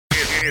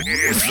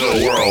It's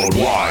the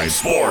Worldwide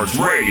Sports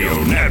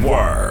Radio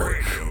Network.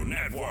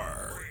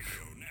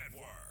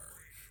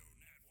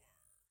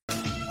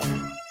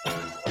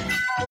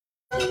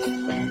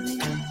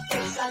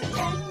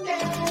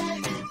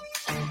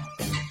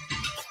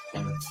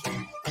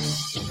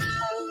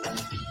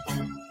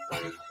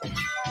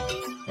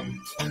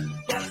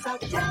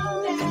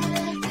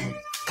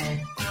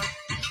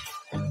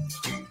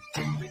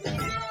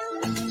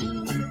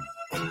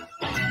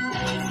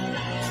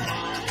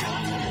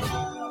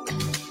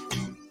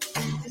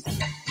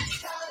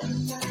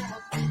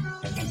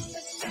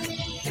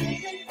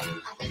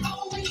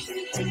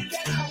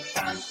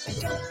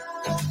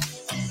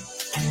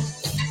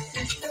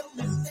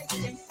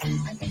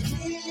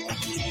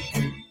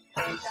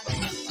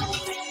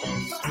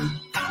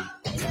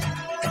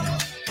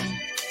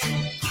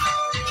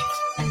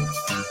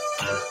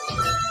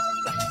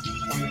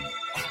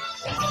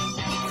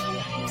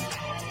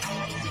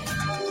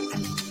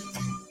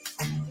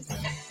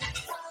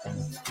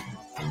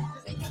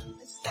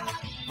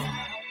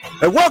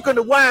 And welcome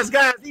to Wise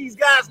Guys. These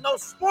guys know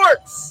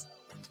sports.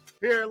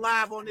 Here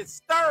live on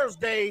this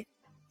Thursday,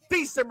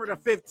 December the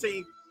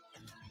 15th.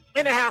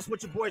 In the house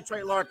with your boy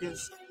Trey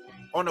Larkins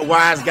on the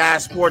Wise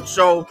Guys Sports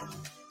Show.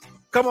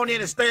 Come on in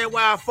and stay a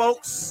while,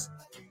 folks.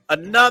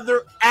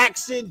 Another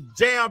action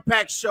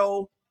jam-packed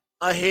show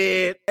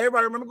ahead.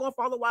 Everybody remember, go and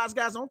follow Wise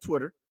Guys on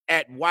Twitter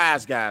at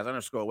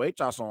WiseGuys_H.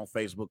 Also on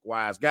Facebook,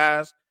 Wise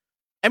Guys.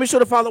 And be sure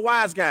to follow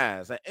Wise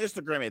Guys at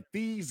Instagram at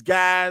These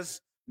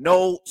Guys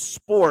Know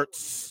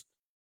Sports.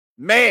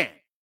 Man,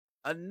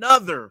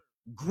 another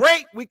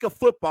great week of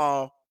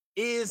football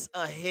is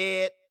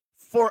ahead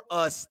for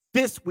us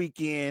this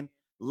weekend,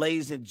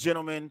 ladies and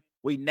gentlemen.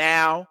 We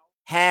now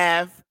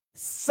have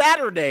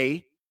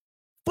Saturday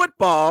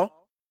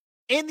football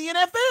in the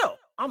NFL.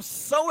 I'm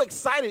so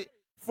excited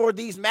for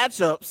these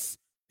matchups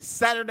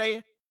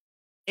Saturday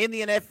in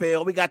the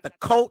NFL. We got the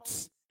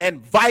Colts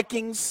and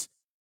Vikings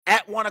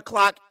at 1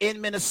 o'clock in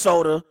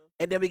Minnesota.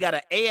 And then we got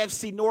an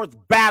AFC North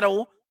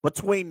battle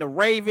between the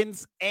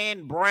Ravens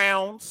and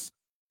Browns.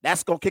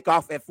 That's going to kick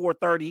off at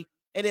 4:30.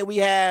 And then we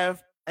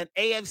have an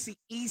AFC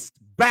East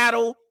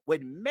battle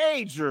with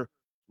major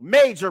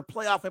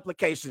playoff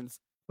implications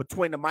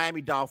between the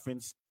Miami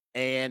Dolphins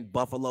and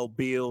Buffalo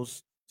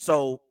Bills.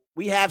 So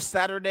we have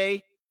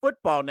Saturday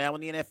football now in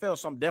the NFL.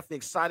 So I'm definitely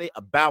excited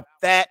about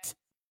that.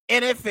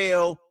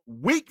 NFL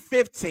Week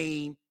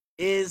 15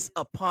 is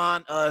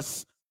upon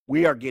us.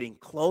 We are getting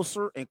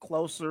closer and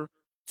closer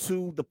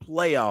to the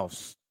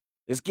playoffs.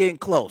 It's getting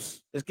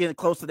close. It's getting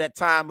close to that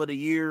time of the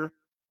year.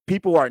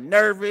 People are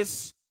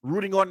nervous,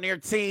 rooting on their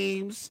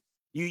teams.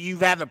 You've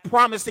had a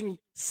promising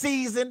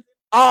season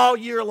all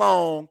year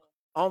long,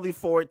 only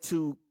for it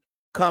to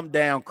come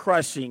down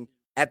crushing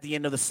at the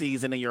end of the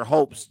season and your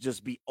hopes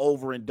just be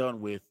over and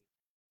done with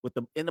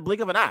in the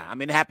blink of an eye. I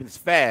mean, it happens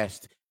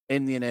fast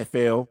in the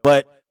NFL,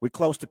 but we're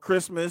close to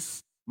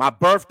Christmas. My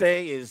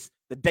birthday is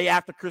the day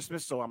after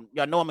Christmas, so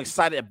y'all know I'm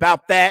excited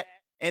about that.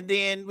 And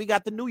then we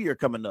got the new year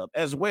coming up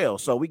as well.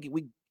 So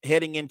we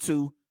heading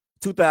into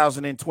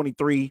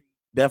 2023.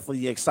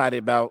 Definitely excited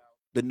about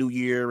the new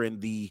year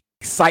and the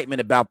excitement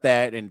about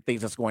that and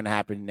things that's going to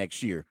happen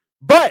next year.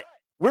 But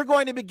we're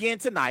going to begin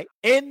tonight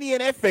in the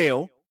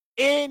NFL,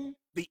 in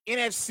the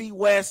NFC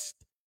West.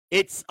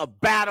 It's a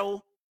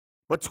battle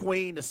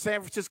between the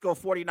San Francisco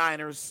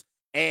 49ers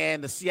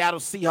and the Seattle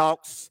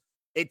Seahawks.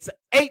 It's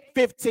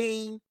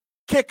 8:15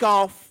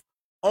 kickoff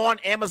on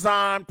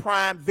Amazon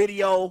Prime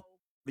Video.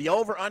 The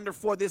over-under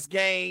for this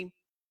game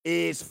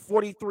is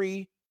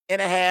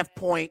 43.5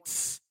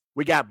 points.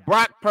 We got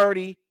Brock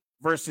Purdy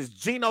versus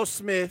Geno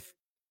Smith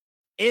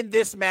in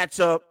this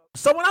matchup.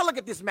 So when I look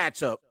at this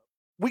matchup,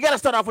 we got to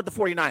start off with the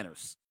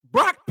 49ers.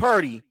 Brock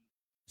Purdy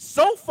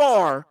so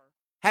far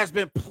has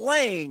been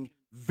playing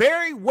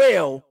very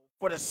well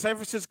for the San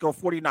Francisco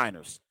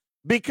 49ers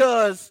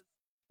because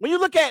when you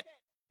look at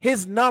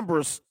his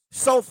numbers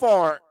so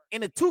far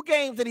in the 2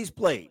 games that he's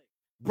played,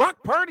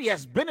 Brock Purdy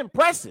has been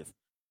impressive.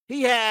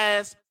 He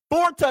has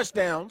 4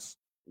 touchdowns,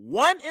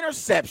 1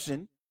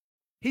 interception.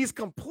 He's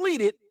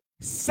completed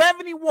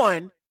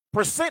 71%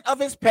 of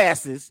his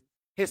passes.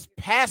 His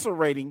passer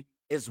rating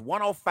is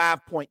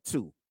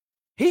 105.2.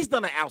 He's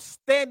done an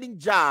outstanding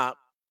job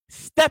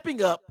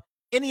stepping up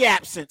in the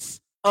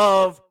absence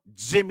of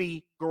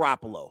Jimmy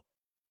Garoppolo.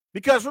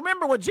 Because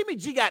remember, when Jimmy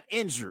G got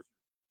injured,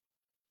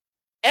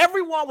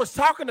 everyone was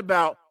talking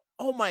about,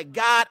 oh my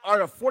God, are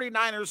the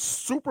 49ers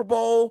Super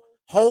Bowl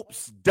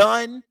hopes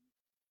done?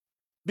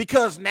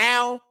 Because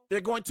now they're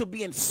going to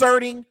be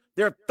inserting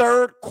their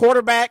 3rd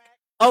quarterback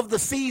of the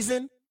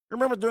season.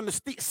 Remember, during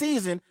the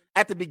season,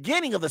 at the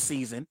beginning of the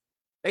season,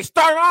 they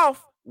started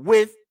off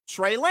with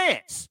Trey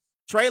Lance.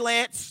 Trey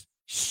Lance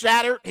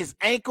shattered his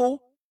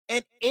ankle,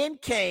 and in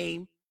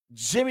came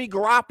Jimmy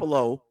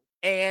Garoppolo.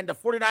 And the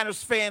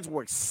 49ers fans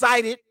were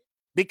excited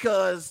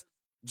because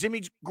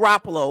Jimmy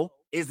Garoppolo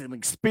is an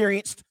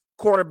experienced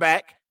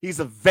quarterback. He's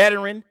a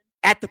veteran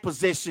at the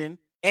position,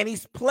 and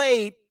he's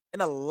played in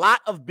a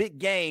lot of big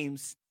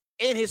games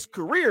in his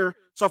career.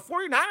 So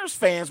 49ers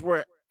fans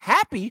were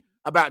happy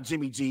about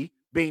Jimmy G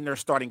being their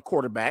starting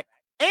quarterback.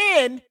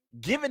 And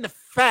given the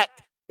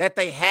fact that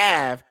they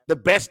have the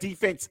best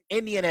defense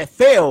in the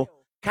NFL,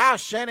 Kyle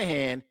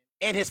Shanahan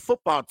and his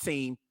football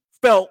team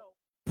felt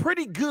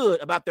pretty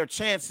good about their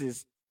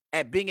chances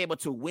at being able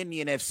to win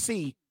the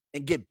NFC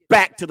and get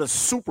back to the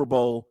Super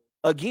Bowl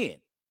again.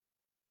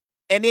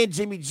 And then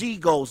Jimmy G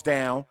goes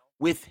down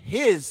with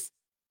his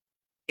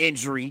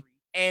injury,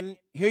 and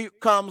here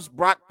comes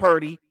Brock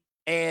Purdy.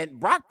 And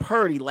Brock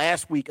Purdy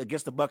last week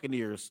against the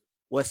Buccaneers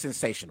was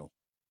sensational.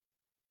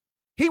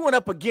 He went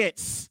up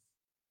against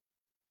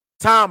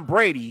Tom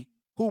Brady,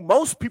 who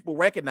most people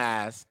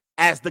recognize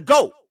as the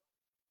GOAT.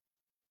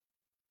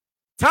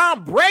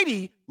 Tom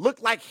Brady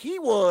looked like he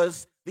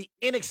was the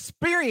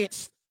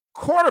inexperienced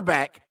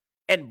quarterback,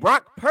 and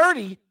Brock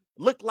Purdy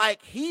looked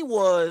like he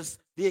was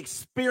the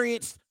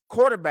experienced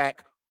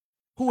quarterback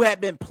who had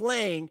been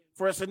playing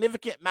for a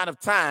significant amount of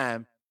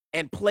time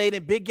and played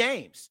in big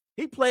games.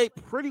 He played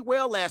pretty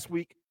well last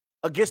week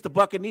against the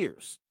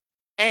Buccaneers.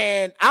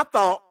 And I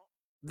thought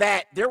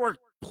that there were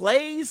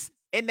plays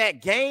in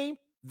that game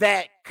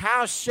that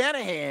Kyle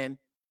Shanahan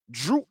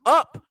drew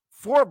up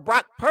for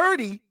Brock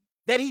Purdy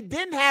that he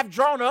didn't have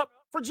drawn up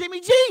for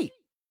Jimmy G.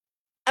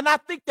 And I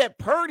think that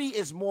Purdy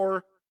is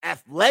more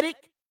athletic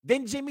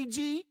than Jimmy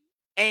G,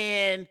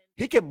 and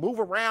he can move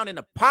around in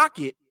the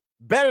pocket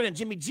better than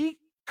Jimmy G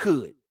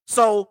could.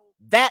 So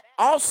that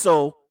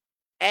also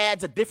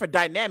adds a different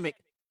dynamic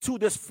to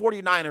this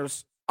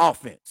 49ers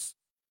offense.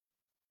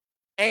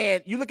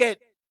 And you look at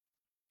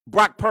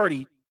Brock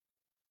Purdy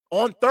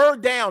on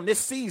third down this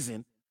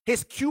season,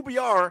 his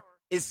QBR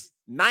is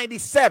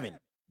 97.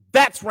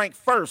 That's ranked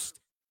first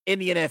in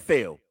the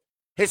NFL.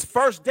 His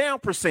first down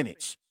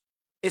percentage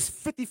is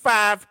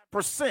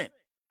 55%.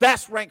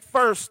 That's ranked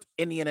first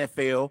in the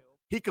NFL.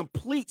 He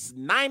completes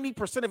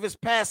 90% of his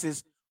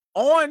passes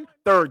on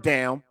third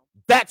down.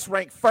 That's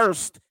ranked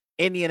first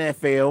in the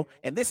NFL.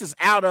 And this is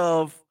out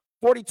of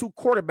 42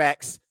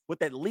 quarterbacks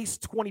with at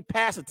least 20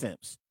 pass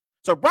attempts.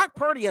 So Brock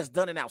Purdy has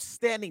done an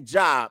outstanding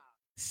job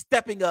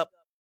stepping up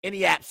in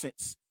the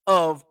absence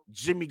of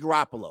Jimmy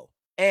Garoppolo.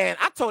 And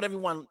I told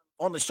everyone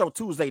on the show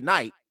Tuesday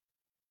night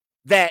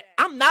that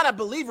I'm not a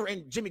believer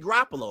in Jimmy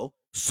Garoppolo.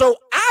 So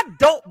I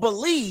don't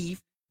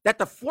believe that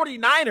the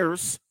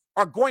 49ers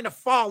are going to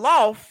fall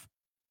off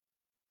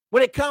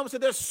when it comes to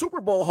their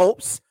Super Bowl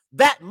hopes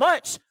that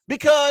much,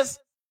 because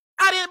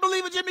I didn't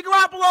believe in Jimmy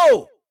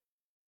Garoppolo.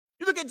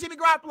 You look at Jimmy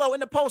Garoppolo in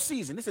the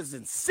postseason. This is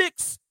in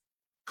 6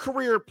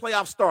 career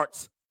playoff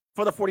starts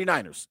for the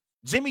 49ers.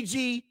 Jimmy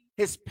G,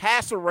 his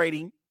passer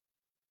rating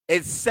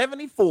is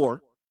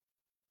 74.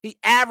 He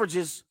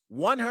averages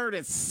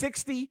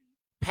 160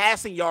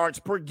 passing yards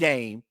per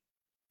game,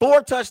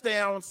 4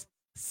 touchdowns,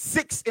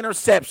 6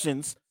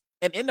 interceptions.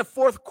 And in the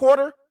fourth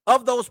quarter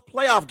of those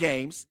playoff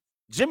games,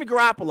 Jimmy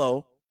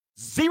Garoppolo,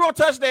 0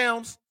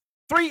 touchdowns,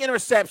 3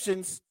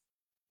 interceptions,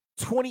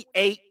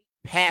 28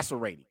 passer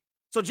rating.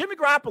 So Jimmy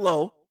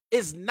Garoppolo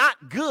is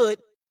not good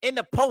in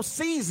the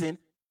postseason.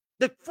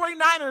 The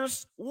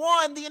 49ers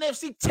won the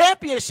NFC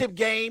Championship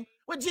game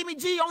when Jimmy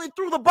G only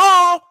threw the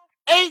ball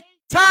 8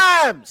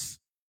 times.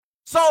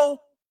 So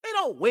they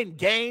don't win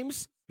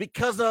games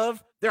because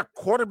of their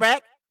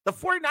quarterback. The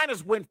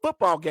 49ers win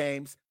football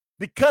games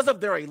because of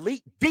their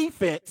elite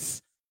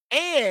defense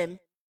and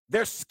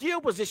their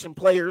skill position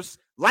players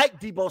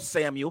like Deebo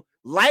Samuel,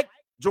 like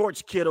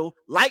George Kittle,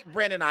 like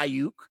Brandon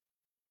Ayuk.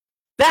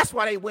 That's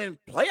why they win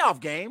playoff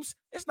games.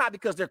 It's not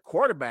because their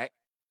quarterback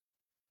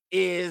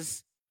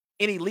is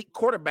an elite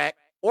quarterback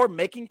or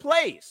making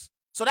plays.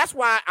 So that's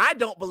why I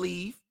don't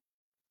believe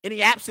in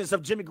the absence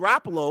of Jimmy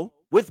Garoppolo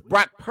with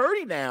Brock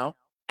Purdy now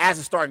as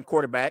a starting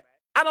quarterback.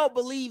 I don't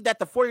believe that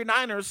the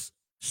 49ers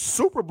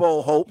Super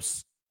Bowl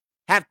hopes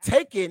have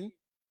taken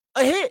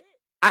a hit.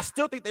 I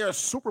still think they're a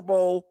Super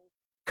Bowl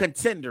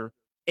contender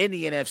in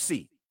the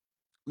NFC.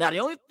 Now, the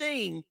only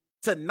thing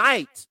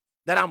tonight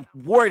that I'm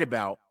worried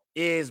about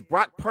is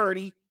Brock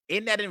Purdy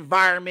in that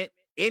environment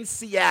in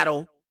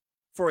Seattle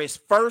for his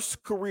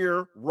first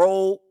career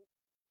road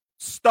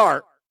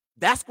start.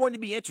 That's going to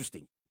be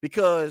interesting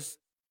because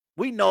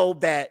we know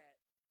that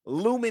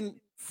Lumen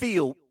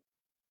Field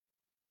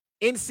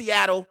in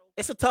Seattle,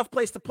 it's a tough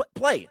place to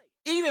play.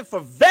 Even for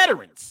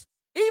veterans,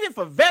 even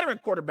for veteran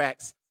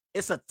quarterbacks,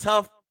 it's a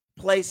tough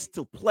place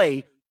to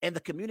play. And the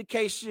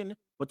communication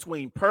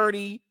between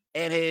Purdy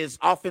and his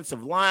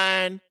offensive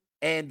line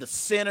and the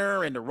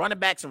center and the running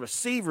backs and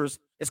receivers,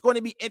 it's going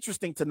to be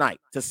interesting tonight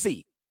to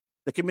see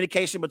the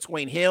communication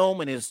between him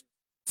and his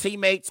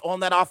teammates on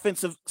that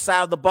offensive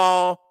side of the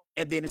ball,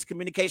 and then his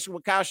communication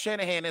with Kyle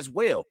Shanahan as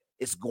well.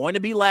 It's going to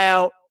be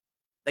loud.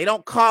 They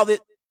don't call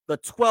it the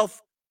 12th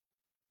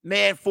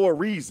man for a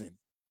reason.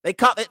 They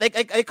call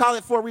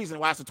it for a reason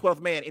why it's the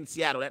 12th man in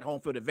Seattle, that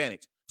home field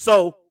advantage.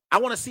 So I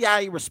want to see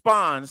how he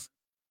responds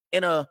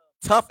in a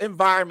tough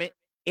environment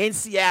in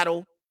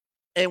Seattle.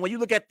 And when you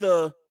look at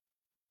the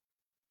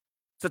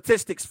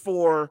statistics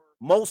for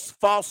most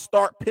false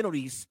start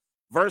penalties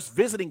versus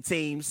visiting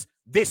teams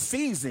this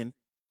season,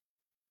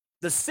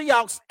 the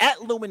Seahawks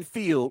at Lumen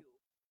Field,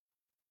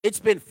 it's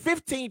been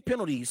 15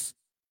 penalties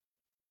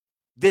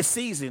this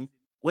season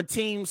when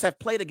teams have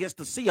played against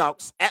the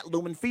Seahawks at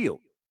Lumen Field.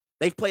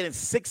 They've played in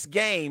 6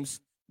 games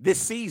this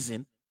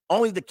season.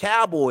 Only the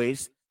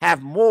Cowboys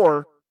have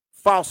more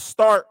false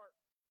start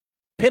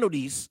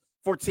penalties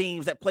for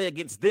teams that play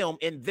against them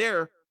in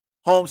their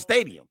home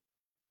stadium.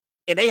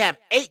 And they have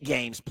 8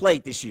 games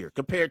played this year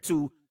compared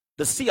to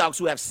the Seahawks,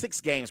 who have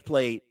 6 games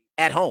played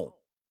at home.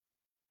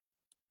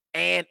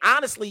 And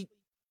honestly,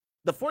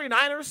 the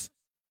 49ers,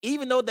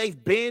 even though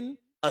they've been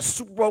a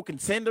Super Bowl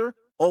contender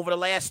over the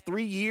last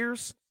 3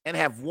 years and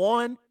have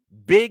won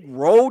big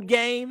road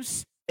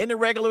games in the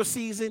regular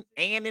season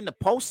and in the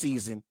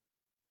postseason,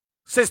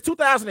 since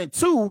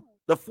 2002,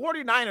 the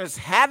 49ers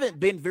haven't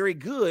been very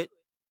good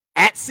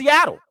at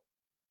Seattle.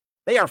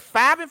 They are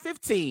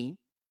 5-15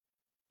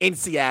 in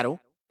Seattle.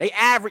 They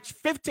average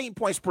 15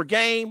 points per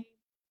game.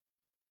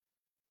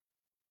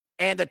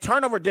 And the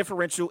turnover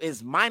differential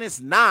is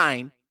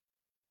 -9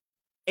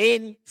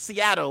 in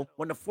Seattle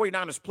when the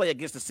 49ers play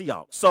against the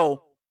Seahawks.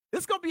 So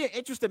this is going to be an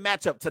interesting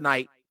matchup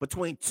tonight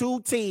between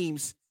 2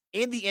 teams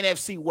in the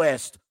NFC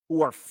West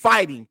who are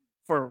fighting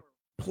for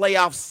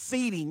playoff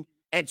seeding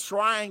and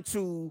trying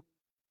to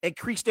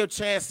increase their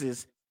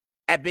chances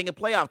at being a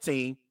playoff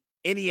team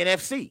in the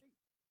NFC.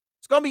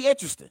 It's going to be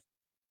interesting.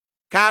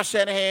 Kyle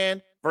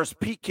Shanahan versus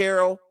Pete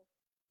Carroll.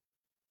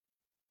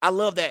 I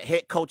love that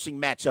head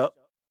coaching matchup.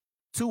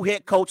 2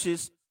 head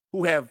coaches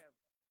who have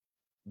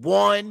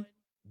won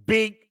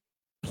big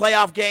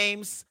playoff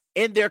games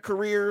in their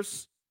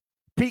careers.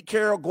 Pete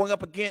Carroll going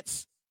up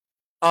against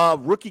a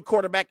rookie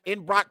quarterback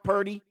in Brock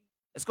Purdy.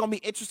 It's going to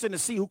be interesting to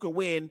see who can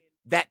win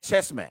that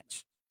chess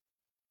match.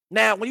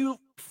 Now, when you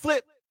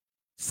flip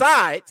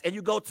sides and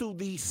you go to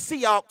the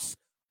Seahawks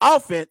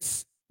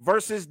offense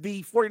versus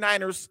the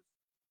 49ers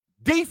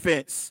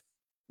defense,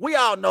 we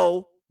all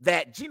know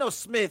that Geno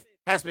Smith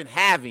has been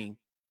having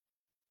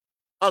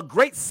a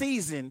great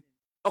season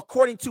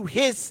according to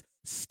his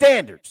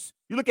standards.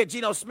 You look at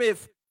Geno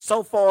Smith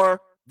so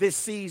far this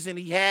season,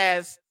 he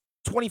has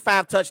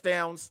 25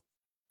 touchdowns,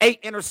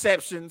 8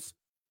 interceptions,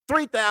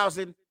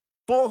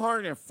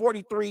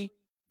 3,443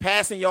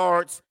 passing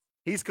yards.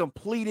 He's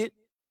completed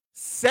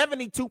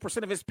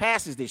 72% of his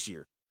passes this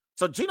year.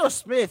 So Geno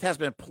Smith has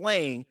been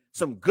playing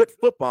some good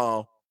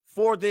football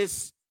for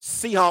this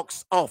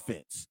Seahawks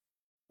offense.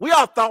 We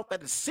all thought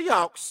that the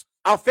Seahawks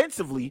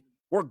offensively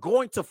were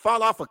going to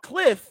fall off a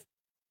cliff,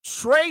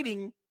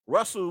 trading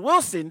Russell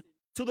Wilson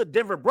to the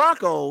Denver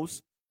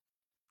Broncos,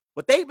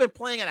 but they've been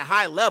playing at a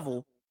high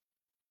level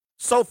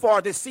so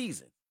far this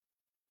season.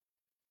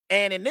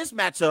 And in this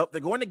matchup,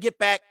 they're going to get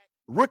back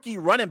rookie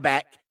running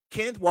back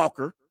Kenneth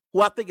Walker,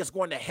 who I think is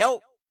going to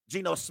help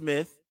Geno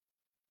Smith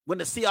when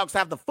the Seahawks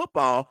have the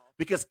football,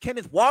 because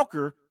Kenneth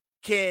Walker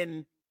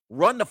can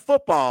run the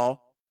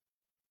football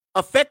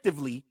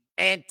effectively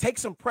and take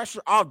some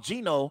pressure off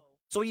Geno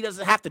so he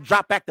doesn't have to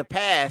drop back the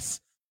pass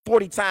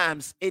 40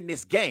 times in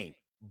this game.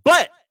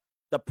 But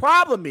the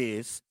problem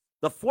is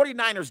the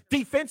 49ers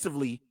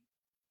defensively,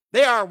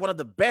 they are one of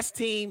the best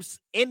teams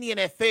in the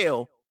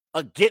NFL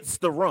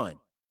against the run.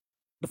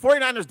 The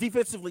 49ers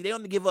defensively, they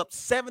only give up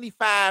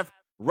 75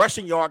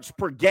 rushing yards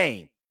per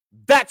game.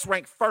 That's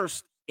ranked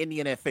first in the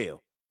NFL.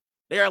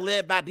 They are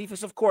led by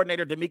defensive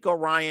coordinator DeMeco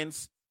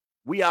Ryans.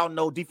 We all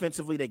know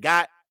defensively they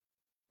got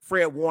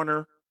Fred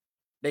Warner.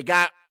 They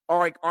got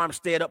Arik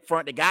Armstead up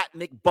front. They got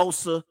Nick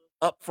Bosa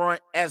up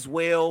front as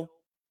well.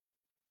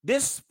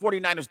 This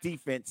 49ers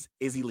defense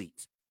is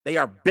elite. They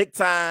are big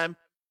time.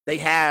 They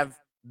have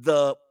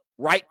the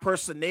right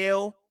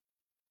personnel,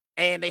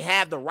 and they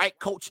have the right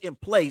coach in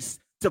place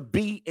to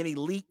be an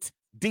elite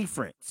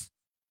defense.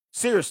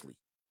 Seriously.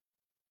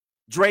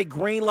 Dre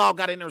Greenlaw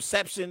got an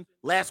interception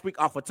last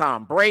week off of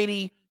Tom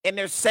Brady. In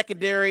their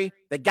secondary,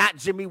 they got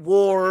Jimmy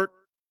Ward.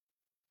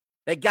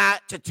 They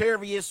got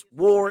Charvarius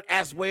Ward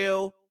as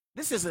well.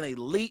 This is an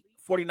elite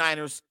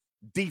 49ers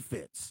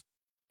defense.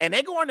 And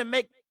they're going to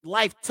make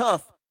life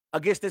tough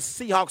against this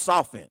Seahawks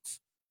offense.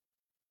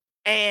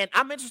 And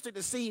I'm interested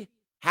to see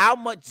how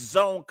much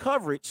zone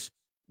coverage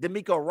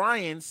DeMeco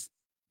Ryans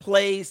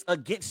plays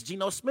against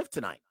Geno Smith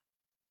tonight.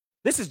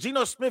 This is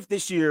Geno Smith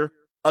this year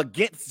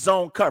against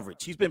zone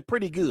coverage. He's been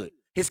pretty good.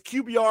 His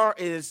QBR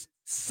is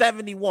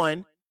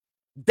 71.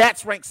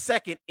 That's ranked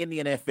second in the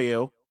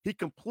NFL. He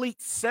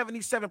completes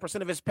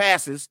 77% of his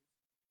passes.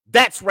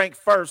 That's ranked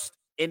first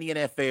in the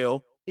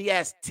NFL. He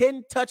has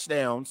 10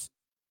 touchdowns,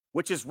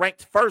 which is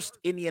ranked first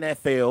in the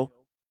NFL.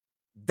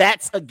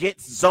 That's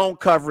against zone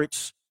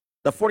coverage.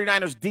 The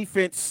 49ers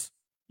defense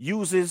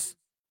uses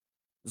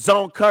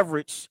zone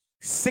coverage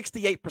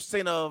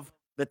 68% of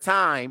the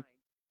time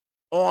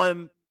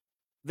on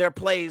their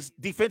plays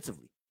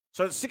defensively.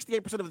 So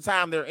 68% of the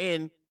time they're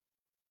in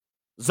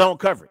zone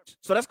coverage.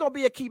 So that's going to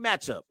be a key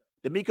matchup.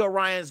 DeMeco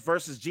Ryans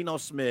versus Geno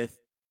Smith.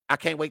 I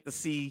can't wait to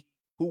see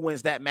who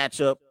wins that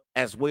matchup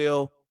as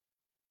well.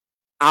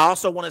 I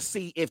also want to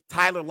see if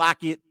Tyler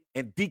Lockett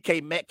and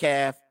DK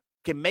Metcalf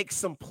can make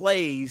some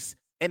plays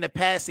in the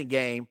passing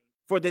game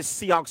for this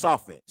Seahawks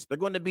offense. They're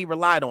going to be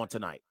relied on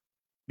tonight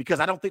because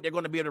I don't think they're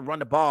going to be able to run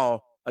the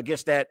ball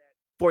against that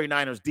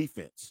 49ers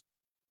defense.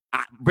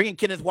 Bringing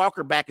Kenneth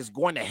Walker back is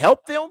going to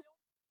help them.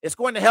 It's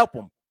going to help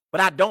them.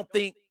 But I don't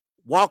think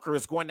Walker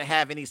is going to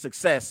have any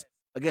success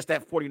against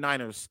that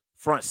 49ers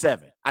front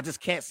seven. I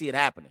just can't see it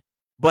happening.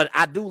 But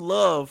I do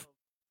love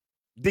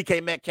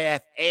DK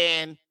Metcalf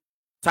and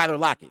Tyler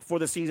Lockett. For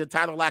the season,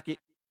 Tyler Lockett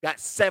got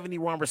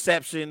 71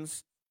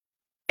 receptions,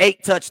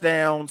 8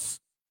 touchdowns.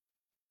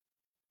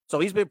 So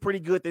he's been pretty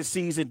good this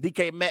season.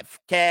 DK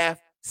Metcalf,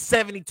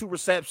 72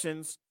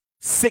 receptions,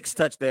 6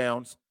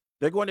 touchdowns.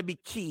 They're going to be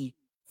key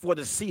for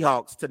the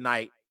Seahawks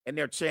tonight and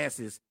their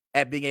chances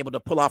at being able to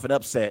pull off an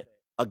upset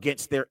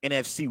against their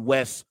NFC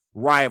West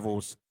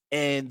rivals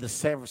and the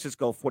San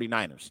Francisco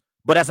 49ers.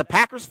 But as a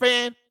Packers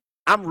fan,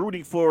 I'm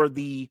rooting for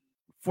the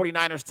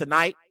 49ers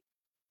tonight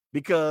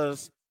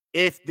because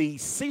if the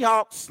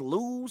Seahawks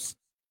lose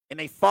and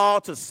they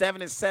fall to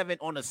 7-7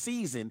 on the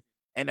season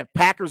and the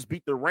Packers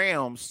beat the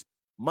Rams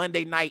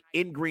Monday night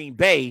in Green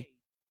Bay,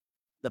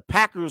 the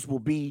Packers will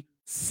be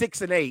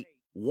 6-8,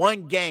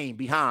 one game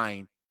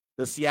behind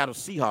the Seattle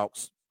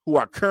Seahawks, who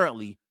are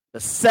currently the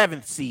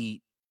 7th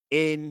seed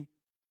in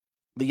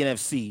the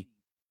NFC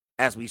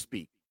as we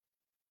speak.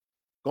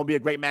 Going to be a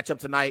great matchup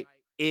tonight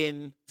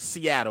in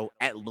Seattle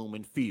at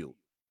Lumen Field.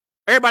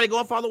 Everybody go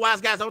and follow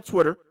Wise Guys on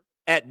Twitter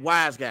at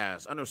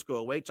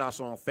WiseGuys_H.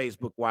 Also on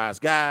Facebook, Wise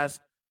Guys.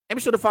 And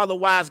be sure to follow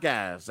Wise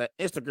Guys at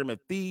Instagram at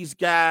These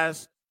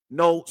Guys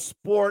Know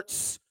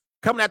Sports.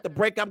 Coming at the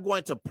break, I'm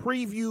going to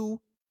preview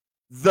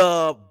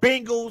the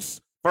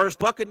Bengals versus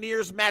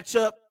Buccaneers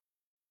matchup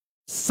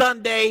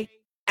Sunday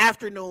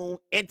afternoon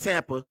in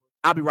Tampa.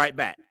 I'll be right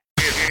back.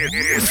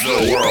 It's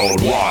the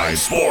Worldwide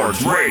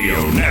Sports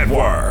Radio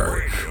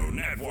Network.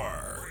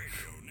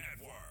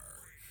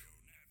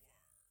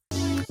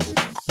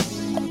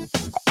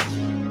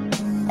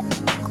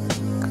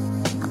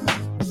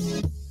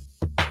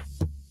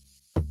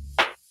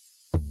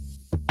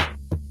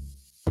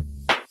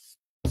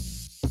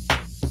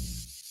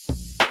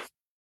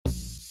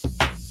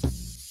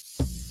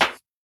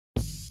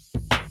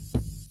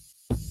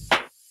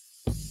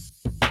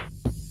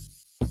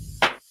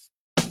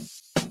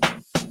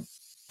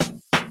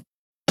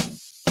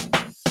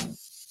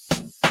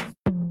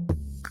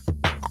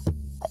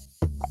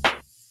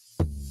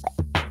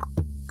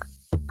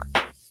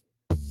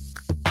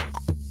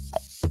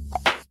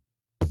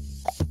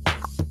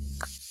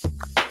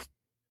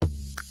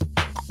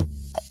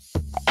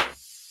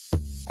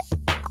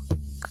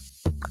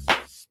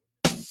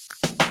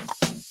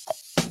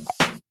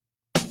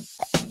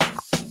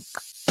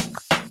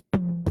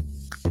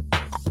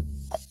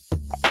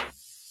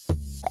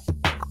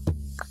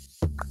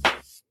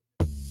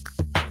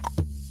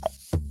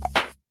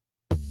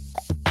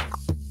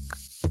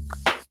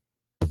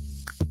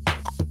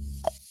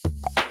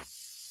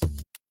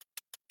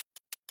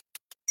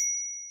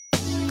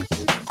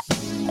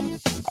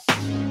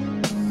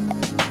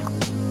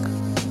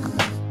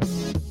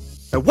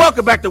 And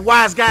welcome back to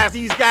Wise Guys.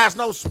 These Guys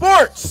Know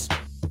Sports.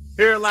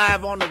 Here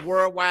live on the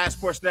Worldwide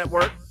Sports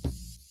Network.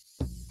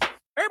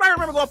 Everybody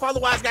remember, go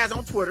follow Wise Guys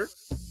on Twitter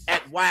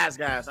at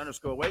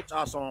WiseGuys_H.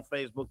 Also on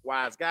Facebook,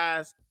 Wise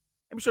Guys.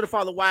 And be sure to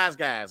follow Wise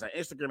Guys on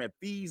Instagram at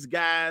These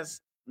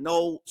Guys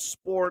Know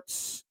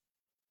Sports.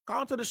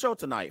 Call into the show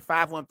tonight,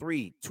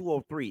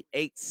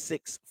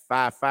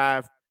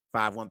 513-203-8655.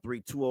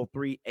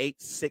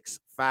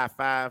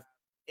 513-203-8655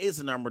 is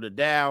the number to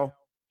dial.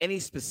 Any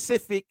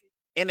specific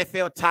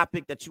NFL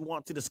topic that you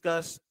want to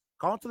discuss,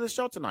 call into the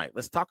show tonight.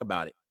 Let's talk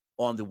about it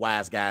on the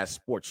Wise Guys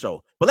Sports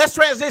Show. But let's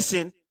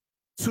transition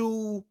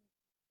to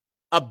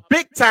a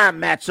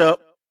big-time matchup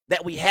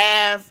that we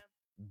have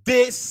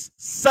this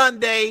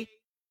Sunday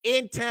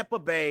in Tampa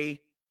Bay.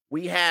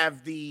 We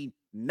have the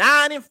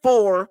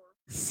 9-4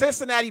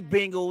 Cincinnati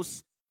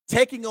Bengals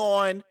taking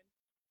on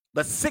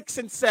the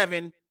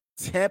 6-7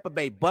 Tampa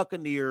Bay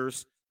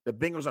Buccaneers. The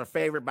Bengals are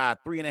favored by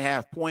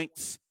 3.5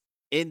 points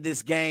in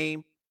this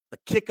game. The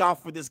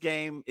kickoff for this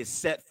game is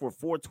set for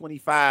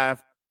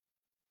 4:25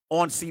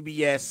 on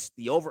CBS.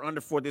 The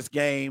over-under for this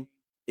game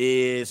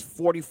is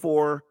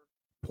 44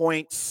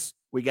 points.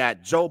 We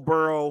got Joe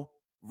Burrow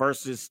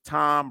versus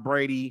Tom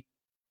Brady.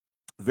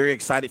 Very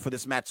excited for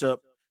this matchup.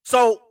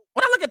 So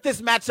when I look at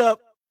this matchup,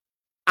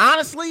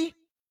 honestly,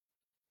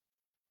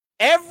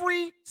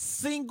 every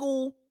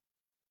single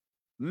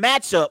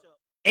matchup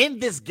in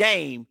this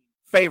game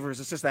favors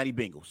the Cincinnati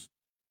Bengals.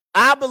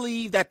 I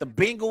believe that the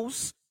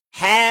Bengals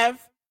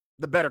have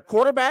the better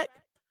quarterback.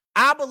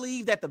 I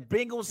believe that the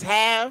Bengals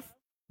have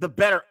the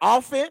better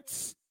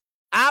offense.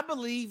 I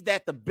believe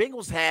that the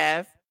Bengals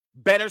have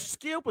better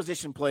skill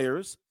position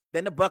players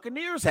than the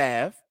Buccaneers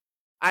have.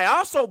 I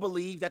also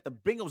believe that the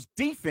Bengals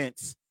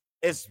defense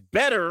is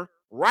better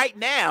right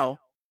now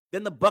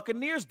than the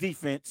Buccaneers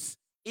defense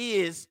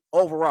is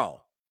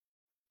overall.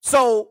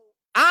 So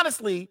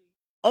honestly,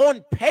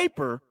 on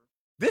paper,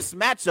 this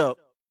matchup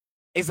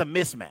is a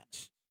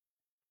mismatch.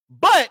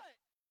 But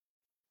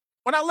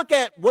when I look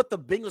at what the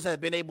Bengals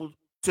have been able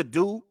to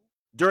do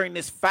during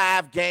this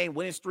 5-game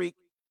winning streak,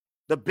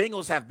 the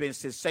Bengals have been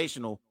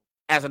sensational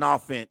as an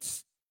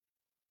offense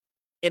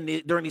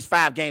during these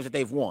 5 games that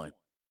they've won.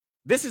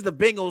 This is the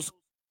Bengals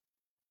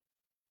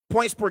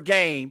points per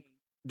game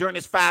during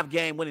this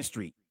 5-game winning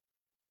streak.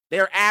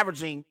 They're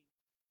averaging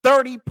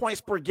 30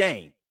 points per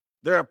game.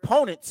 Their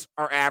opponents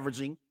are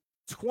averaging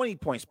 20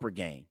 points per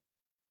game.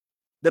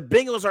 The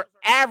Bengals are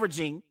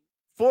averaging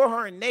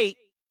 408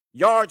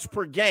 yards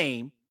per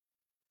game.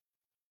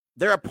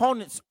 Their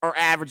opponents are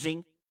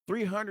averaging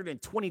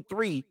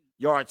 323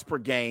 yards per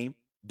game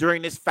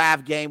during this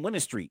 5-game winning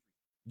streak.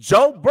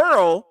 Joe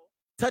Burrow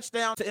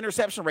touchdown to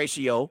interception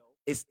ratio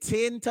is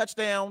 10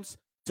 touchdowns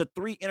to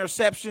 3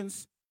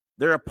 interceptions.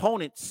 Their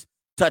opponents'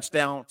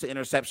 touchdown to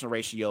interception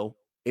ratio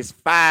is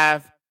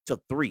 5 to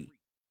 3.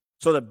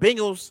 So the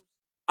Bengals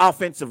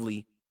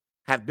offensively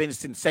have been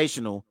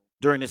sensational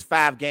during this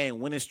 5-game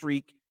winning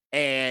streak.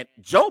 And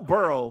Joe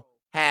Burrow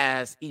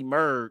has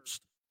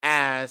emerged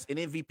as an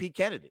MVP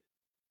candidate.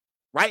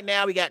 Right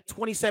now, we got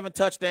 27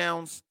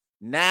 touchdowns,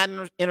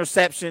 9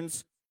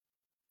 interceptions,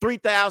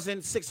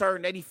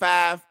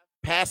 3,685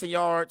 passing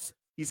yards.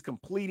 He's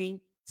completing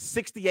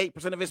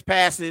 68% of his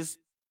passes.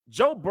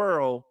 Joe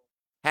Burrow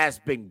has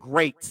been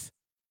great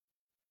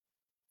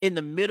in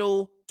the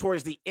middle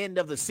towards the end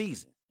of the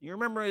season. You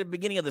remember at the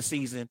beginning of the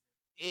season,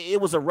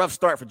 it was a rough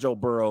start for Joe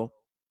Burrow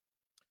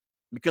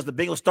because the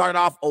Bengals started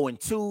off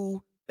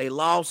 0-2. They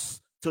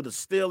lost to the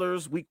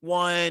Steelers week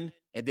 1,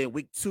 and then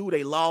week 2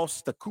 they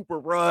lost to Cooper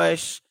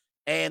Rush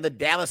and the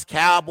Dallas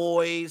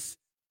Cowboys.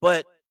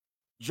 But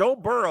Joe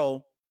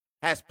Burrow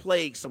has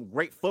played some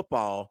great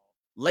football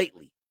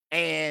lately,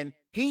 and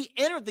he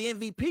entered the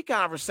MVP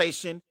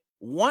conversation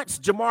once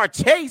Ja'Marr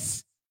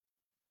Chase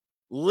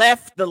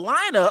left the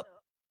lineup,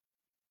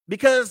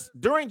 because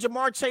during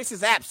Ja'Marr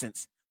Chase's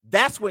absence,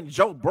 that's when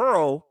Joe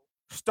Burrow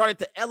started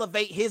to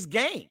elevate his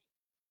game.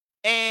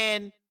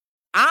 And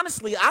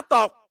honestly, I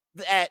thought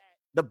that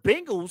the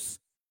Bengals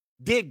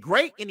did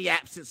great in the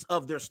absence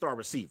of their star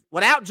receiver.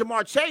 Without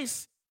Ja'Marr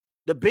Chase,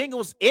 the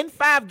Bengals in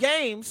 5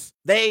 games,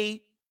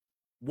 they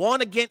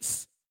won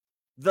against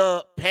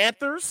the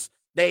Panthers,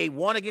 they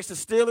won against the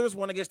Steelers,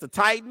 won against the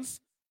Titans,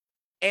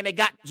 and they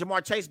got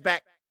Ja'Marr Chase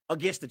back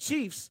against the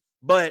Chiefs.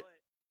 But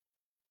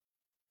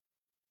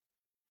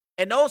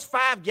in those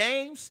 5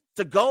 games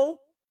to go,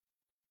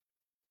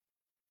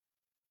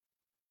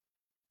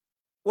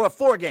 well,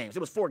 4 games. It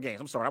was 4 games.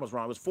 I'm sorry, I was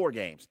wrong. It was 4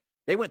 games.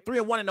 They went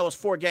 3-1 in those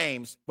 4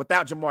 games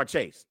without Ja'Marr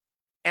Chase.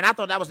 And I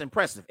thought that was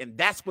impressive. And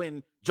that's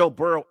when Joe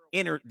Burrow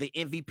entered the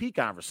MVP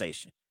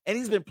conversation. And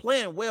he's been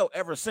playing well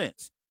ever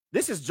since.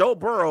 This is Joe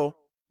Burrow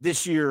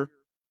this year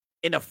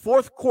in the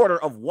 4th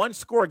quarter of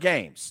 1-score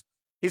games.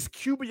 His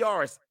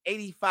QBR is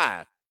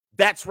 85.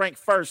 That's ranked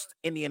first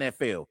in the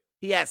NFL.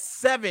 He has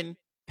 7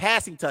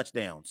 passing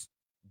touchdowns.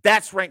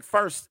 That's ranked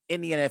first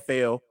in the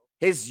NFL.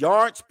 His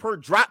yards per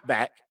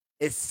dropback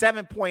is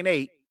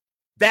 7.8.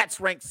 That's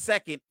ranked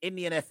second in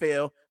the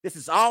NFL. This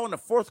is all in the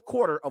 4th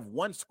quarter of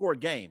 1-score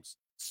games.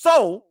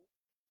 So,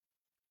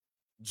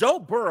 Joe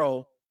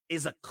Burrow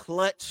is a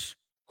clutch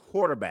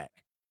quarterback.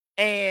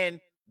 And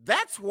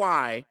that's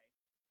why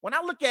when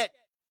I look at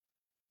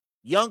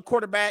young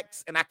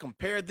quarterbacks and I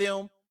compare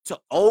them to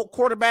old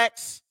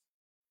quarterbacks,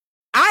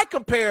 I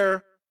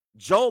compare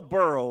Joe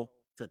Burrow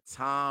to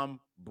Tom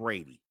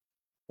Brady.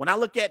 When I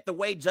look at the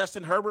way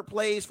Justin Herbert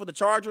plays for the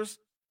Chargers,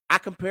 I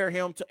compare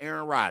him to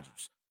Aaron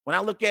Rodgers. When I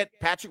look at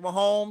Patrick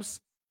Mahomes,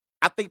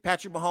 I think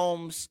Patrick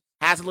Mahomes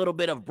has a little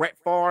bit of Brett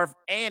Favre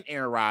and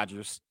Aaron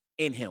Rodgers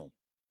in him.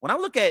 When I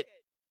look at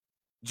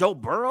Joe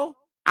Burrow,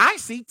 I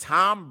see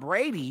Tom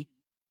Brady,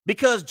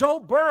 because Joe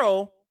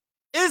Burrow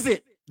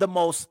isn't the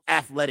most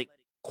athletic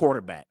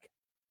quarterback.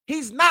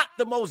 He's not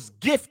the most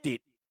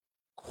gifted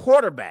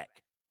quarterback.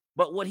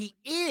 But what he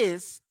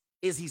is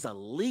he's a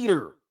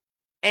leader,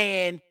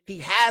 and he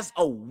has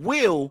a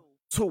will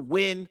to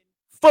win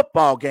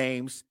football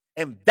games.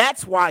 And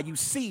that's why you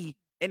see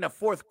in the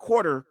 4th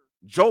quarter,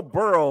 Joe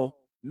Burrow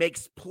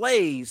makes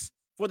plays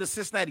for the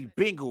Cincinnati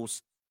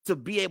Bengals to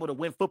be able to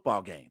win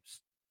football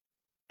games.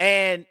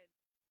 And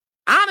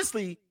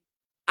honestly,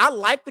 I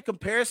like the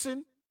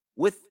comparison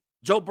with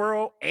Joe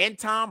Burrow and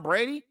Tom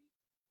Brady.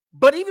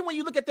 But even when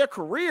you look at their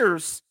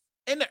careers,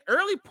 in the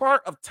early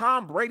part of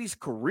Tom Brady's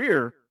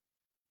career,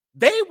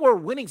 they were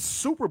winning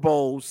Super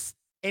Bowls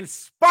in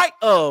spite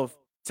of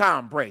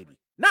Tom Brady,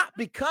 not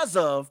because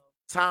of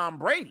Tom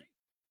Brady.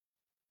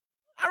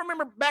 I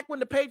remember back when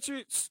the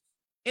Patriots,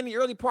 in the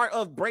early part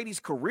of Brady's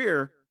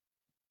career,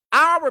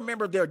 I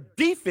remember their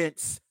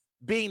defense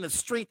being the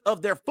strength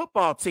of their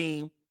football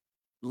team,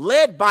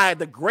 led by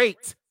the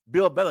great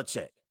Bill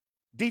Belichick.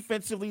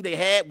 Defensively, they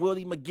had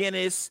Willie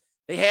McGinnis,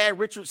 they had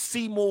Richard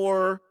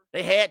Seymour,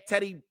 they had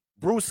Teddy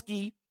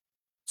Bruschi.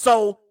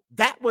 So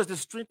that was the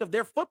strength of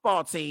their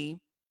football team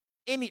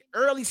in the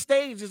early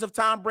stages of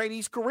Tom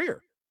Brady's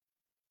career.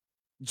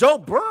 Joe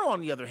Burrow,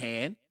 on the other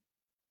hand,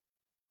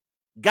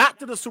 got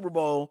to the Super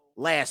Bowl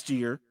last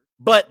year,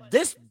 but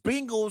this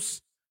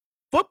Bengals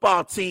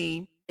football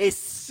team is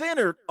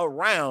centered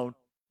around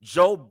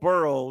Joe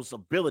Burrow's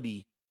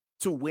ability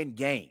to win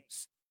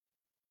games.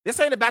 This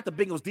ain't about the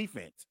Bengals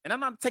defense, and I'm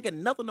not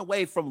taking nothing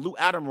away from Lou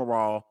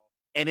Admiral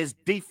and his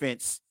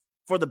defense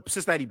for the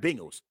Cincinnati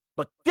Bengals,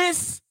 but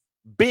this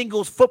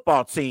Bengals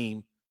football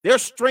team, their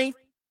strength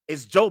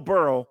is Joe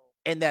Burrow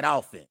and that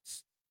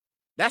offense.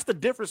 That's the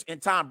difference in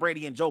Tom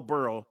Brady and Joe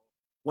Burrow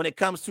when it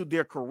comes to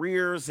their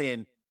careers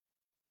and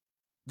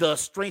the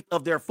strength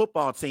of their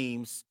football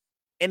teams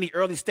in the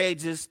early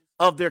stages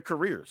of their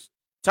careers.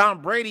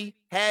 Tom Brady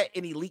had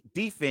an elite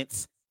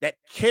defense that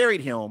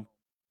carried him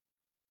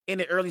in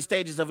the early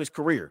stages of his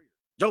career.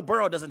 Joe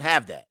Burrow doesn't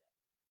have that.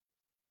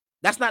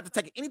 That's not to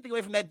take anything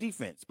away from that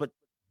defense, but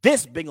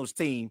this Bengals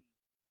team,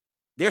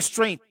 their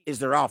strength is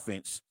their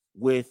offense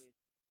with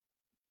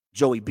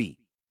Joey B.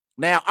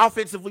 Now,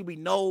 offensively, we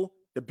know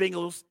the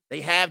Bengals,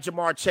 they have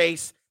Jamar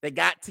Chase, they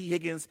got T.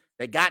 Higgins,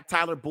 they got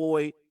Tyler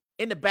Boyd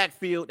in the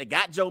backfield, they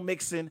got Joe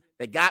Mixon,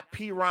 they got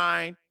P.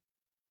 Ryan.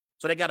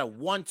 So they got a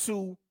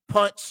 1-2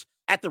 punch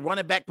at the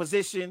running back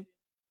position.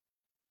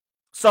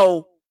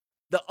 So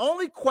the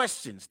only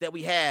questions that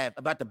we have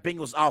about the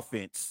Bengals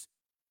offense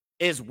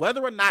is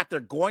whether or not they're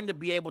going to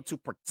be able to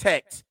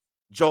protect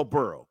Joe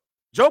Burrow.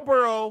 Joe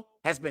Burrow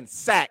has been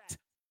sacked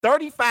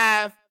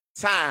 35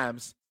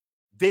 times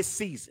this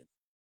season.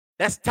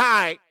 That's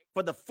tied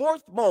for the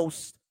fourth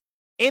most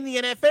in the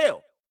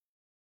NFL.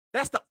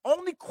 That's the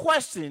only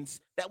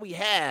questions that we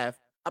have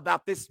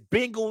about this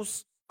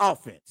Bengals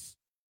offense.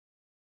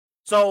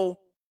 So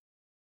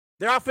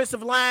their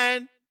offensive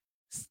line,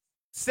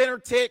 center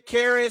Ted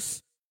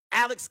Karras,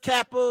 Alex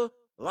Kappa,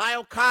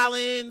 Lyle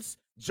Collins,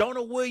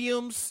 Jonah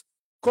Williams,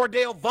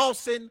 Cordell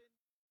Volson,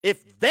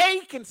 if they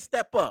can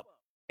step up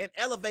and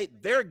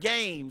elevate their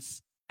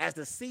games as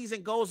the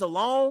season goes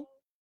along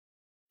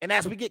and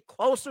as we get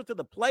closer to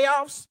the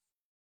playoffs,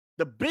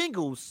 the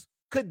Bengals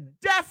could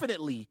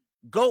definitely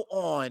go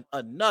on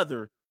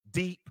another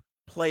deep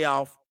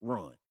playoff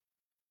run.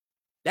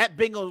 That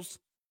Bengals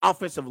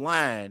offensive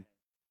line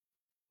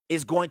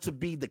is going to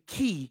be the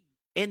key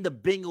in the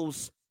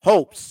Bengals'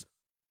 hopes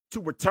to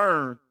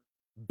return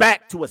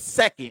back to a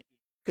second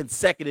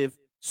consecutive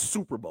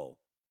Super Bowl.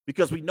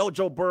 Because we know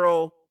Joe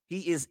Burrow,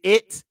 he is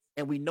it,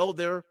 and we know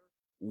their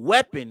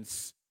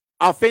weapons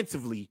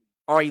offensively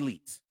are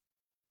elite.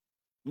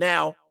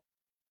 Now,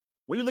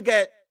 when you look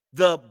at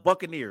the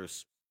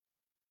Buccaneers,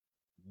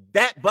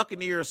 that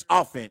Buccaneers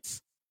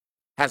offense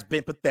has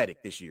been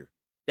pathetic this year.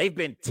 They've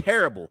been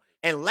terrible.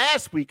 And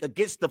last week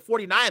against the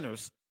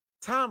 49ers,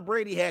 Tom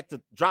Brady had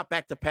to drop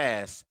back to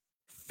pass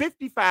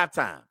 55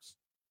 times.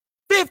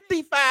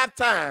 55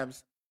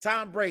 times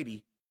Tom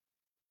Brady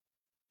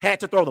had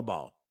to throw the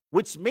ball,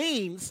 which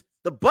means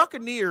the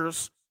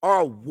Buccaneers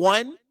are a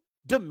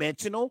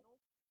one-dimensional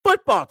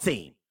football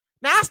team.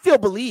 Now, I still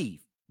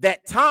believe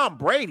that Tom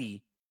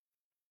Brady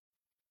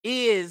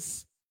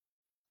is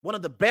one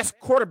of the best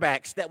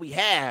quarterbacks that we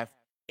have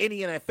in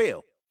the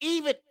NFL.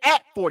 Even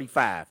at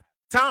 45,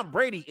 Tom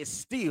Brady is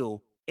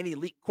still an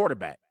elite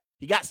quarterback.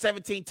 He got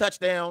 17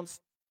 touchdowns,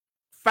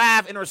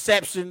 5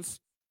 interceptions,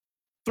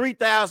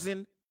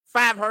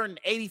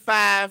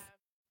 3,585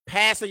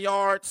 passing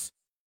yards.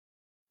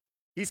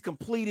 He's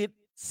completed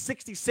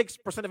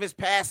 66% of his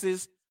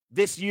passes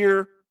this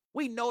year.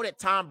 We know that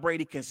Tom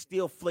Brady can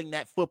still fling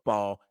that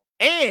football,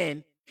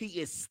 and he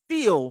is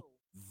still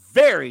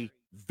very,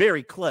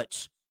 very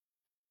clutch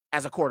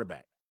as a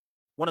quarterback.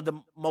 One of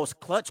the most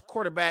clutch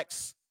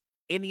quarterbacks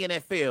in the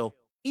NFL,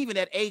 even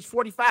at age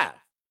 45.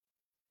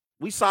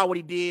 We saw what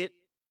he did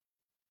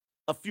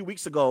a few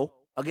weeks ago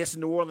against the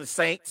New Orleans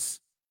Saints,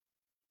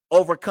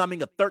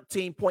 overcoming a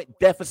 13-point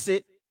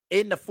deficit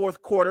in the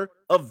fourth quarter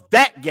of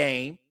that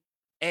game.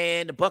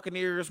 And the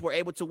Buccaneers were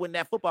able to win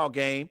that football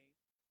game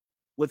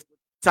with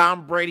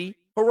Tom Brady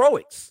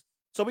heroics.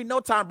 So we know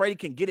Tom Brady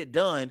can get it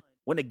done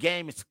when the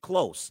game is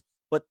close.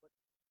 But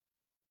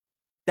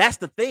that's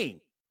the thing.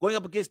 Going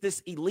up against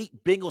this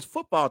elite Bengals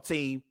football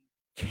team,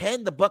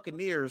 can the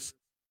Buccaneers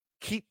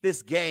keep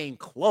this game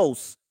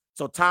close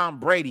so Tom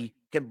Brady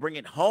can bring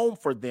it home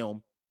for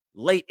them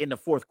late in the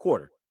fourth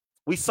quarter?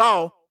 We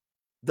saw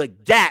the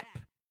gap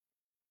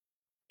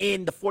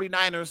in the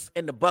 49ers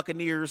and the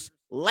Buccaneers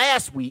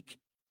last week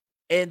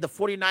in the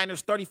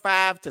 49ers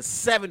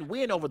 35-7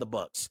 win over the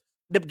Bucs.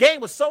 The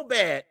game was so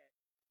bad,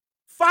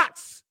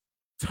 Fox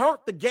turned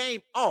the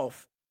game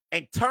off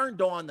and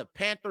turned on the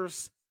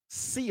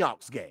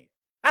Panthers-Seahawks game.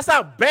 That's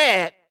how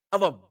bad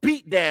of a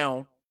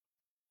beatdown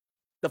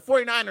the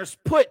 49ers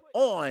put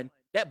on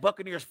that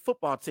Buccaneers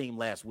football team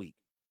last week.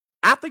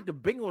 I think the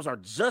Bengals are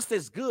just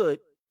as good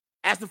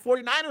as the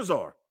 49ers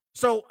are.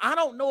 So I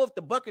don't know if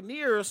the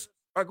Buccaneers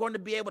are going to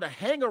be able to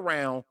hang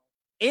around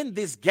in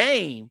this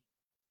game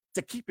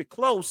to keep it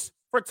close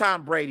for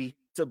Tom Brady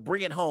to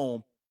bring it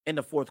home in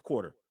the fourth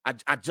quarter.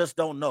 I just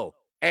don't know.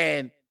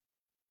 And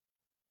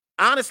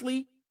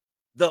honestly,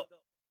 the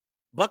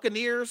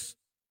Buccaneers,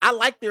 I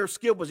like their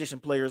skill position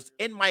players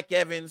in Mike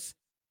Evans,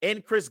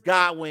 in Chris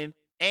Godwin,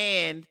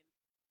 and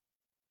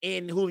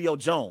in Julio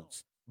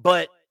Jones.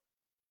 But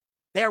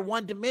they're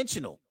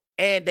one-dimensional,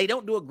 and they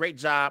don't do a great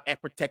job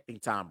at protecting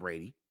Tom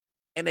Brady,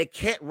 and they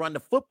can't run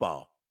the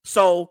football.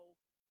 So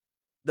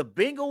the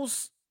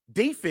Bengals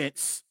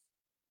defense,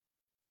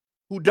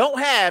 who don't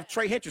have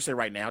Trey Hendrickson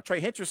right now,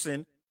 Trey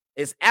Hendrickson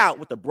is out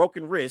with a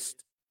broken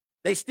wrist.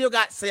 They still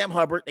got Sam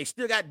Hubbard. They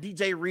still got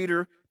DJ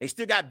Reader. They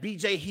still got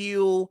BJ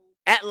Hill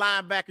At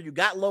linebacker, you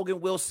got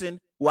Logan Wilson,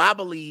 who I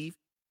believe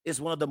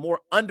is one of the more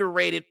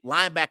underrated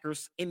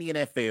linebackers in the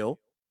NFL.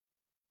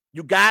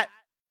 You got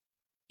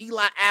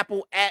Eli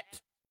Apple at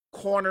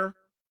corner.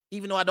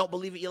 Even though I don't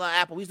believe in Eli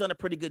Apple, he's done a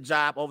pretty good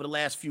job over the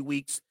last few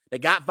weeks. They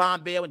got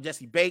Von Bell and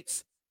Jesse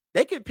Bates.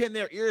 They can pin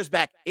their ears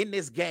back in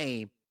this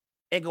game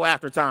and go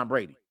after Tom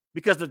Brady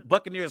because the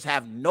Buccaneers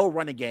have no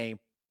running game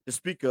to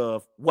speak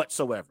of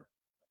whatsoever.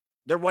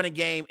 Their running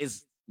game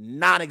is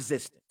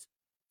non-existent.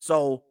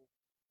 So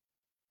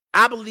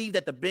I believe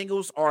that the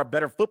Bengals are a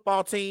better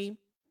football team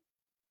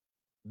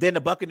than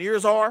the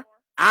Buccaneers are.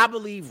 I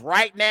believe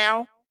right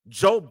now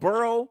Joe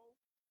Burrow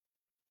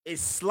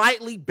is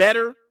slightly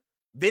better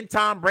than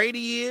Tom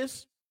Brady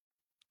is.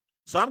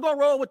 So I'm going to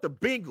roll with the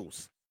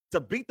Bengals to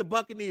beat the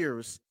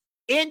Buccaneers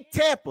in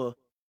Tampa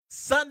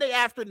Sunday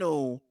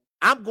afternoon.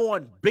 I'm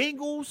going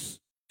Bengals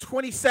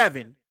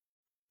 27,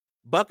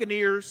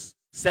 Buccaneers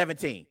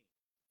 17.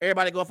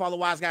 Everybody go follow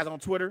Wise Guys on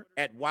Twitter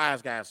at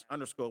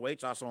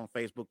WiseGuys_H. Also on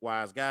Facebook,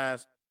 Wise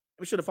Guys.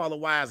 Be sure to follow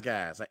Wise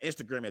Guys on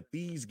Instagram at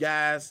These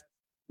Guys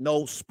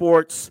Know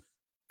Sports.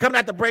 Coming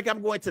at the break,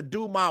 I'm going to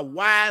do my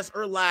Wise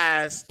or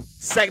Lies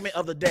segment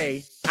of the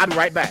day. I'll be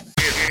right back.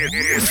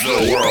 It's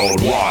the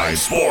Worldwide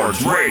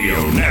Sports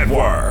Radio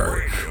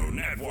Network.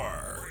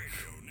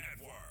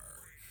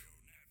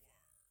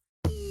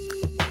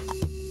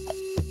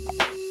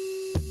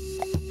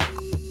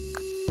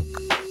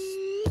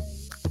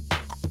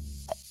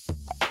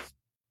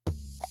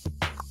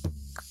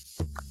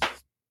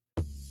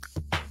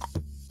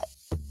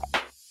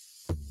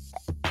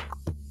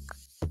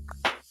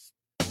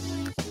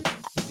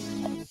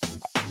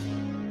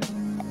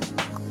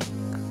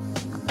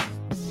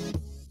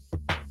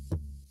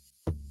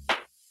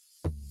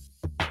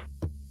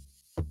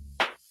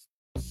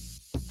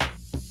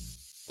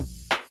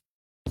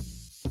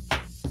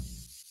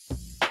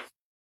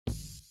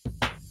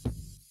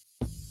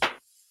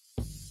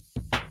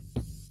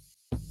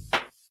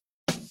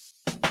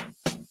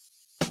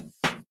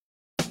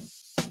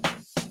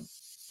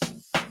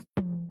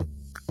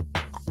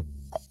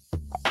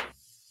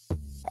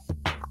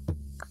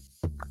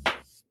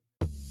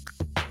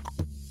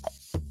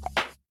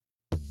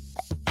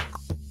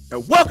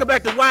 And welcome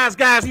back to Wise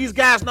Guys. These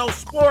Guys Know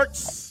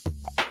Sports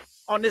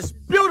on this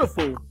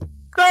beautiful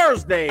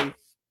Thursday,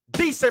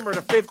 December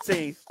the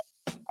 15th.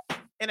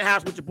 In the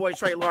house with your boy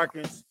Trey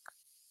Larkins.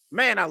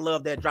 Man, I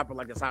love that Drop It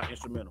Like It's Hot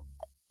instrumental.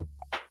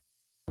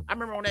 I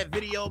remember on that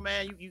video,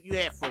 man, you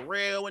had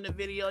Pharrell in the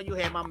video. You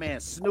had my man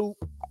Snoop,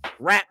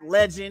 rap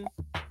legend.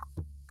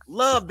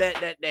 Love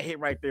that hit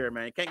right there,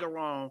 man. Can't go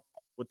wrong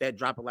with that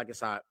Drop It Like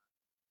It's Hot.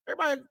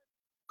 Everybody,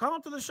 call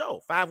on to the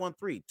show,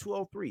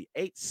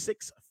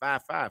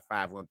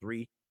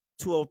 513-203-8655.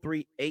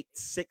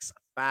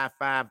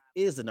 513-203-8655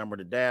 is the number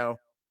to dial.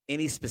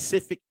 Any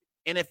specific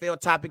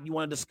NFL topic you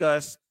want to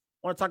discuss?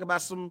 Want to talk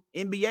about some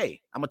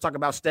NBA? I'm going to talk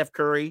about Steph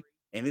Curry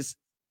and his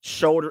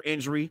shoulder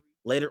injury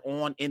later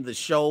on in the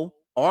show.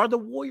 Are the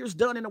Warriors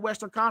done in the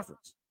Western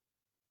Conference?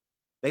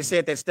 They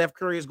said that Steph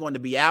Curry is going to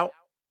be out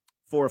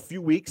for a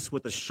few weeks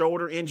with a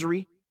shoulder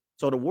injury.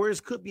 So the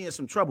Warriors could be in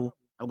some trouble.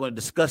 I'm going to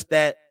discuss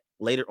that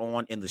later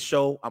on in the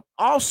show. I'm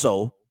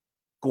also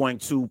going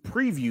to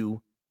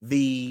preview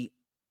the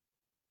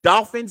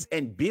Dolphins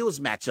and Bills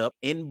matchup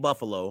in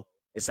Buffalo.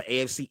 It's an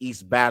AFC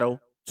East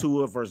battle.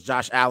 Tua versus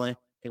Josh Allen.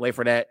 Can't wait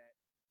for that.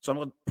 So I'm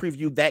going to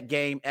preview that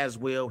game as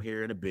well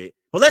here in a bit.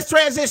 But let's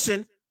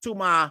transition to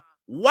my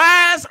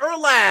Wise or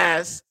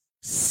Lies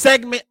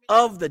segment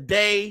of the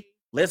day.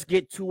 Let's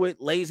get to it,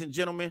 ladies and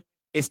gentlemen.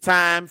 It's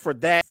time for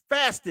that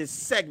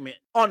fastest segment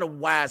on the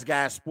Wise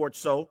Guys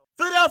Sports Show.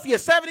 Philadelphia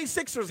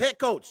 76ers head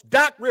coach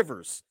Doc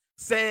Rivers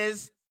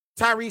says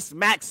Tyrese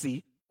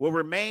Maxey will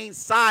remain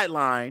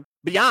sidelined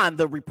beyond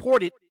the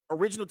reported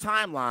original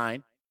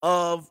timeline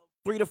of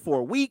 3 to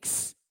 4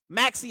 weeks.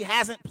 Maxey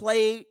hasn't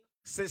played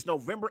since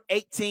November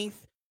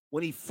 18th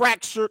when he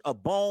fractured a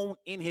bone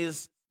in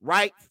his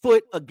right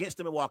foot against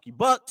the Milwaukee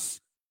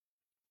Bucks.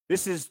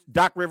 This is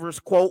Doc Rivers'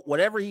 quote,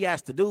 "Whatever he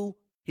has to do,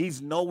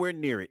 he's nowhere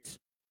near it."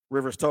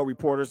 Rivers told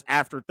reporters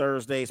after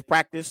Thursday's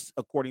practice,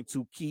 according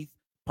to Keith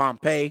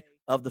Pompey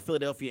of the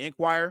Philadelphia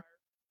Inquirer.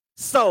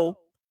 So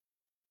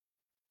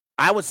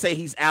I would say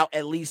he's out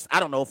at least, I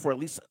don't know, for at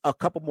least a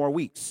couple more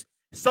weeks.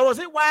 So is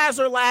it wise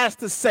or lies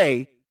to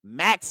say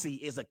Maxey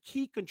is a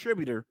key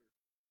contributor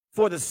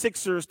for the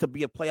Sixers to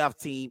be a playoff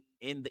team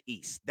in the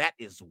East? That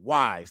is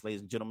wise,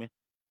 ladies and gentlemen.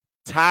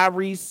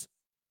 Tyrese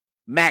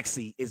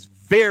Maxey is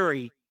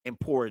very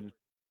important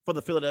for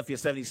the Philadelphia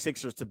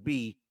 76ers to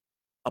be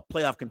a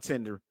playoff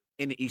contender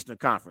in the Eastern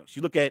Conference.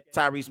 You look at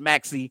Tyrese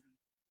Maxey,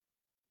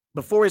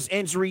 before his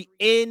injury,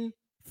 in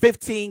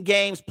 15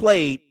 games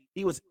played,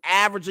 he was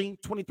averaging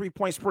 23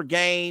 points per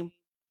game,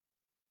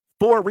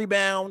 4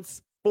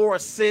 rebounds, 4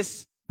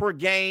 assists per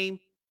game.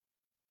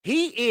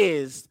 He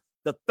is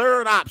the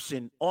third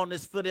option on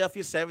this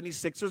Philadelphia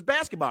 76ers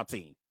basketball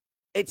team.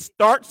 It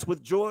starts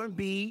with Joel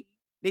Embiid.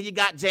 Then you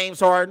got James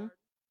Harden,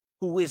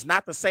 who is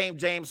not the same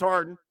James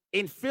Harden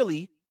in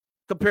Philly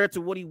compared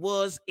to what he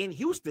was in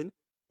Houston,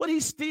 but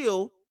he's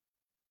still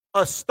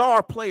a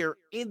star player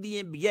in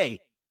the NBA.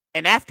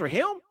 And after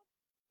him,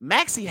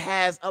 Maxey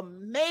has a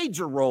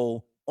major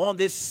role on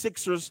this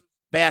Sixers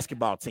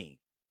basketball team.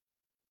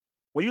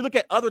 When you look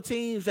at other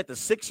teams that the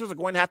Sixers are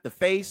going to have to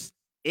face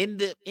in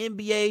the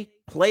NBA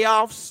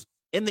playoffs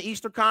in the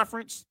Eastern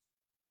Conference,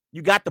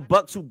 you got the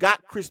Bucks who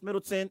got Chris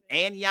Middleton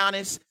and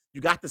Giannis.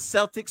 You got the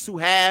Celtics who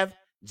have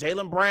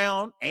Jaylen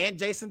Brown and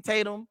Jason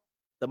Tatum.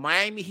 The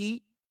Miami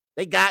Heat,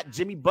 they got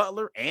Jimmy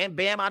Butler and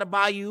Bam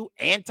Adebayo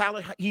and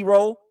Tyler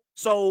Hero.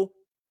 So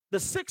the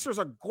Sixers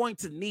are going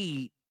to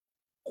need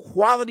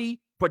quality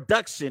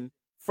production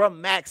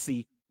from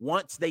Maxey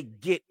once they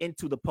get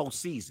into the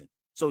postseason.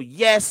 So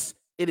yes,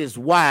 it is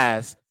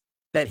wise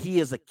that he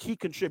is a key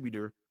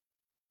contributor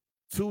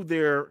to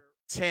their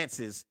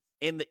chances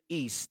in the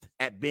East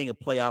at being a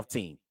playoff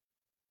team.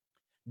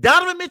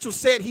 Donovan Mitchell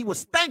said he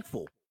was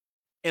thankful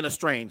in a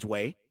strange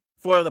way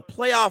for the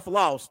playoff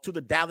loss to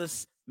the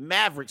Dallas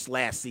Mavericks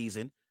last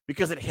season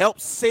because it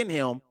helped send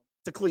him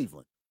to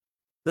Cleveland.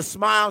 The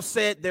smile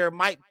said there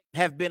might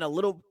have been a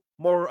little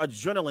more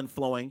adrenaline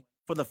flowing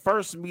for the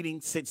first meeting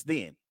since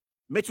then.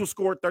 Mitchell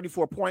scored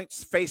 34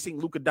 points facing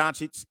Luka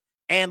Doncic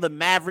and the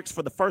Mavericks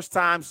for the first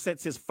time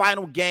since his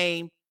final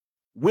game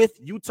with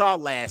Utah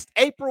last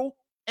April,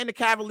 and the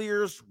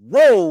Cavaliers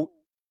rolled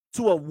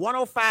to a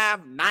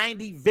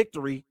 105-90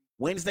 victory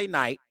Wednesday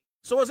night.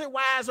 So is it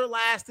wise or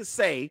lies to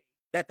say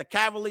that the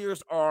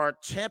Cavaliers are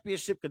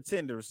championship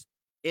contenders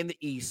in the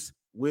East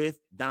with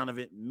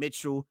Donovan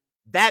Mitchell?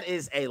 That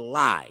is a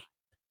lie.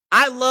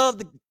 I love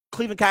the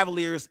Cleveland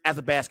Cavaliers as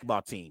a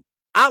basketball team.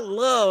 I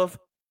love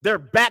their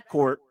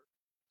backcourt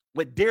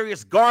with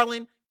Darius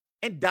Garland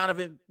and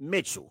Donovan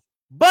Mitchell.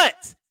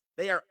 But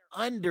they are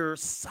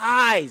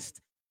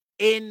undersized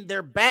in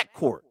their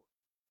backcourt.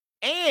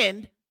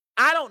 And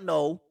I don't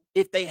know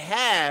if they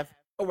have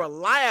a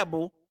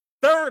reliable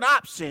third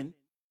option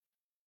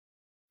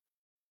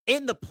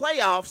in the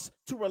playoffs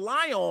to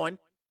rely on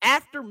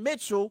after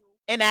Mitchell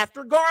and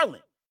after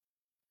Garland.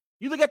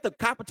 You look at the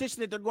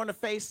competition that they're going to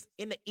face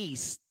in the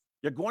East.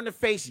 They're going to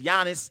face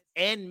Giannis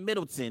and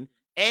Middleton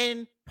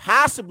and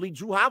possibly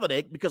Jrue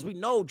Holiday, because we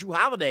know Jrue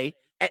Holiday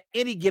at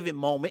any given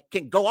moment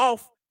can go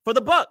off for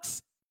the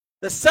Bucks.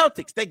 The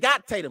Celtics, they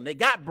got Tatum, they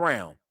got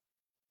Brown.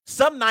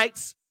 Some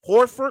nights,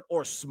 Horford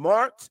or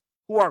Smart,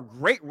 who are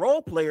great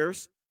role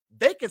players,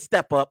 they can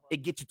step up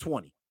and get you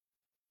 20.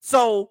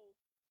 So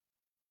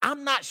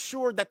I'm not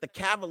sure that the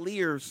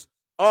Cavaliers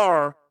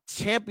are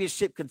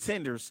championship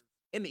contenders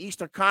in the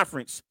Eastern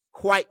Conference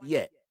quite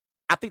yet.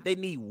 I think they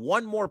need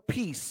one more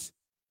piece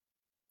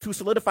to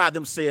solidify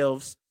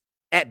themselves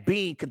at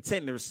being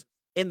contenders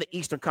in the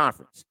Eastern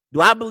Conference.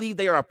 Do I believe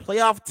they are a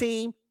playoff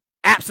team?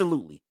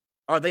 Absolutely.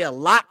 Are they a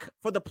lock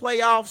for the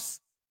playoffs?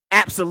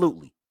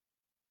 Absolutely.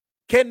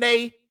 Can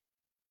they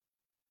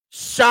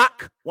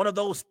shock one of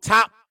those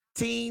top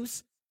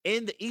teams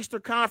in the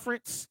Eastern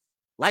Conference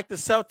like the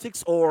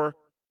Celtics or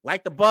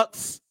like the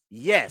Bucks?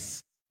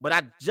 Yes. But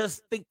I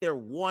just think they're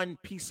one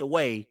piece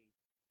away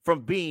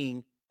from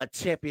being a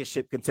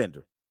championship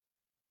contender.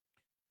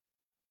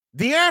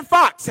 De'Aaron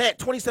Fox had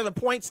 27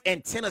 points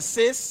and 10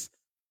 assists.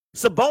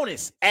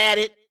 Sabonis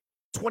added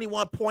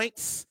 21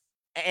 points.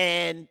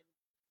 And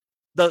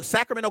the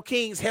Sacramento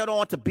Kings held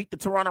on to beat the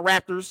Toronto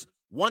Raptors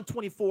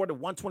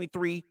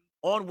 124-123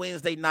 on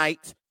Wednesday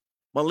night.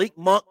 Malik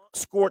Monk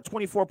scored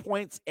 24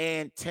 points,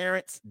 and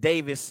Terrence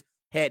Davis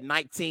had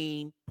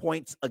 19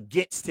 points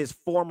against his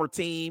former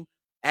team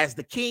as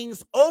the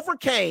Kings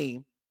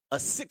overcame a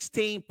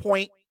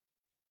 16-point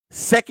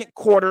second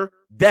quarter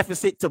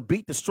deficit to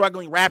beat the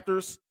struggling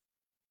Raptors.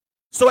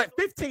 So at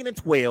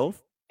 15-12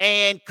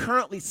 and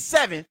currently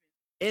 7th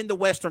in the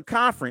Western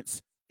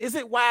Conference, is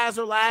it wise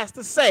or lies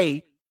to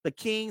say the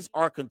Kings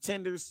are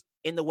contenders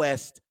in the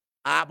West?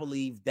 I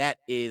believe that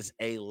is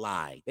a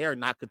lie. They are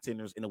not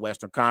contenders in the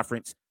Western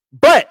Conference,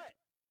 but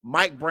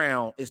Mike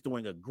Brown is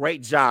doing a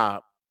great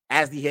job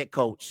as the head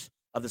coach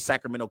of the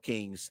Sacramento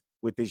Kings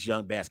with this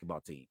young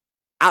basketball team.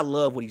 I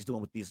love what he's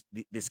doing with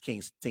this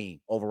Kings team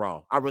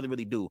overall. I really,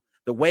 really do.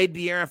 The way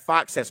De'Aaron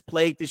Fox has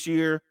played this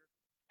year,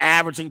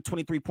 averaging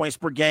 23 points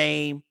per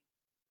game,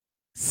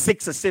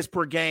 6 assists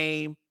per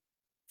game,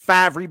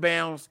 5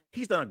 rebounds.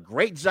 He's done a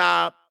great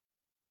job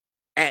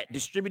at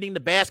distributing the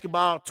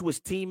basketball to his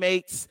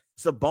teammates.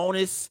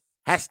 Sabonis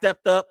has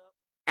stepped up,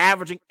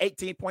 averaging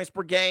 18 points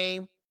per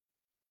game.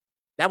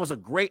 That was a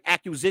great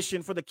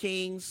acquisition for the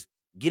Kings,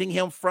 getting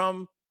him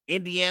from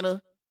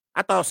Indiana.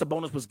 I thought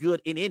Sabonis was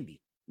good in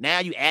Indy. Now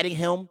you're adding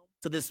him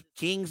to this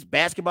Kings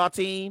basketball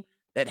team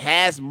that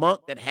has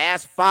Monk, that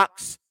has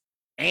Fox,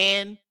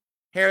 and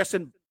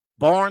Harrison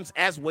Barnes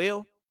as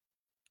well.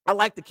 I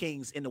like the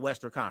Kings in the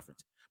Western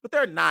Conference, but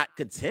they're not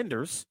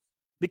contenders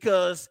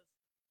because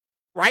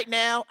right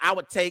now I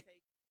would take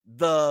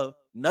the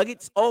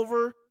Nuggets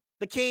over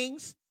the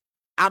Kings.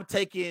 I'm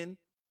taking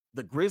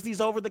the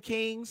Grizzlies over the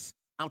Kings.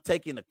 I'm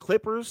taking the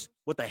Clippers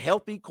with a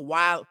healthy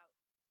Kawhi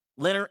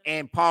Leonard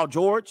and Paul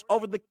George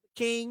over the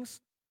Kings.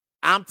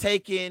 I'm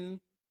taking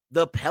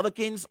the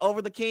Pelicans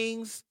over the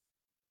Kings.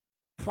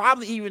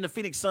 Probably even the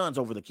Phoenix Suns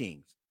over the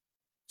Kings.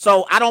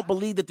 So I don't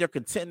believe that they're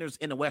contenders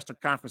in the Western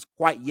Conference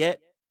quite yet,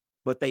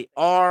 but they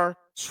are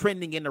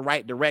trending in the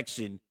right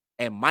direction.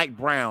 And Mike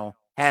Brown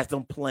has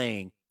them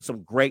playing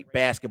some great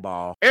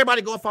basketball.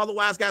 Everybody go and follow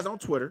Wise Guys on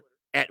Twitter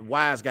at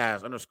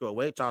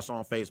WiseGuys_Wade. Also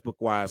on Facebook,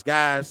 Wise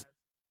Guys.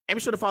 And be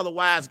sure to follow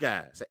Wise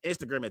Guys at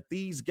Instagram at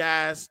These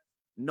Guys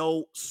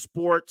Know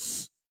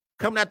Sports.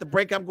 Coming at the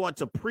break, I'm going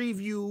to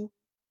preview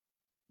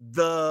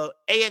the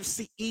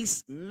AFC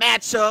East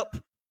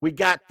matchup. We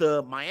got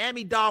the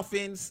Miami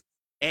Dolphins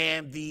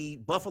and the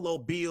Buffalo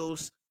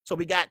Bills. So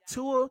we got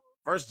Tua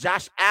versus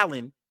Josh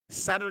Allen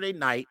Saturday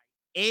night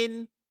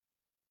in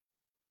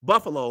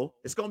Buffalo.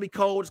 It's going to be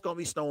cold. It's going to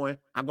be snowing.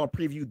 I'm going to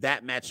preview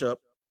that matchup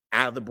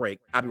out of the break.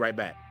 I'll be right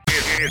back.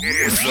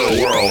 It's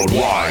the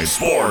Worldwide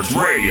Sports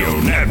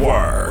Radio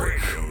Network.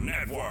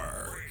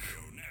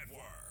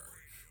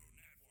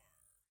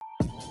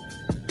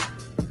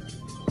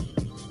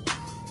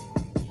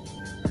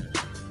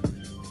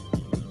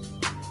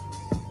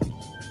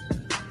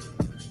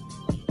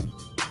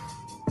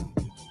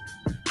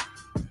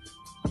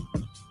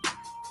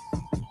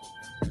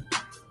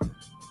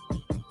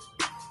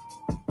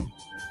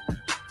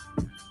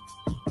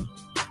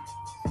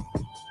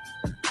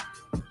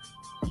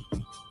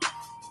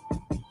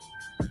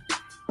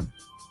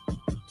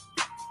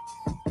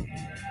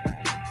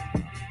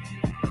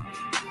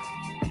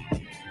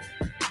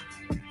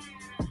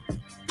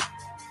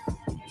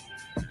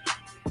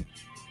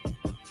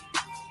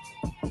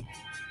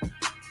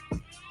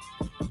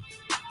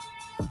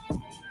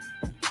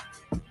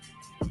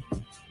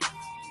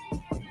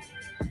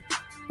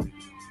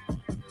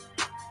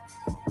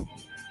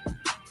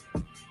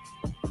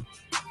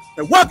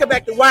 And welcome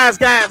back to Wise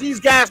Guys. These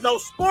guys know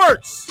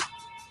sports.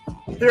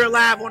 Here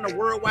live on the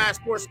Worldwide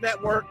Sports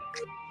Network.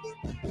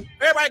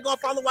 Everybody go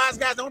follow Wise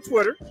Guys on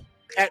Twitter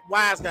at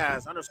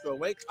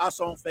WiseGuys_Wade.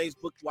 Also on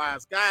Facebook,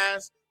 Wise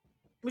Guys.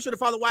 Be sure to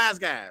follow Wise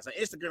Guys on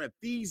Instagram at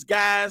These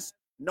Guys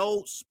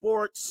Know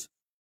Sports.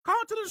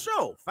 Call to the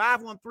show,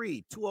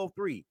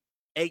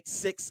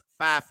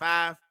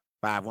 513-203-8655.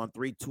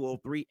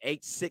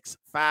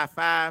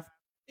 513-203-8655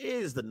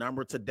 is the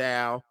number to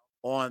dial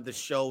on the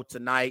show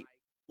tonight.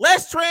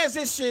 Let's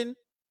transition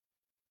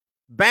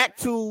back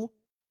to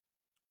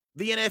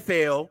the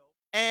NFL,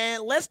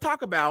 and let's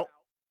talk about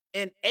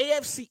an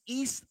AFC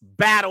East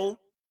battle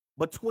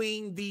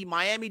between the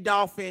Miami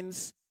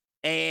Dolphins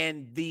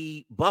and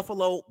the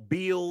Buffalo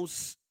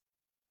Bills.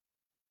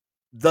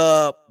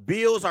 The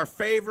Bills are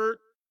favored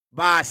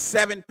by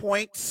 7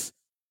 points.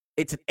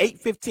 It's an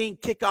 8:15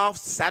 kickoff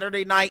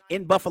Saturday night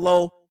in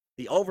Buffalo.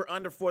 The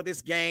over-under for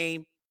this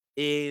game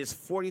is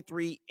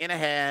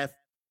 43.5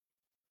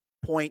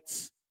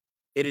 points.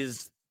 It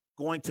is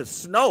going to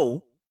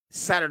snow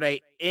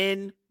Saturday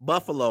in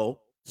Buffalo.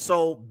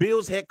 So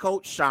Bills head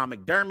coach Sean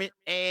McDermott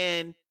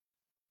and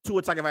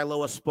Tua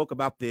Tagovailoa spoke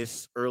about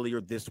this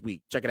earlier this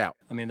week. Check it out.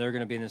 I mean, they're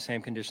going to be in the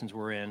same conditions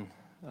we're in.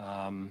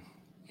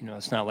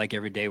 It's not like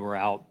every day we're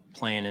out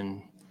playing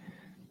in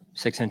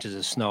 6 inches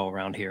of snow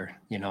around here,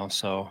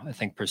 So I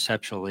think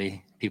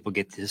perceptually people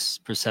get this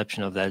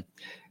perception of that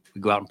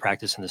we go out and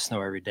practice in the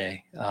snow every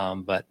day.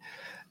 But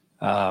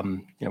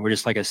we're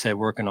just, like I said,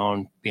 working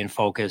on being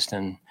focused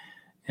and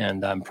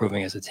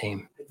improving as a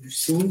team. Have you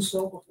seen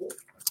snow before?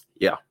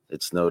 Yeah,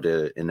 it snowed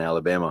in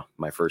Alabama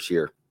my first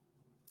year.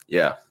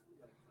 Yeah.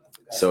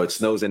 So it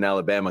snows in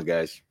Alabama,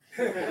 guys.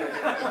 I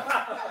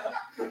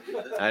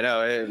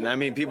know. I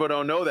mean, people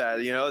don't know that,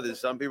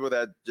 There's some people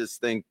that just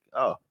think,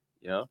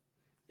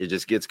 it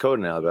just gets cold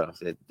in Alabama.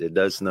 It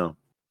does snow.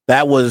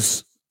 That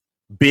was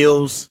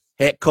Bills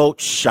head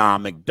coach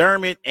Sean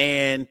McDermott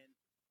and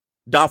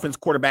Dolphins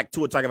quarterback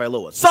Tua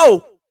Tagovailoa. So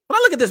when I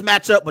look at this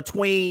matchup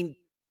between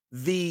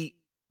the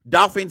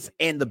Dolphins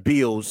and the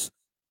Bills,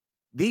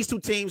 these two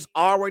teams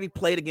already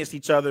played against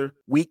each other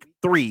week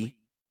 3.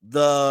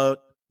 The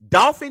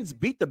Dolphins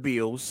beat the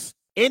Bills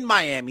in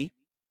Miami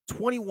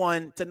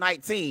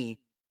 21-19.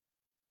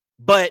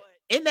 But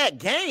in that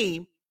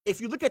game,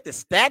 if you look at the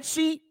stat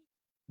sheet,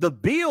 the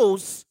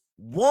Bills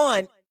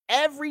won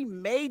every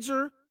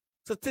major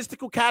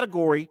statistical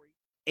category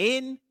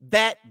in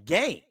that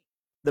game.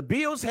 The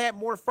Bills had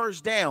more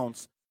first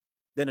downs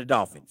than the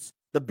Dolphins.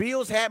 The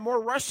Bills had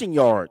more rushing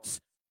yards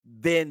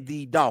than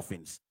the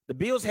Dolphins. The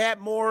Bills had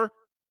more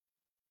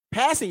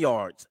passing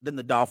yards than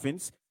the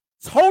Dolphins.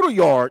 Total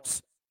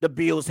yards, the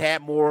Bills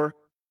had more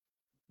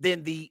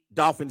than the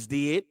Dolphins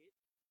did.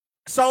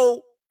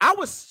 So I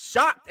was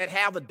shocked at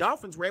how the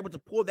Dolphins were able to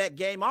pull that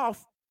game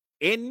off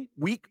in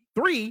week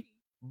 3.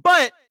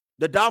 But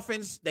the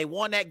Dolphins, they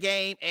won that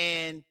game,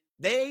 and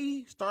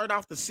they started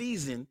off the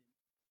season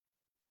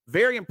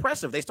very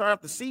impressive. They started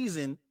off the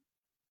season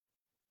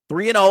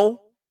 3-0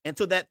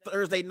 until that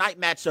Thursday night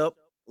matchup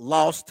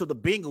lost to the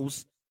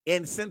Bengals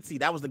in Cincy.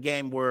 That was the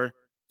game where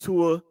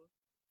Tua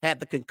had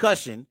the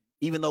concussion,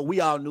 even though we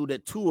all knew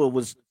that Tua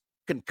was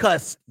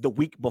concussed the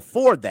week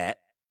before that.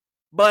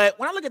 But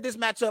when I look at this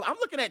matchup, I'm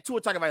looking at Tua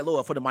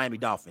Tagovailoa for the Miami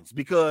Dolphins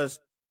because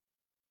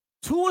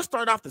Tua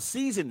started off the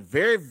season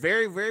very,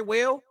 very, very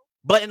well.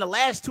 But in the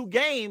last 2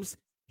 games,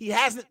 he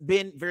hasn't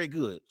been very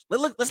good.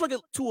 Let's look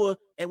at Tua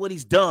and what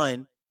he's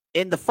done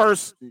in the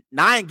first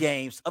 9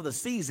 games of the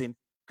season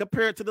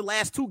compared to the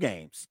last 2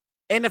 games.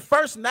 In the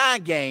first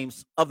 9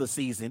 games of the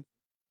season,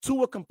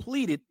 Tua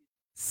completed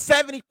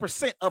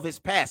 70% of his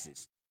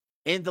passes.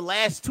 In the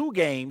last 2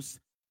 games,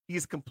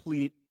 he's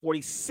completed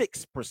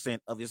 46%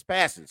 of his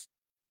passes.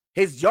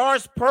 His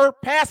yards per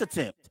pass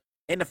attempt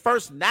in the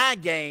first 9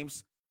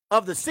 games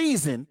of the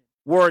season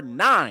were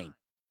 9.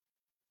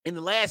 In the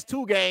last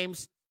 2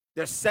 games,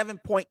 they're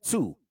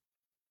 7.2.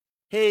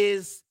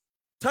 His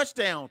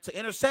touchdown to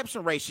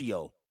interception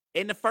ratio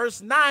in the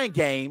first 9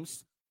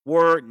 games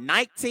were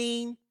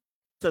 19-3.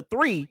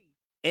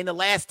 In the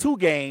last 2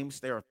 games,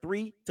 they are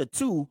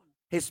 3-2.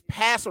 His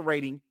passer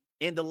rating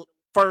in the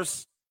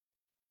first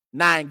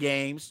 9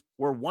 games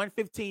were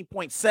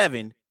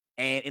 115.7,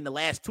 and in the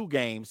last 2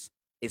 games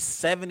is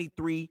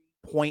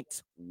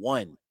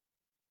 73.1.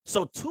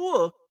 So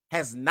Tua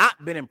has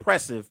not been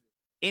impressive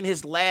in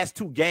his last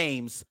 2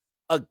 games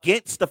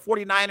against the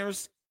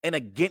 49ers and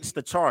against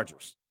the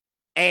Chargers.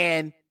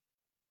 And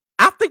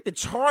I think the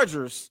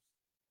Chargers,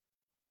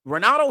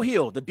 Ronaldo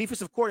Hill, the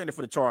defensive coordinator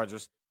for the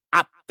Chargers,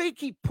 I think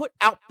he put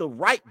out the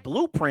right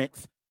blueprint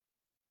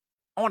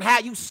on how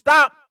you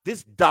stop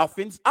this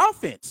Dolphins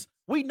offense.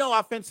 We know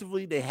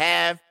offensively they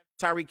have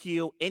Tyreek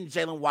Hill and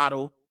Jalen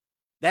Waddle.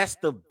 That's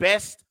the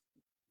best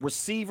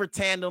receiver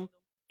tandem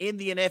in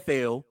the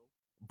NFL.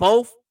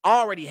 Both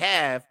already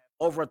have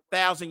over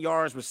 1,000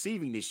 yards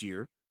receiving this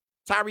year.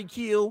 Tyreek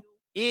Hill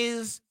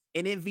is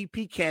an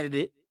MVP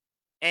candidate,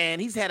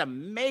 and he's had a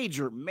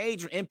major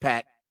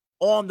impact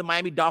on the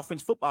Miami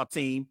Dolphins football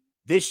team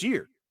this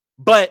year.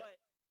 But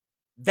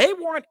they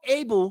weren't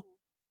able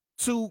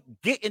to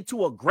get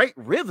into a great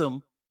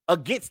rhythm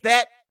against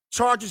that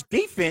Chargers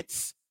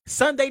defense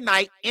Sunday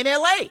night in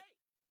LA.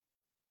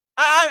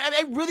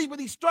 They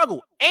really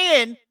struggled.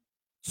 And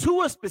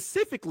Tua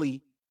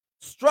specifically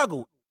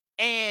struggled.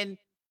 And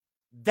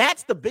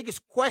that's the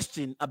biggest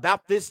question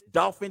about this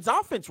Dolphins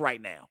offense right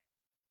now.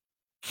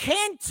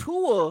 Can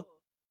Tua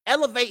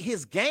elevate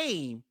his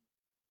game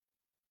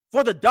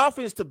for the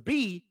Dolphins to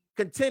be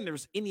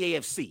contenders in the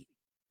AFC?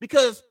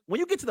 Because when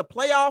you get to the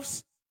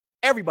playoffs,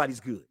 everybody's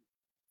good.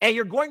 And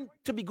you're going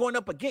to be going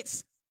up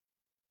against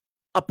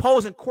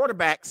opposing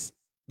quarterbacks,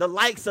 the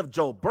likes of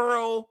Joe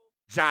Burrow,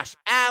 Josh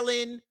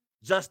Allen,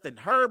 Justin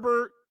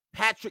Herbert,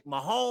 Patrick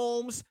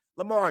Mahomes,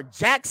 Lamar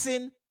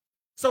Jackson.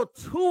 So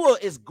Tua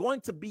is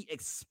going to be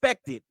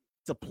expected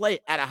to play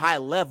at a high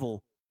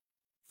level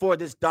for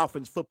this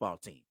Dolphins football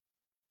team.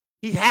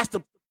 He has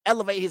to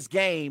elevate his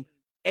game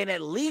and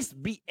at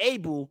least be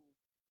able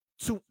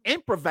to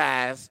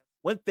improvise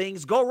when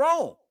things go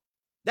wrong.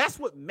 That's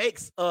what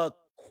makes a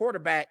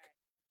quarterback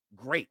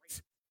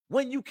great.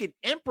 When you can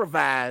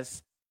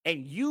improvise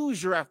and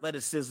use your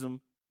athleticism,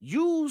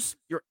 use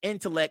your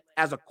intellect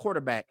as a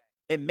quarterback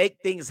and make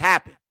things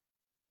happen.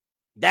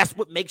 That's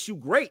what makes you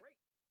great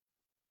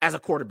as a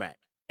quarterback.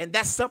 And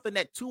that's something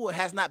that Tua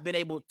has not been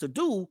able to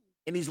do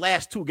in these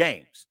last 2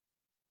 games.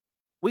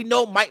 We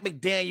know Mike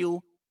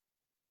McDaniel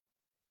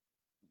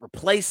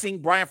replacing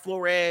Brian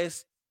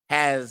Flores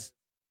has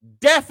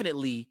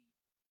definitely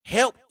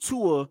helped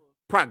Tua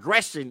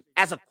progression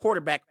as a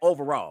quarterback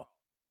overall.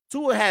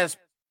 Tua has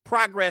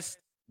progressed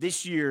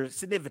this year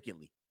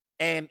significantly,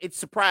 and it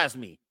surprised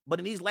me. But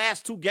in these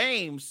last 2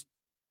 games,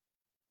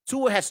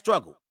 Tua has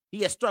struggled.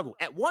 He has struggled.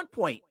 At one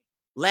point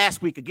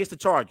last week against the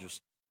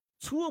Chargers,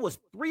 Tua was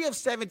 3 of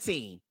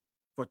 17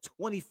 for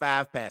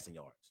 25 passing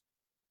yards.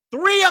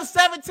 3 of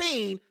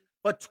 17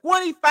 for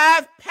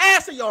 25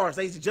 passing yards,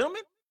 ladies and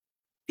gentlemen.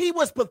 He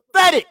was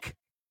pathetic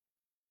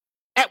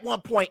at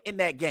one point in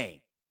that game.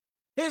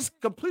 His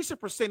completion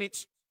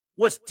percentage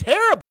was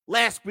terrible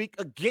last week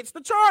against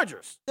the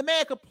Chargers. The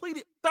man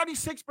completed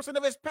 36%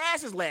 of his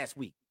passes last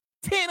week,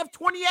 10 of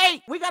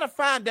 28. We got to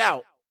find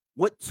out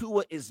what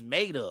Tua is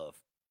made of.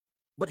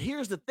 But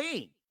here's the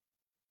thing.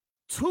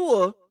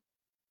 Tua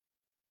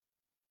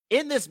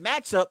in this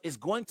matchup is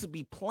going to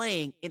be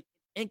playing in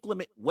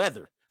inclement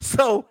weather.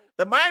 So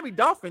the Miami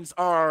Dolphins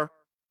are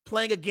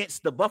playing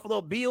against the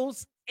Buffalo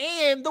Bills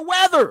and the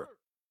weather.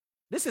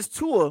 This is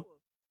Tua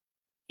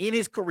in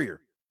his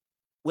career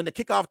when the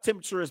kickoff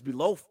temperature is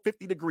below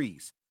 50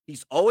 degrees.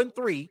 He's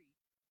 0-3,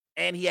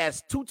 and he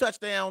has 2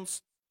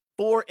 touchdowns,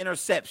 4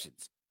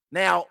 interceptions.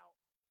 Now,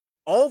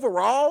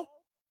 overall,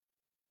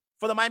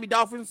 for the Miami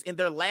Dolphins, in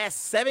their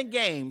last 7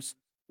 games,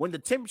 when the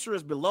temperature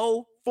is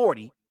below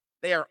 40,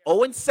 they are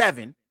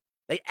 0-7.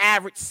 They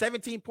average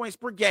 17 points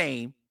per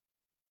game,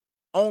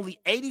 only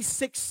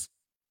 86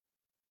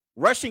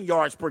 rushing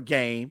yards per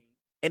game,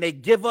 and they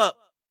give up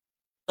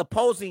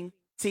opposing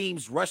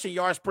teams' rushing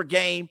yards per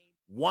game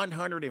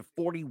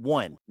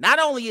 141. Not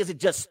only is it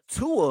just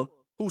Tua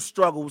who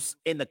struggles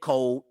in the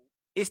cold,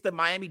 it's the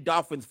Miami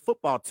Dolphins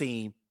football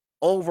team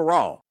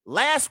overall.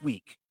 Last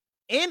week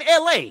in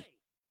LA,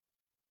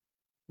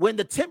 when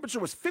the temperature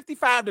was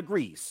 55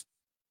 degrees,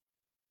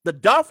 the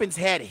Dolphins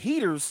had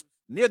heaters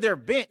near their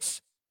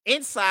bench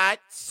inside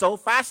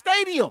SoFi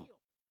Stadium.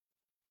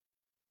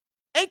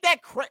 Ain't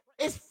that crazy?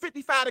 It's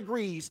 55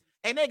 degrees,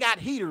 and they got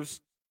heaters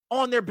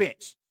on their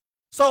bench.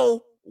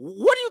 So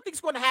what do you think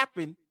is going to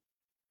happen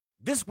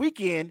this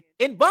weekend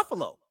in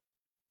Buffalo?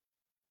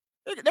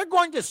 They're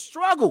going to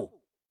struggle.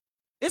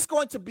 It's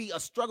going to be a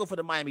struggle for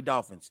the Miami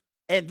Dolphins.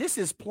 And this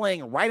is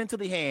playing right into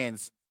the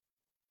hands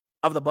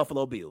of the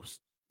Buffalo Bills.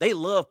 They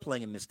love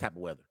playing in this type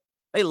of weather.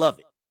 They love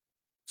it.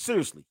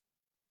 Seriously.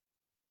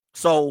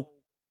 So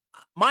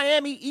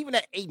Miami, even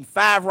at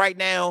 8-5 right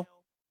now,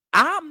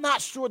 I'm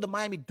not sure the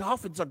Miami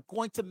Dolphins are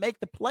going to make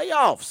the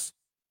playoffs.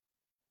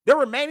 Their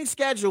remaining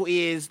schedule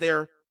is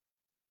they're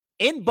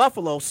in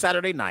Buffalo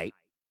Saturday night,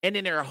 and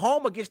then they're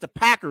home against the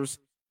Packers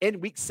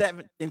in week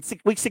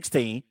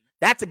 16.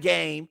 That's a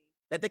game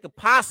that they could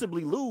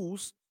possibly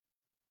lose,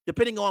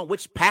 depending on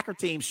which Packer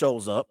team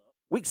shows up.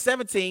 Week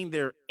 17,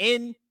 they're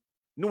in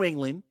New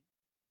England,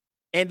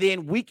 and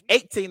then week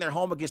 18, they're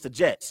home against the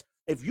Jets.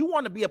 If you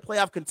want to be a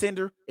playoff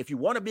contender, if you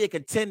want to be a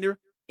contender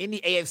in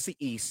the AFC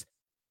East,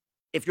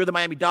 if you're the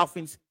Miami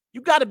Dolphins,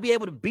 you got to be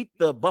able to beat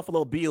the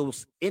Buffalo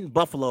Bills in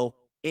Buffalo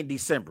in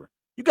December.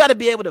 You got to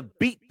be able to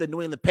beat the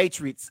New England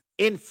Patriots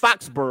in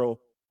Foxborough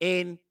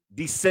in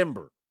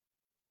December.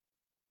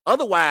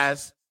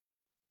 Otherwise,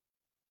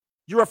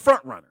 you're a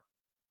front runner.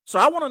 So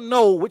I want to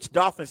know which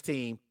Dolphins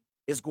team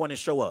is going to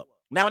show up.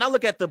 Now, when I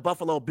look at the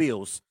Buffalo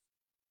Bills,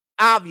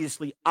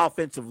 obviously,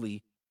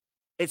 offensively,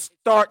 it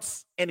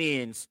starts and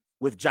ends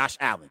with Josh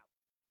Allen.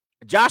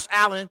 Josh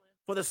Allen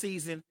for the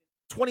season,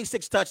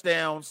 26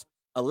 touchdowns,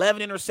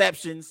 11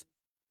 interceptions,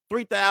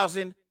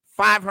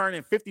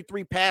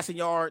 3,553 passing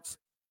yards.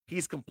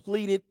 He's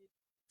completed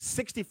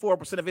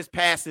 64% of his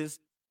passes.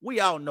 We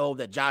all know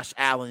that Josh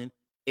Allen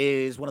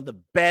is one of the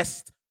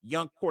best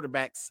young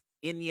quarterbacks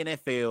in the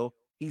NFL.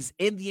 He's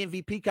in the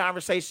MVP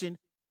conversation,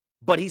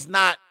 but he's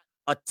not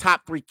a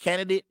top 3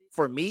 candidate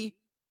for me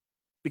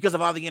because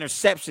of all the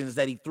interceptions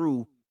that he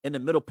threw in the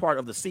middle part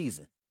of the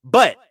season.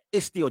 But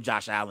it's still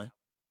Josh Allen.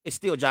 It's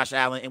still Josh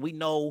Allen, and we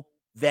know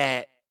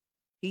that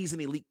he's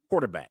an elite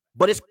quarterback.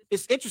 But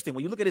it's interesting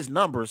when you look at his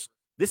numbers.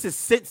 This is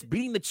since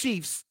beating the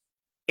Chiefs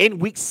in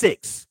week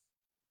 6.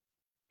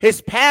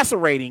 His passer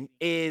rating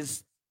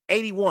is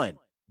 81.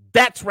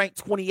 That's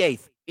ranked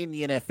 28th in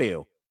the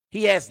NFL.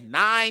 He has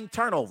 9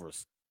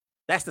 turnovers.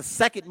 That's the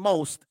second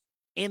most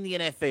in the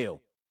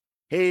NFL.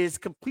 His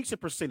completion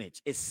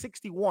percentage is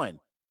 61.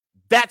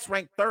 That's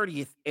ranked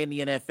 30th in the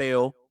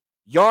NFL.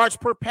 Yards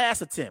per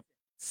pass attempt,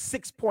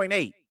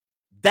 6.8.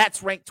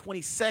 That's ranked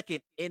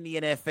 22nd in the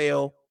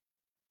NFL.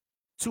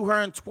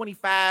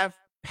 225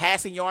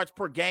 passing yards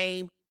per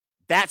game.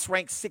 That's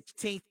ranked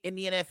 16th in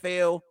the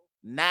NFL.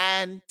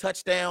 9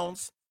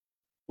 touchdowns,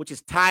 which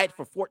is tied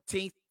for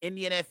 14th in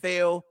the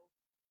NFL.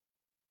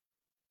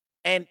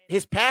 And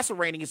his passer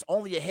rating is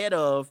only ahead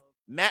of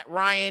Matt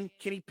Ryan,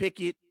 Kenny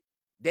Pickett,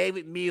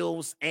 David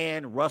Mills,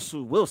 and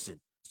Russell Wilson.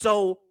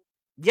 So,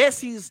 yes,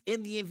 he's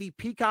in the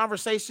MVP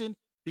conversation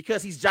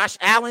because he's Josh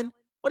Allen,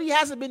 but he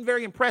hasn't been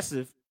very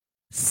impressive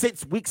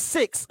since week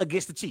 6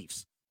 against the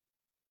Chiefs.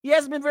 He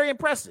hasn't been very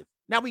impressive.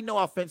 Now, we know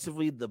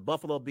offensively the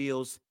Buffalo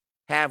Bills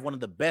have one of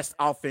the best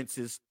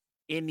offenses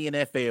in the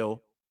NFL.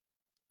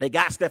 They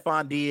got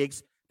Stephon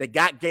Diggs. They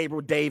got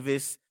Gabriel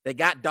Davis. They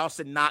got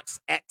Dawson Knox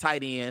at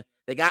tight end.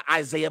 They got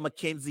Isaiah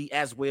McKenzie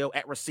as well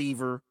at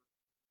receiver.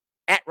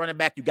 At running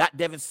back, you got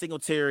Devin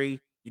Singletary.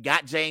 You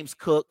got James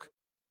Cook,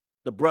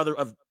 the brother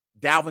of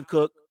Dalvin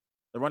Cook,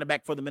 the running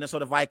back for the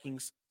Minnesota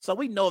Vikings. So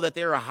we know that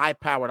they're a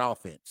high-powered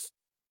offense.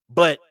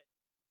 But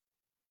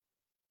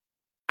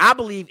I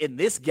believe in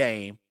this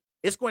game,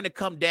 it's going to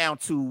come down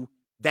to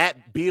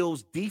that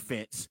Bills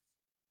defense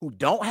who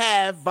don't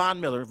have Von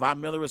Miller.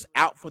 Von Miller is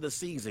out for the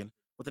season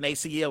with an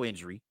ACL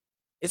injury.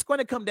 It's going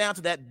to come down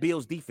to that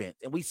Bills defense.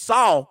 And we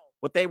saw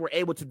what they were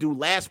able to do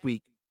last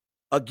week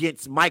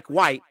against Mike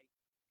White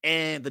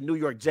and the New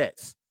York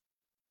Jets.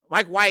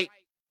 Mike White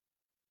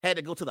had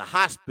to go to the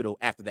hospital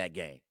after that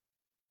game.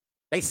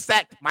 They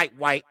sacked Mike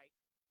White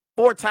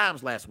 4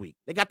 times last week.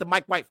 They got to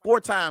Mike White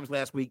 4 times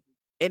last week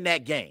in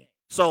that game.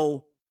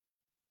 So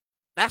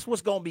that's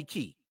what's going to be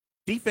key.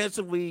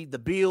 Defensively, the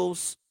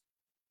Bills,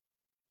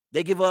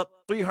 they give up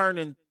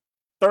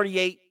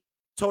 338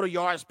 total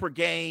yards per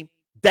game.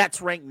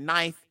 That's ranked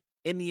 9th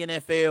in the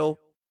NFL.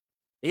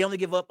 They only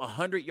give up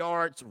 100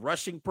 yards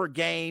rushing per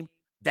game.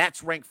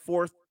 That's ranked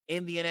 4th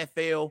in the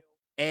NFL.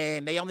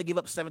 And they only give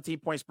up 17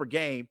 points per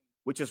game,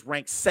 which is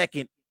ranked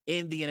 2nd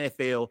in the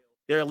NFL.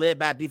 They're led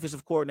by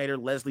defensive coordinator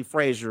Leslie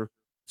Frazier.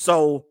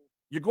 So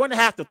you're going to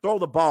have to throw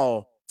the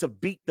ball to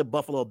beat the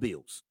Buffalo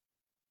Bills.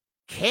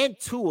 Can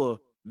Tua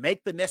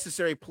make the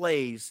necessary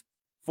plays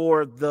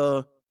for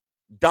the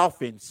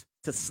Dolphins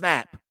to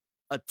snap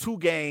a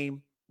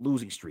 2-game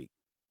losing streak?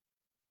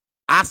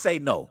 I say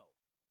no.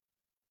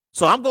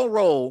 So I'm going to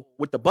roll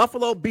with the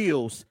Buffalo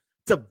Bills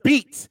to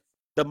beat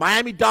the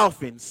Miami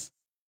Dolphins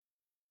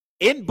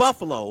in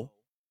Buffalo.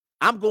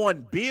 I'm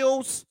going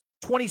Bills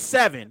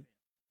 27,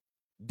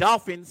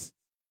 Dolphins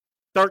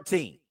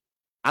 13.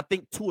 I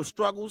think Tua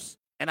struggles,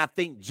 and I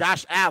think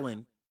Josh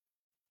Allen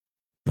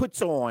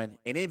puts on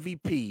an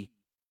MVP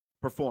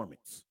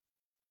performance.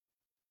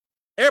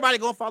 Everybody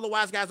go follow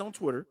Wise Guys on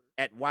Twitter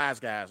at Wise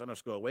Guys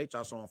 _H.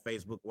 Also on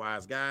Facebook,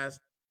 Wise Guys.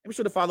 And be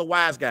sure to follow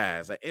Wise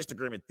Guys at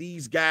Instagram at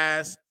These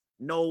Guys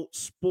Know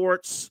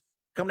Sports.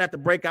 Coming at the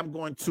break, I'm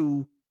going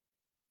to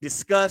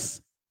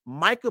discuss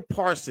Micah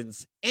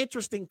Parsons'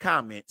 interesting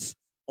comments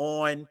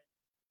on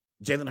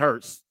Jalen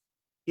Hurts.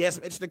 He had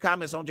some interesting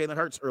comments on Jalen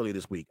Hurts earlier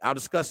this week. I'll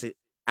discuss it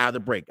out of the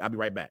break. I'll be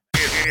right back.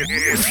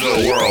 It's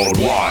the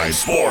Worldwide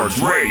Sports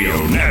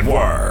Radio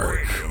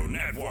Network.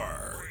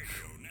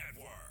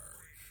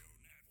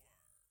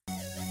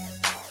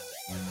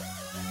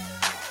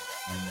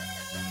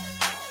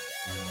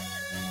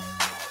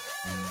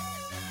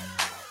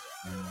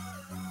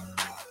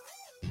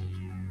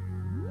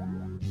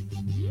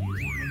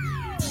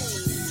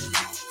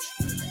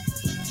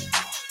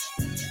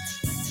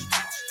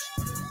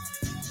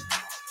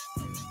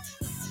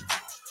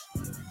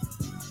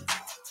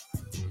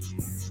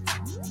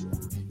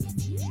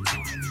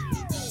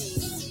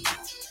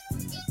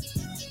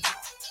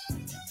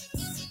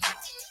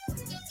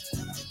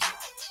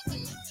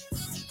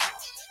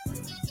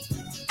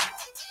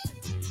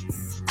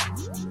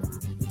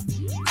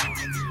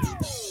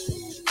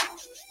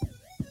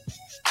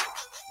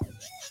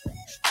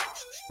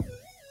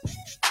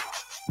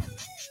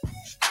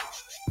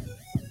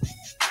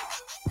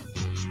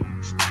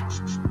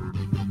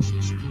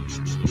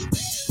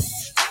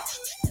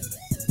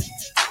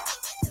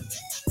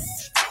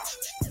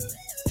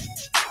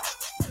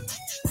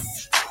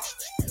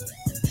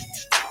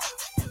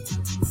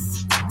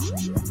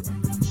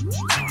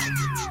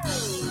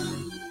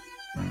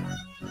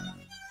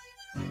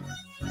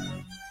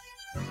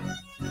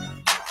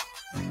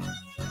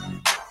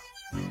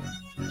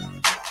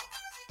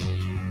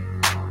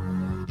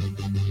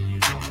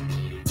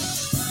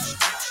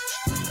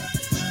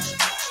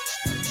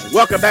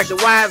 Welcome back to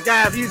Wise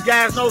Guys. These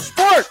Guys Know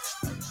Sports.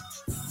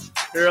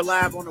 Here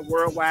live on the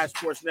Worldwide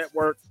Sports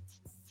Network.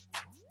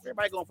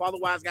 Everybody gonna follow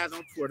Wise Guys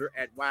on Twitter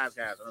at Wise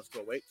Guys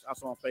 _H.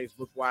 Also on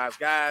Facebook, Wise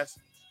Guys.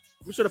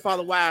 Be sure to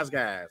follow Wise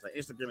Guys on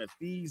Instagram at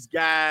These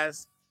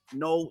Guys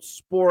Know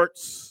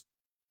Sports.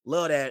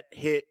 Love that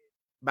hit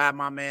by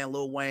my man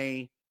Lil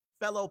Wayne,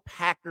 fellow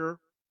Packer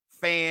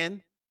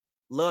fan.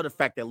 Love the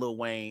fact that Lil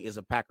Wayne is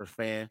a Packers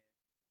fan.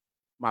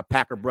 My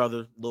Packer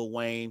brother, Lil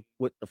Wayne,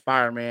 with the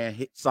Fireman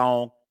hit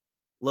song.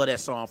 Love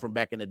that song from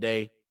back in the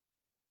day.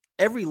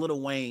 Every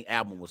Lil Wayne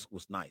album was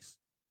nice.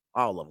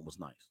 All of them was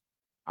nice.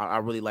 I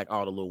really like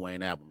all the Lil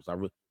Wayne albums. I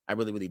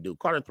really do.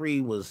 Carter 3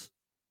 it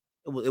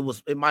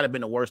might have been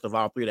the worst of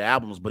all three of the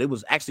albums, but it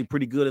was actually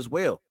pretty good as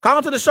well. Call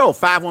into the show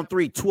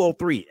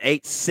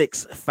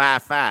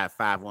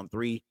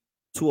 513-203-8655.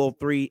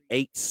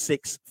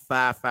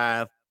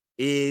 513-203-8655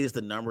 is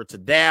the number to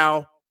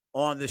dial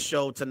on the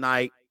show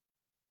tonight.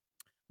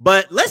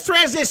 But let's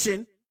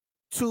transition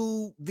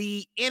to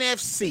the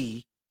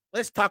NFC.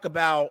 Let's talk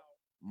about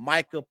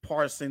Micah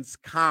Parsons'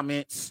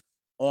 comments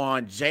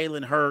on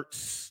Jalen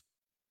Hurts.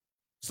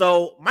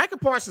 So Micah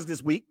Parsons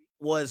this week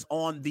was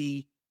on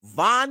the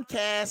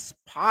Voncast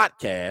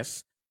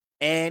podcast,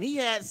 and he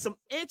had some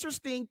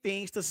interesting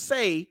things to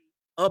say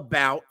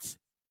about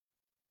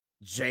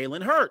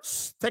Jalen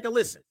Hurts. Take a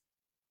listen.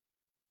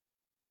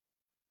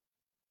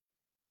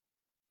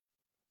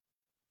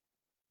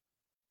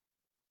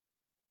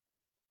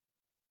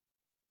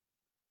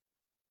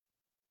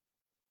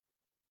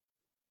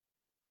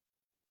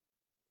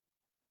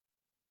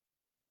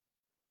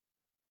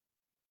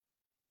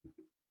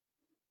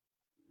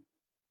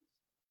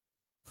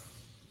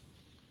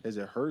 Is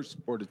it Hurts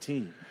or the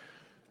team?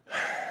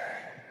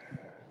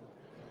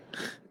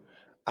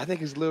 I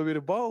think it's a little bit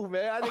of both,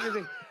 man. I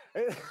think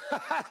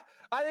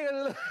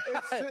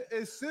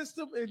it's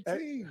system and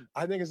team.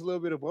 I think it's a little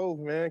bit of both,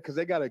 man, because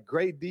they got a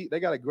great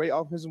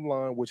offensive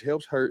line, which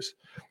helps Hurts.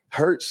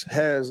 Hurts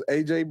has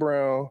AJ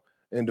Brown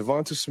and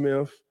Devonta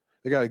Smith.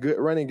 They got a good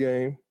running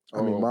game.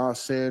 I mean, Miles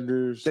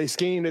Sanders. They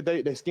scheme that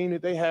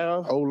they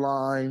have.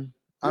 O-line.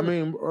 Yeah. I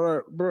mean,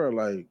 bro,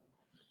 like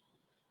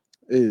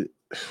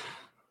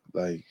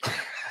hey,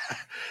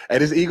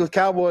 this Eagle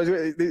Cowboy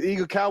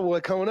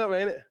coming up,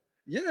 ain't it?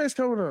 Yeah, it's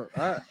coming up.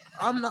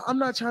 I'm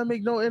not trying to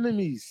make no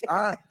enemies.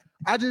 I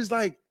just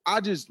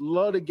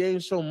love the game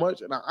so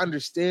much, and I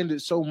understand it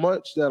so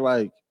much that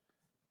like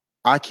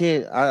I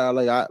can't. I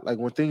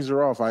when things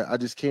are off, I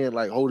just can't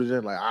like hold it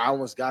in. Like I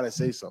almost gotta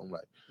say something.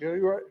 Like yeah,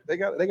 you're right. They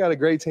got a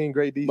great team,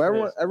 great defense.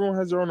 But everyone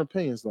has their own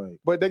opinions. Like,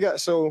 but they got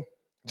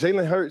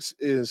Jalen Hurts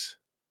is.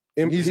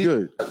 He's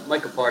good.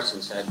 Micah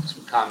Parsons had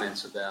some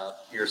comments about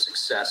your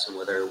success and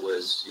whether it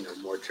was,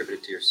 more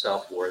attributed to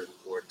yourself or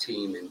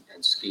team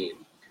and scheme.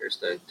 Curious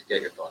to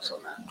get your thoughts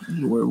on that.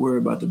 We're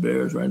worried about the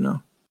Bears right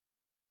now.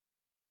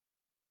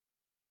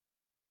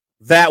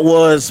 That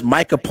was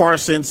Micah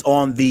Parsons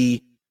on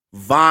the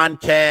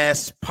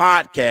Voncast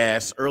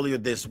podcast earlier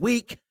this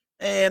week,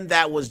 and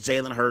that was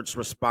Jalen Hurts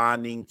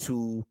responding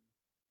to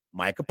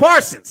Micah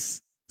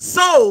Parsons.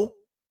 So,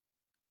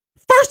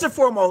 first and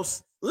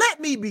foremost,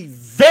 let me be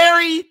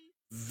very,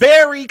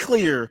 very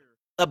clear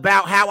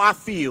about how I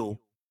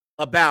feel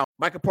about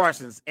Micah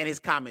Parsons and his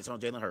comments on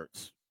Jalen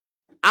Hurts.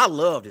 I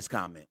loved his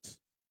comments.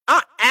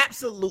 I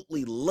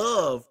absolutely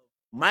love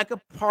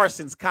Micah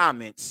Parsons'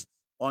 comments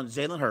on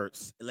Jalen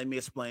Hurts, and let me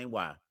explain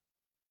why.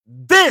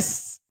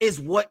 This is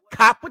what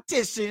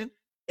competition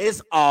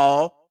is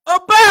all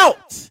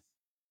about.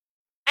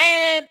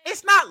 And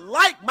it's not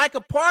like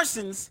Micah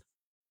Parsons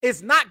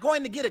is not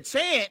going to get a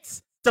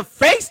chance to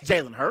face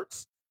Jalen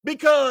Hurts,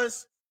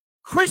 because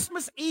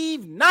Christmas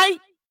Eve night,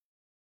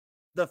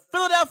 the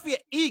Philadelphia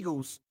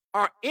Eagles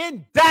are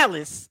in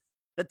Dallas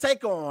to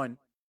take on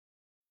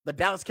the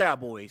Dallas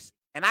Cowboys,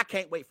 and I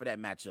can't wait for that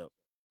matchup.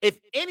 If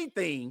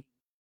anything,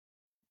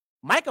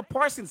 Micah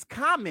Parsons'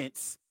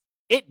 comments,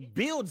 it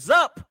builds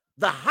up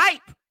the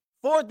hype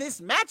for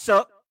this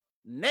matchup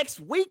next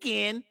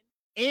weekend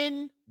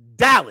in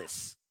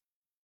Dallas.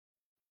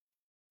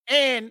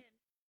 And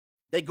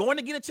they're going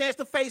to get a chance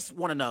to face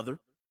one another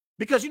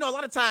because, a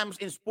lot of times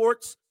in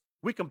sports,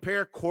 we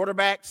compare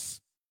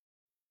quarterbacks.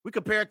 We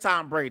compare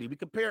Tom Brady. We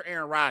compare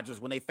Aaron Rodgers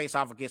when they face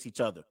off against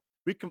each other.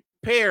 We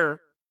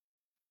compare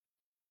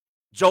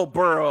Joe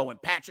Burrow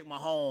and Patrick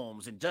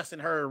Mahomes and Justin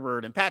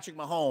Herbert and Patrick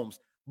Mahomes.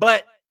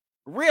 But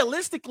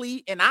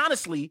realistically and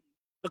honestly,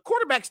 the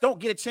quarterbacks don't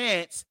get a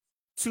chance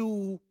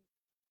to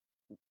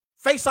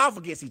face off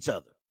against each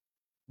other.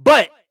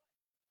 But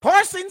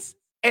Parsons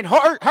and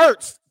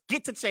Hurts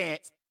get the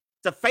chance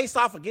to face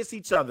off against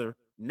each other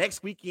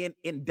next weekend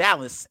in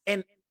Dallas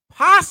and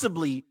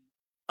possibly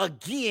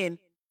again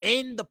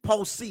in the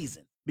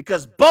postseason,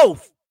 because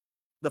both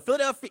the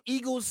Philadelphia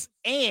Eagles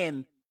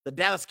and the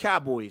Dallas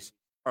Cowboys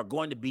are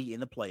going to be in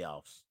the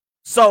playoffs.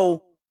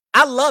 So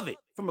I love it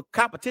from a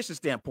competition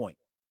standpoint.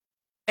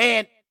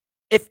 And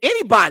if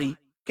anybody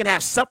can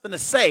have something to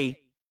say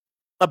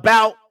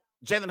about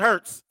Jalen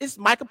Hurts, it's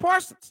Micah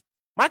Parsons.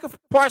 Micah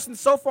Parsons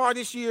so far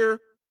this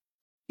year,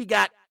 he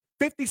got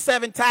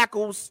 57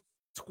 tackles,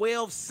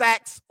 12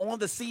 sacks on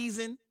the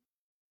season.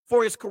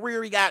 For his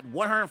career, he got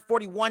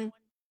 141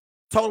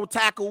 total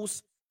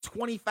tackles,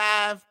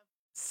 25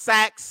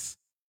 sacks.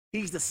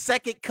 He's the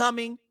second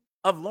coming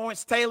of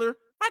Lawrence Taylor.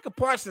 Micah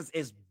Parsons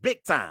is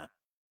big time.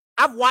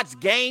 I've watched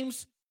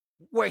games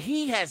where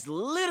he has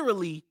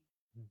literally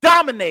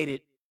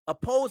dominated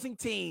opposing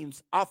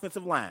teams'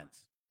 offensive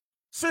lines.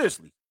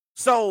 Seriously.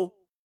 So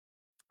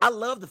I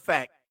love the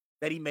fact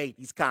that he made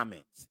these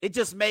comments. It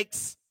just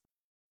makes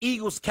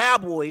Eagles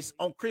Cowboys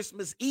on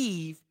Christmas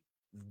Eve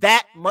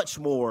that much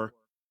more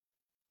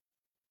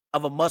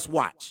of a must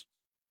watch,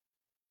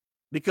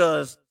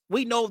 because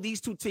we know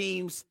these two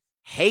teams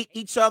hate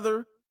each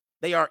other.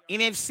 They are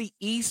NFC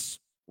East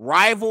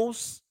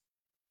rivals.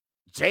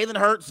 Jalen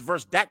Hurts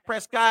versus Dak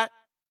Prescott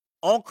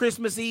on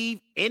Christmas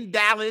Eve in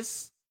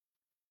Dallas.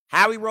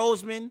 Howie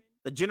Roseman,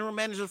 the general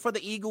manager for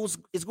the Eagles,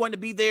 is going to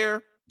be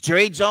there.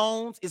 Jerry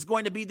Jones is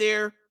going to be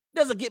there.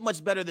 Doesn't get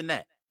much better than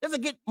that.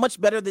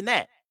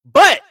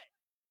 But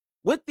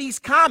with these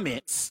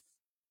comments,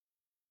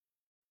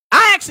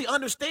 I actually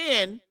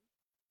understand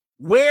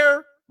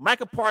where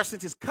Micah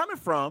Parsons is coming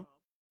from,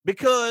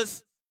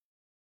 because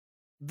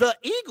the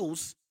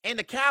Eagles and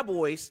the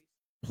Cowboys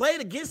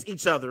played against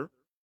each other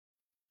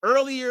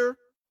earlier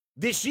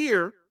this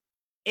year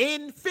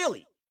in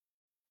Philly.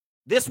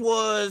 This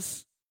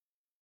was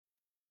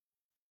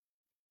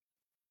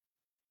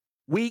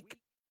week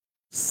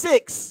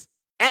 6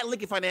 at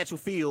Lincoln Financial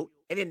Field.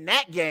 And in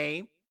that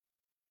game,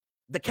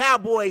 the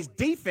Cowboys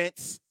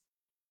defense,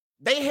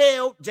 they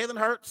held Jalen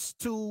Hurts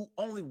to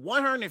only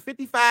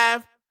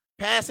 155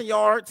 passing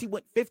yards. He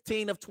went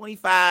 15 of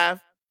 25,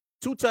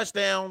 2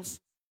 touchdowns,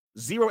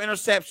 0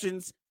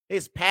 interceptions.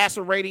 His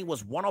passer rating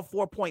was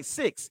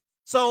 104.6.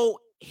 So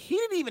he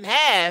didn't even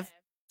have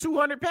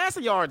 200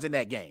 passing yards in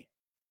that game.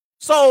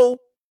 So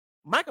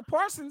Micah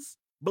Parsons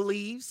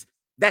believes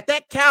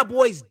that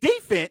Cowboys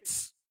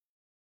defense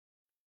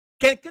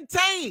can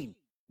contain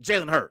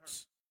Jalen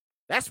Hurts.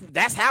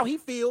 That's how he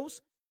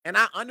feels. And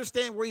I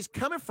understand where he's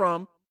coming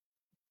from,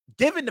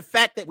 given the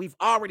fact that we've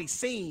already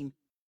seen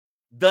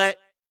that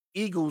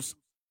Eagles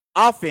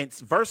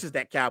offense versus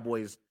that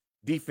Cowboys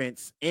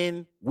defense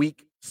in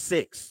week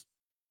 6.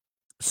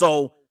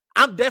 So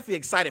I'm definitely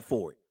excited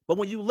for it. But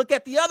when you look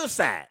at the other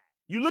side,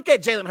 you look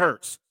at Jalen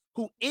Hurts,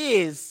 who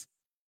is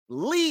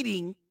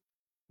leading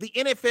the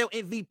NFL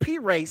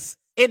MVP race,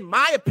 in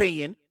my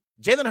opinion.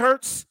 Jalen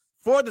Hurts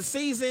for the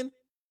season,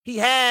 he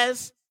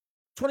has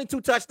 22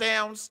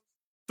 touchdowns,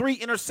 3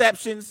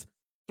 interceptions,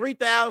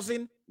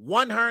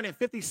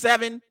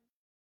 3,157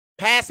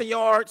 passing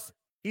yards.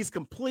 He's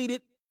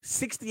completed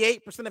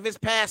 68% of his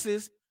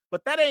passes,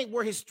 but that ain't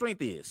where his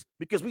strength is,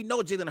 because we know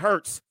Jalen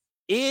Hurts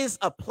is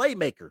a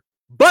playmaker,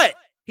 but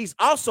he's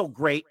also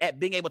great at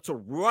being able to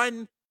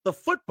run the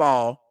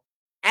football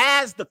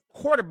as the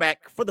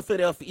quarterback for the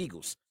Philadelphia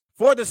Eagles.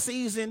 For the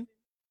season,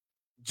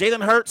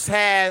 Jalen Hurts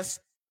has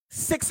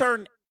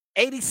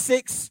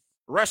 686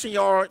 rushing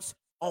yards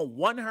on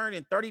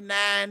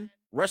 139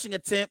 rushing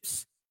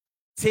attempts,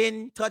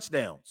 10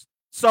 touchdowns.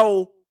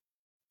 So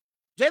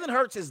Jalen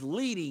Hurts is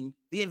leading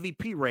the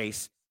MVP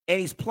race, and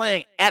he's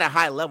playing at a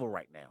high level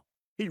right now.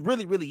 He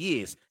really,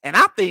 really is. And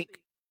I think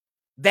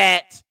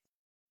that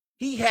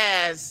he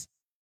has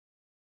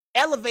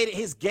elevated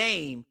his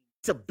game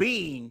to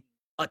being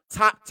a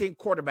top 10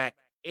 quarterback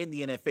in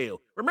the NFL.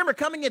 Remember,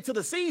 coming into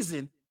the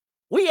season,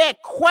 we had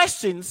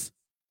questions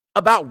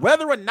about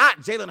whether or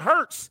not Jalen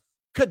Hurts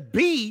could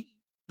be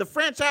the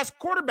franchise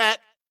quarterback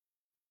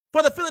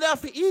for the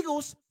Philadelphia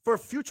Eagles for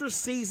future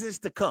seasons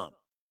to come.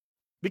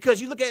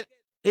 Because you look at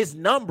his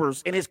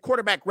numbers and his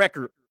quarterback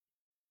record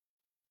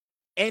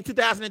in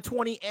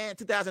 2020 and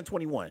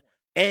 2021.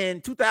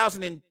 In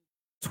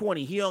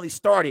 2020, he only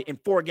started in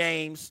 4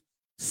 games,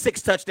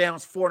 6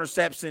 touchdowns, 4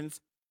 interceptions,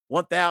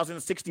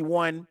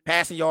 1,061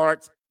 passing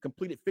yards,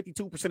 completed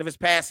 52% of his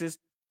passes.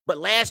 But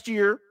last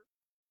year,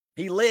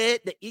 he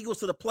led the Eagles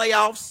to the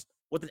playoffs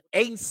with an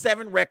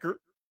 8-7 record.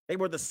 They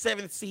were the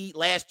 7th seed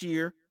last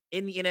year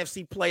in the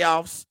NFC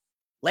playoffs.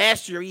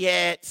 Last year, he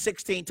had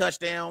 16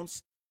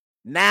 touchdowns,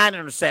 9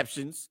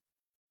 interceptions,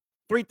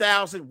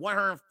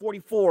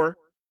 3,144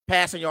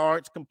 passing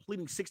yards,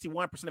 completing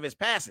 61% of his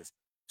passes.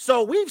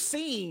 So we've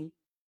seen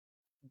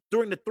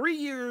during the 3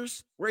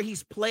 years where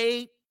he's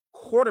played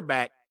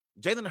quarterback,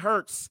 Jalen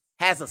Hurts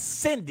has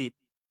ascended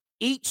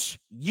each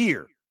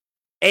year.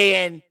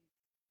 And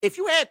if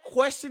you had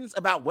questions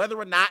about whether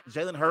or not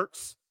Jalen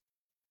Hurts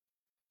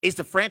is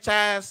the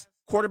franchise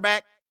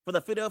quarterback for the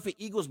Philadelphia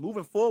Eagles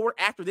moving forward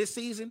after this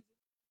season,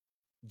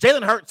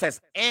 Jalen Hurts has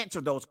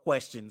answered those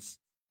questions.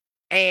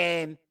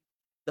 And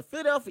the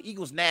Philadelphia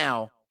Eagles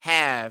now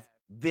have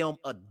them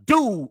a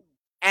dude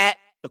at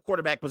the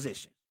quarterback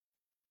position.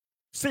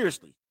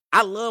 Seriously,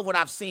 I love what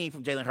I've seen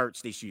from Jalen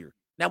Hurts this year.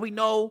 Now, we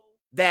know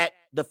that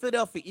the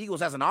Philadelphia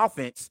Eagles as an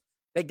offense,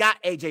 they got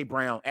A.J.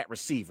 Brown at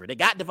receiver. They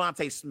got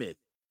Devontae Smith.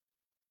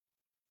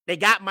 They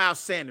got Miles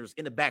Sanders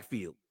in the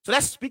backfield. So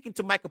that's speaking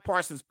to Micah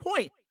Parsons'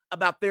 point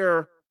about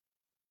their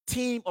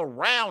team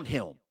around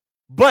him.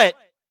 But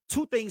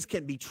 2 things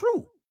can be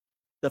true.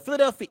 The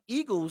Philadelphia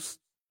Eagles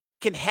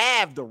can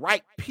have the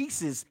right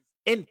pieces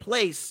in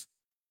place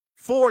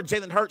for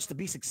Jalen Hurts to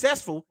be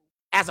successful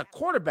as a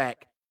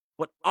quarterback,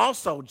 but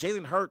also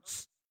Jalen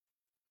Hurts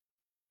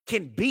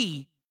can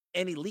be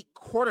an elite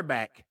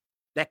quarterback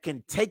that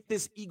can take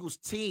this Eagles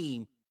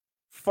team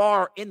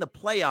far in the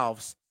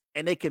playoffs,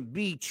 and they can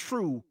be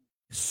true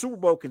Super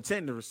Bowl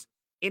contenders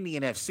in the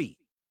NFC.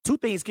 2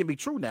 things can be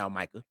true now,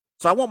 Micah.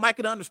 So I want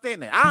Micah to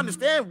understand that. I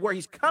understand where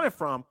he's coming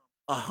from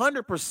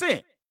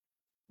 100%.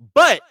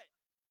 But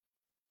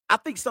I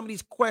think some of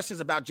these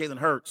questions about Jalen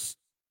Hurts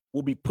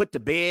will be put to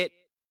bed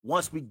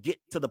once we get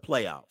to the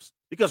playoffs.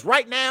 Because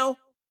right now,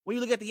 when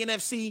you look at the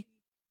NFC,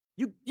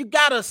 you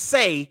got to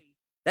say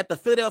that the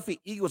Philadelphia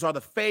Eagles are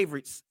the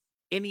favorites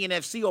in the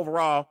NFC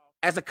overall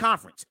as a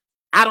conference.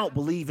 I don't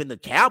believe in the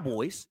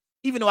Cowboys,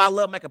 even though I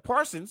love Micah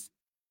Parsons.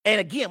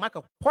 And again,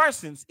 Micah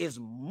Parsons is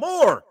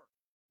more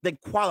than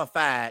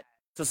qualified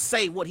to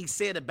say what he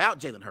said about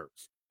Jalen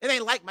Hurts. It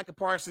ain't like Micah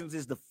Parsons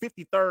is the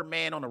 53rd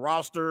man on the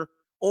roster,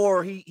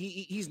 or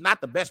he's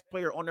not the best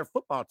player on their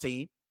football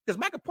team, because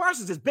Micah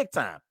Parsons is big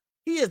time.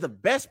 He is the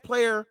best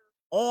player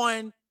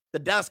on the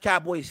Dallas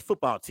Cowboys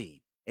football team.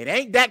 It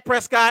ain't Dak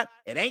Prescott.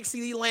 It ain't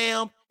CeeDee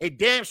Lamb. It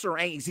damn sure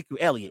ain't Ezekiel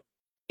Elliott.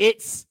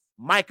 It's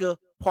Micah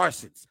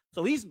Parsons.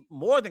 So he's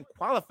more than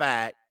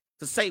qualified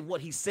to say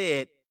what he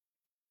said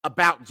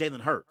about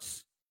Jalen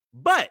Hurts.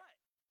 But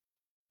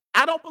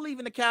I don't believe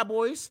in the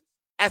Cowboys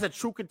as a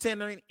true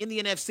contender in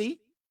the NFC.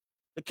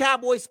 The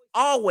Cowboys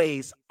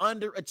always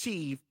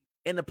underachieve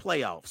in the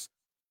playoffs.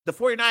 The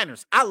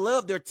 49ers, I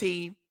love their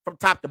team from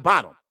top to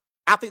bottom.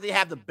 I think they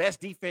have the best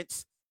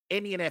defense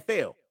in the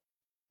NFL.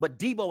 But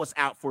Debo is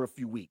out for a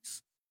few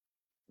weeks.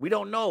 We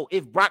don't know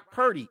if Brock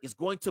Purdy is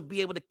going to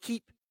be able to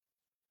keep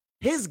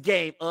his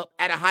game up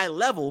at a high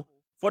level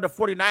for the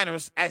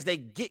 49ers as they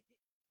get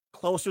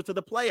closer to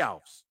the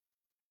playoffs.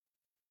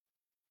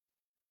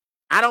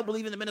 I don't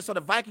believe in the Minnesota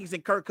Vikings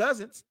and Kirk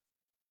Cousins.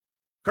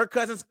 Kirk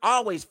Cousins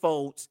always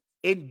folds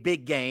in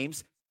big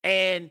games.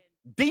 And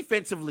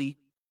defensively,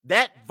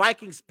 that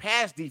Vikings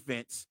pass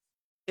defense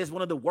is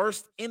one of the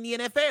worst in the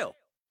NFL.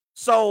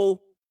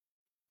 So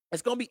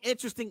it's going to be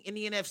interesting in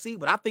the NFC,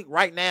 but I think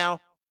right now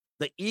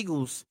the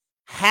Eagles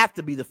have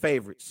to be the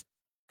favorites,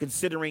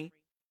 considering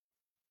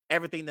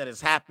everything that has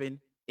happened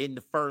in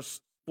the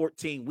first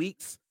 14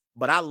 weeks.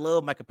 But I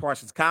love Micah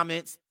Parsons'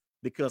 comments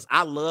because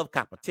I love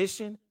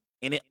competition,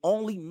 and it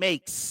only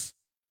makes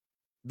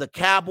the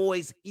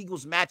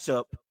Cowboys-Eagles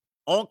matchup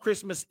on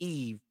Christmas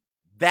Eve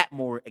that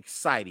more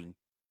exciting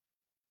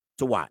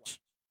to watch.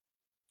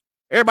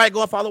 Everybody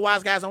go and follow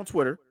Wise Guys on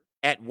Twitter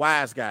at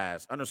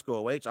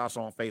WiseGuys_H,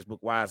 also on Facebook,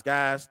 Wise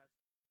Guys.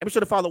 And be sure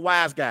to follow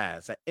Wise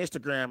Guys at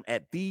Instagram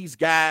at These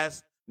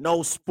Guys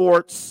Know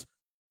Sports.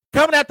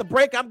 Coming at the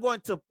break, I'm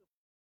going to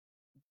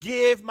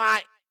give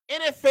my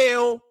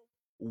NFL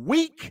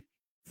Week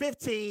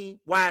 15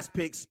 Wise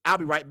Picks. I'll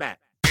be right back.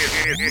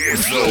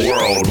 It's the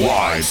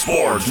Worldwide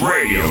Sports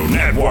Radio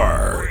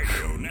Network.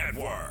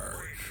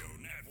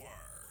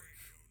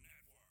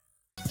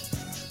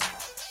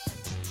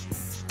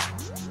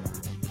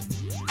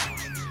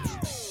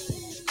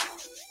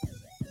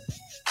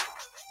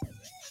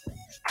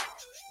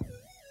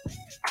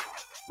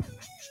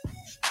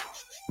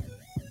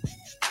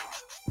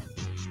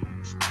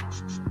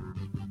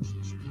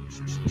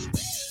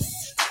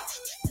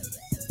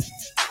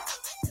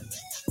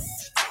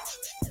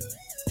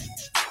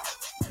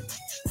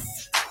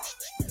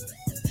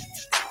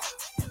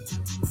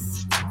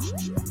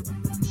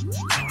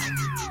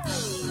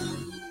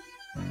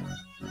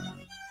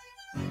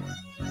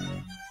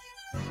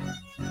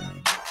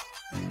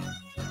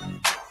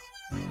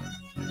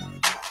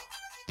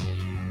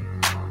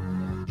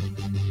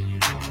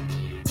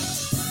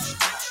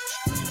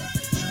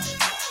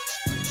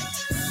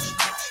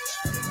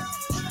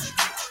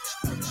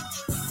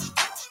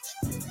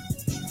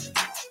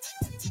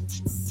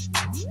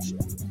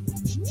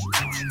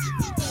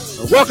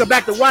 Welcome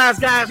back to Wise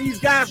Guys. These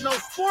guys know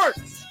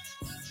sports.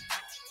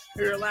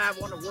 Here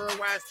live on the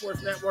Worldwide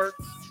Sports Network.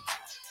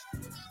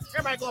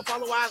 Everybody go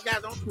follow Wise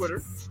Guys on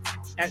Twitter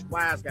at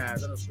Wise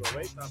Guys _8. Also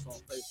on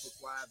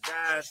Facebook, Wise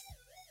Guys.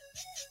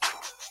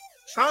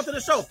 Call to the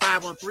show,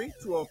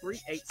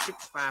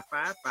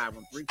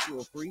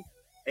 513-203-8655,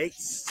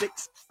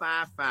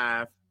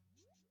 513-203-8655.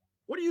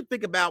 What do you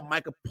think about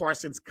Micah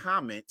Parsons'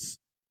 comments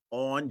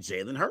on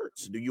Jalen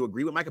Hurts? Do you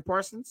agree with Micah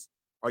Parsons?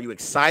 Are you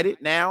excited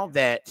now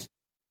that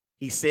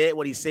he said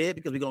what he said?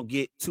 Because we're going to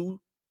get two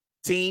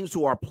teams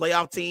who are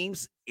playoff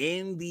teams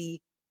in the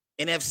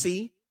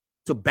NFC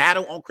to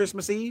battle on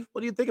Christmas Eve.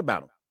 What do you think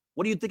about him?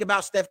 What do you think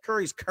about Steph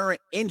Curry's current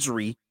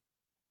injury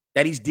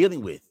that he's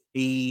dealing with?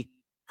 He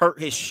hurt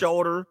his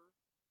shoulder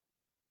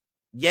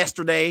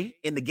yesterday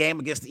in the game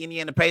against the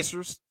Indiana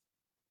Pacers.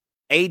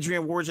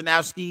 Adrian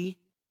Wojnarowski,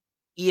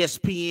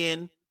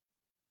 ESPN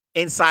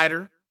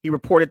insider, he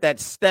reported that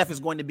Steph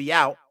is going to be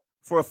out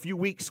for a few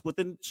weeks with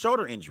a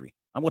shoulder injury.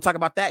 I'm going to talk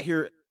about that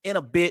here in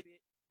a bit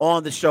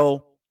on the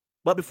show.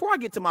 But before I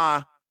get to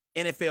my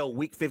NFL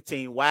Week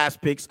 15 Wise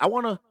Picks, I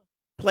want to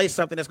play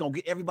something that's going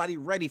to get everybody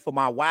ready for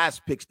my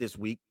Wise Picks this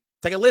week.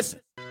 Take a listen.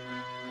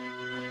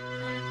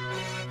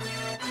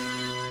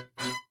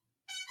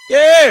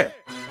 Yeah.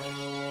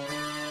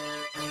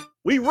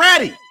 We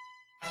ready.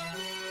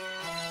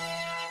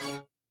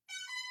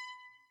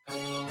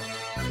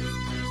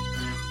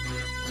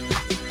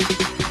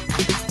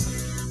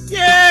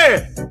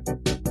 Yeah.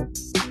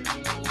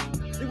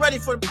 We ready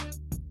for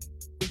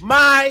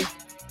my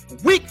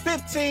Week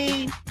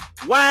 15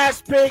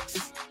 Wise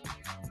Picks.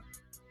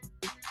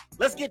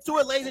 Let's get to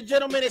it, ladies and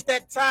gentlemen. It's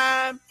that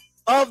time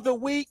of the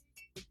week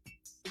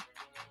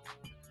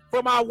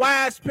for my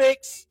Wise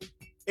Picks.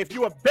 If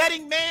you're a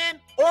betting man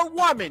or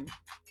woman,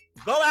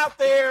 go out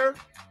there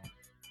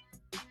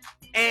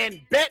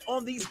and bet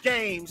on these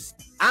games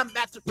I'm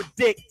about to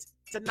predict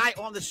tonight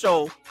on the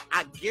show.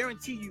 I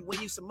guarantee you win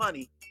you some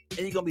money, and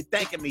you're going to be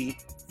thanking me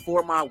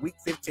for my Week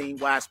 15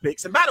 Wise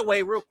Picks. And by the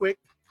way, real quick,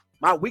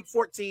 my Week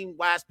 14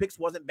 Wise Picks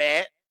wasn't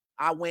bad.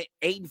 I went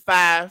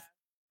 8-5.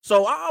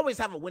 So I always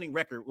have a winning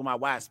record with my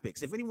Wise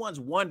Picks. If anyone's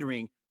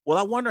wondering, well,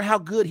 I wonder how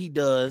good he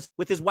does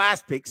with his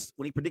Wise Picks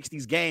when he predicts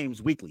these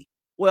games weekly.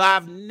 Well,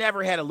 I've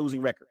never had a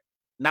losing record.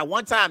 Not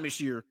one time this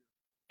year.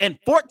 In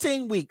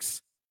 14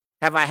 weeks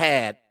have I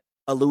had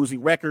a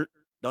losing record.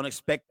 Don't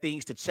expect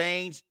things to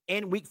change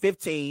in Week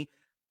 15.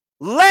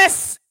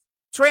 Let's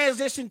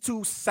transition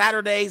to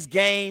Saturday's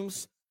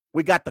games.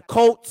 We got the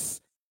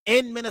Colts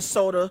in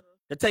Minnesota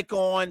to take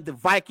on the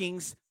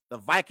Vikings. The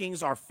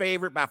Vikings are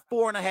favored by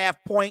 4.5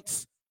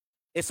 points.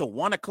 It's a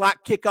 1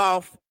 o'clock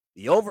kickoff.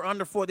 The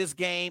over-under for this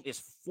game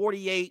is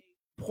 48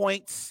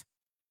 points.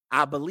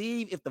 I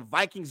believe if the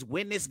Vikings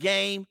win this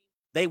game,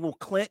 they will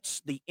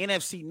clinch the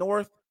NFC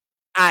North.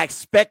 I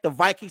expect the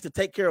Vikings to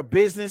take care of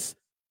business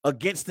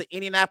against the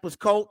Indianapolis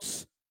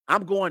Colts.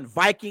 I'm going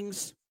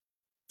Vikings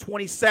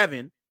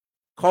 27,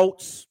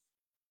 Colts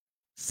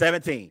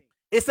 17.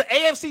 It's the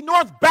AFC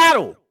North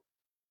battle.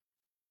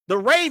 The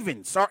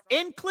Ravens are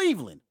in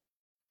Cleveland.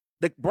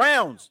 The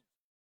Browns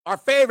are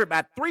favored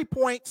by 3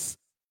 points.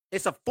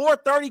 It's a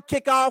 4:30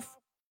 kickoff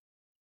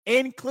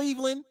in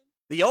Cleveland.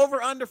 The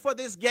over-under for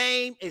this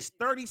game is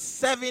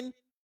 37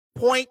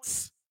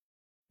 points.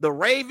 The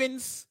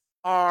Ravens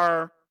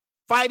are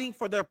fighting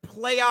for their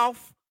playoff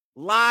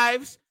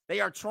lives. They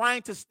are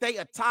trying to stay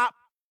atop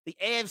the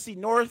AFC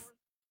North.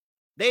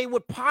 They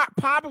would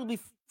probably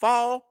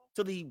fall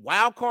to the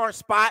wild card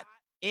spot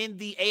in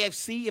the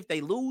AFC if they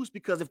lose,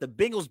 because if the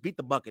Bengals beat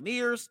the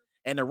Buccaneers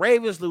and the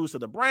Ravens lose to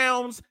the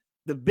Browns,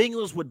 the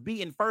Bengals would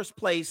be in first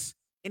place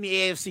in the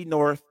AFC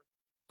North.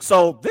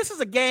 So this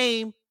is a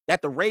game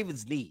that the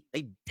Ravens need.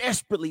 They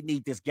desperately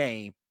need this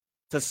game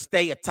to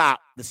stay atop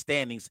the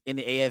standings in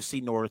the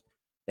AFC North.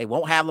 They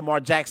won't have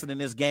Lamar Jackson in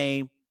this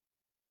game.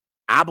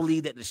 I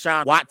believe that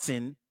Deshaun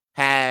Watson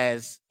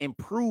has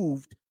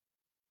improved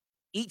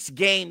each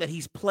game that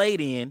he's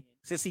played in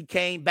since he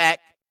came back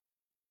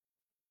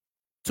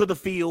to the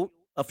field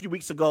a few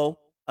weeks ago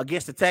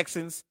against the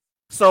Texans.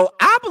 So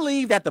I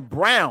believe that the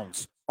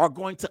Browns are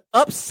going to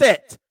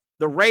upset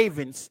the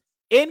Ravens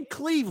in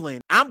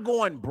Cleveland. I'm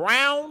going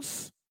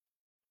Browns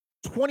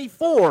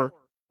 24,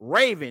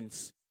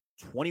 Ravens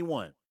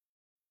 21.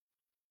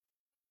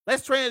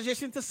 Let's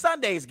transition to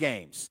Sunday's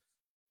games.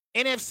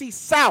 NFC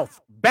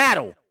South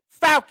battle,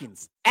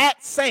 Falcons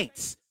at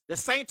Saints. The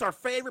Saints are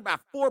favored by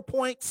 4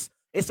 points.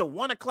 It's a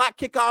 1 o'clock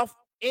kickoff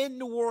in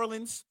New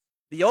Orleans.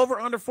 The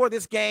over-under for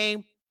this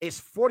game is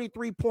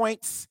 43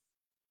 points.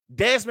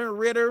 Desmond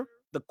Ridder,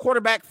 the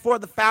quarterback for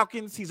the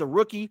Falcons, he's a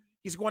rookie.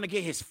 He's going to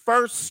get his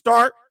first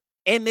start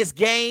in this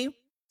game.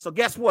 So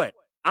guess what?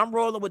 I'm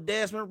rolling with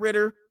Desmond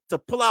Ridder to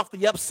pull off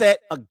the upset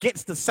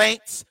against the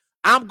Saints.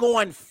 I'm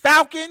going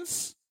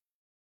Falcons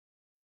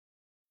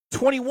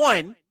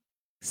 21,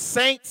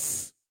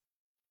 Saints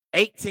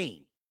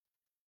 18.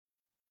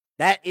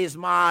 That is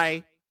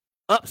my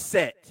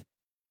upset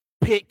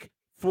pick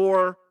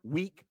for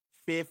Week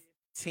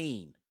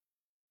 15.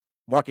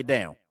 Mark it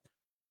down.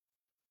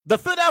 The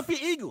Philadelphia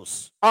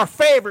Eagles are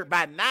favored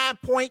by 9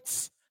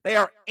 points. They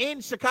are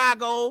in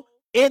Chicago,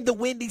 in the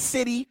Windy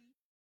City.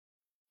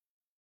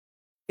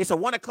 It's a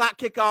 1 o'clock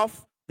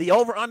kickoff. The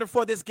over-under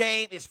for this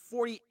game is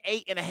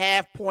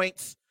 48.5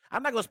 points.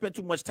 I'm not going to spend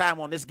too much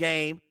time on this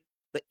game.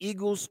 The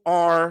Eagles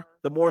are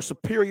the more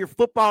superior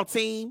football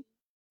team.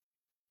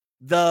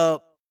 The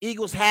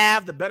Eagles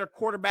have the better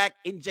quarterback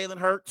in Jalen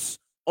Hurts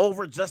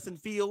over Justin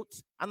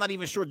Fields. I'm not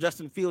even sure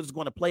Justin Fields is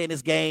going to play in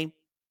this game.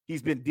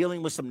 He's been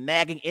dealing with some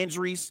nagging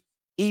injuries.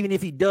 Even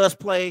if he does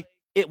play,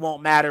 it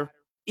won't matter.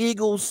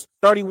 Eagles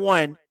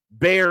 31,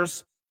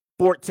 Bears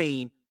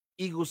 14.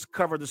 Eagles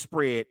cover the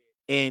spread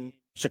in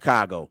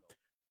Chicago.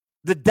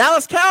 The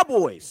Dallas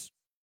Cowboys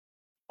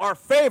are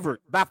favored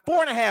by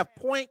 4.5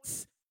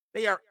 points.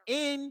 They are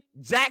in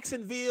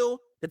Jacksonville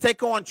to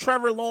take on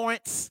Trevor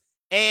Lawrence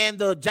and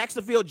the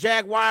Jacksonville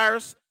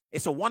Jaguars.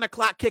 It's a 1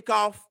 o'clock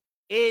kickoff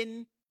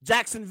in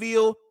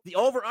Jacksonville. The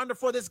over-under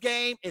for this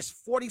game is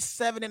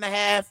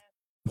 47.5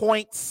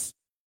 points.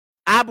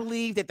 I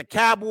believe that the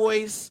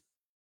Cowboys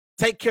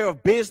take care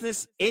of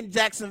business in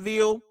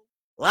Jacksonville.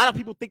 A lot of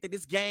people think that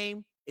this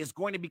game is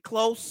going to be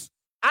close.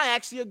 I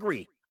actually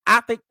agree.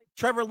 I think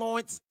Trevor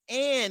Lawrence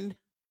and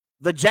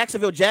the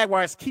Jacksonville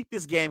Jaguars keep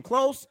this game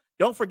close.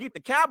 Don't forget the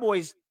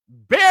Cowboys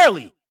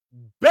barely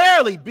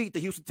beat the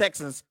Houston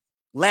Texans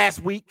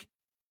last week.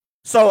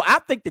 So I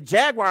think the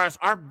Jaguars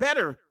are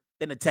better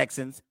than the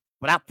Texans,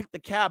 but I think the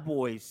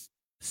Cowboys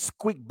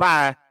squeak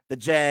by the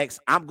Jags.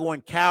 I'm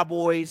going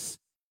Cowboys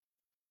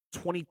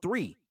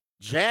 23,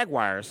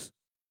 Jaguars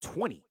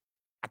 20.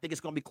 I think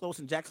it's going to be close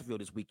in Jacksonville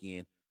this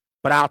weekend,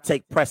 but I'll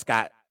take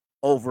Prescott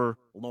over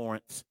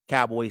Lawrence.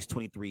 Cowboys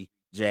 23,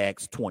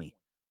 Jags 20.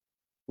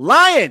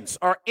 Lions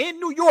are in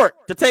New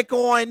York to take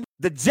on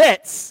the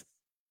Jets.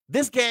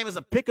 This game is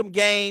a pick'em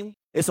game.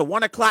 It's a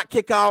 1 o'clock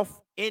kickoff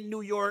in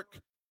New York.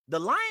 The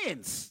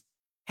Lions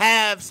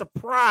have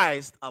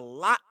surprised a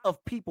lot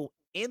of people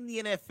in the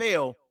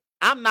NFL.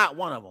 I'm not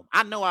one of them.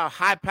 I know how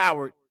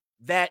high-powered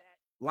that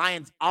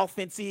Lions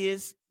offense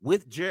is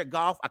with Jared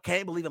Goff. I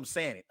can't believe I'm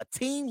saying it. A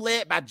team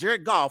led by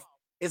Jared Goff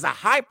is a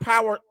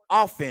high-powered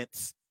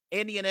offense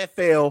in the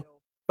NFL,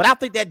 but I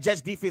think that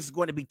Jets defense is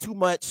going to be too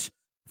much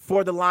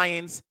for the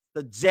Lions.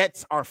 The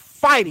Jets are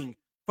fighting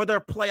for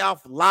their playoff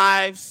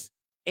lives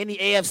in the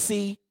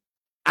AFC.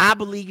 I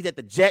believe that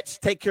the Jets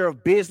take care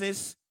of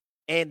business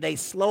and they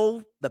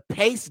slow the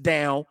pace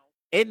down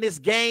in this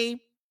game.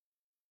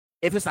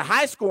 If it's a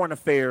high-scoring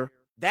affair,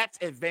 that's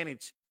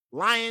advantage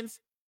Lions.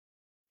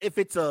 If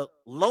it's a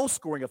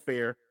low-scoring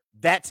affair,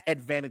 that's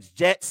advantage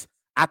Jets.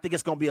 I think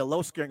it's going to be a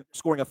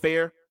low-scoring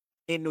affair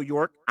in New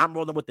York. I'm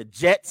rolling with the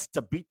Jets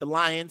to beat the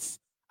Lions.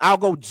 I'll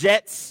go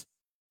Jets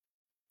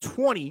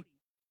 20,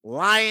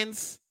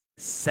 Lions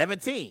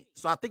 17.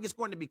 So I think it's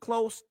going to be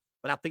close,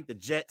 but I think the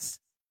Jets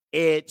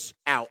edge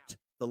out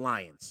the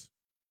Lions.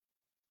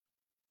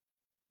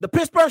 The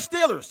Pittsburgh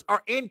Steelers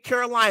are in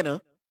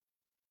Carolina.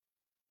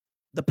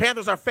 The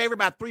Panthers are favored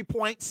by 3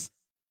 points.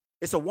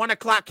 It's a 1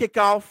 o'clock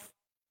kickoff.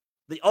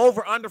 The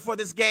over-under for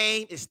this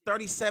game is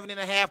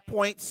 37.5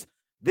 points.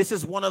 This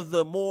is one of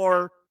the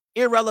more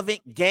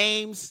irrelevant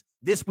games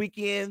this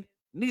weekend.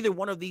 Neither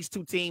one of these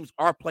two teams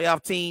are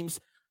playoff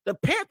teams. The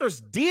Panthers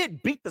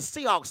did beat the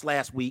Seahawks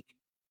last week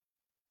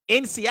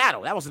in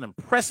Seattle. That was an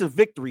impressive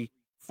victory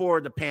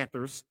for the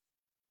Panthers.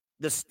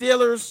 The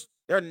Steelers,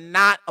 they're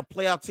not a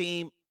playoff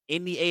team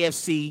in the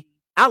AFC.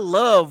 I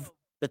love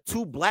the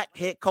two black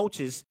head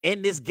coaches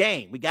in this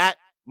game. We got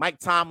Mike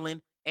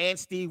Tomlin and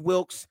Steve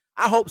Wilks.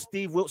 I hope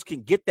Steve Wilks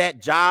can get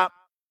that job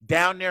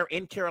down there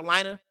in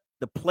Carolina.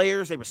 The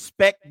players, they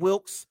respect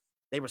Wilks.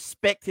 They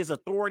respect his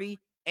authority,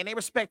 and they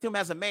respect him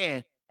as a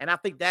man. And I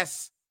think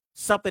that's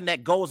something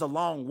that goes a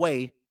long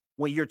way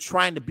when you're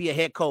trying to be a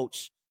head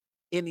coach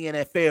in the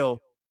NFL.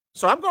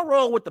 So I'm going to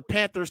roll with the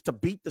Panthers to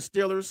beat the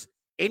Steelers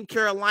in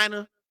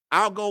Carolina.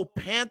 I'll go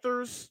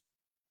Panthers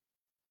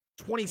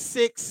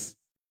 26,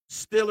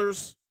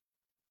 Steelers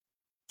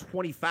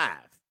 25.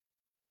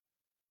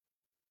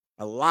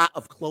 A lot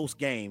of close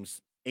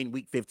games in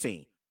Week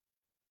 15.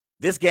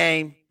 This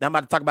game that I'm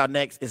about to talk about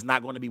next is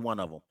not going to be one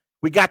of them.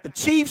 We got the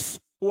Chiefs,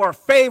 who are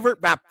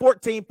favored by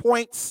 14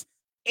 points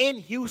in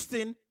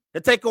Houston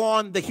to take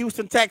on the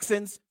Houston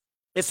Texans.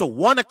 It's a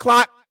 1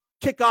 o'clock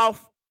kickoff.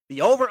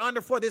 The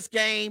over-under for this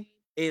game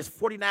is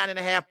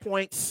 49.5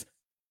 points.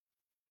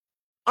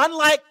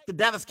 Unlike the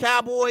Dallas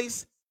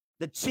Cowboys,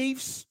 the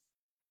Chiefs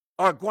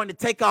are going to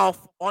take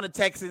off on the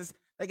Texans.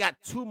 They got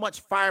too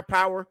much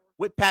firepower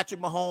with Patrick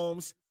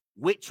Mahomes,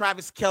 with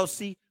Travis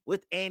Kelce,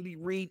 with Andy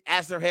Reid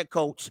as their head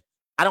coach.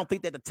 I don't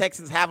think that the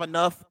Texans have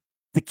enough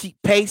to keep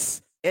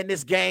pace in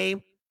this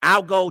game.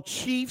 I'll go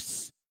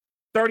Chiefs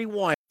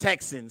 31,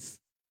 Texans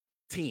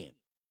 10.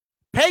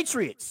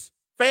 Patriots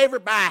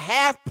favored by a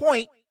half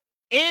point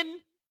in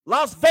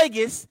Las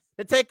Vegas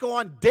to take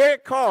on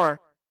Derek Carr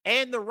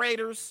and the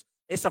Raiders.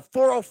 It's a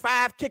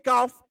 4:05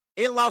 kickoff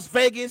in Las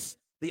Vegas.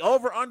 The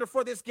over-under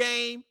for this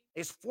game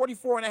is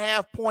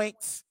 44.5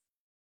 points.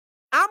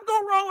 I'm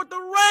going to roll with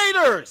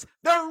the Raiders.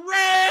 The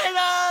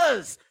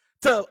Raiders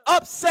to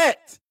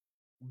upset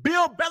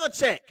Bill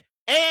Belichick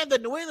and the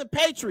New England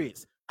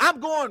Patriots. I'm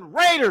going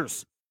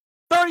Raiders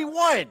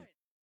 31,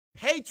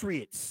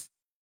 Patriots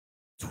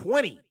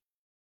 20.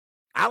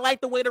 I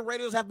like the way the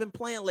Raiders have been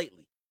playing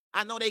lately.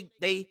 I know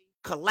they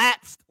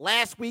collapsed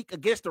last week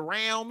against the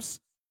Rams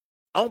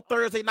on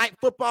Thursday Night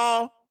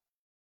Football,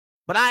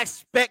 but I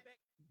expect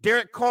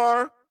Derek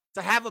Carr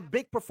to have a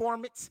big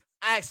performance.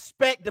 I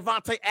expect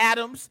Devontae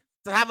Adams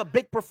to have a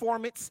big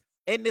performance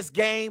in this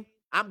game.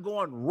 I'm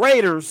going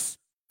Raiders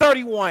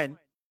 31,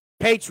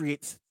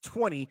 Patriots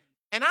 20.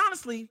 And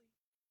honestly,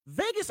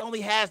 Vegas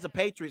only has the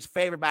Patriots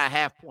favored by a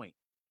half point.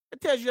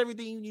 It tells you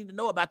everything you need to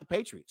know about the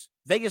Patriots.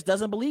 Vegas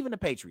doesn't believe in the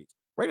Patriots.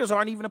 Raiders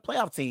aren't even a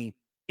playoff team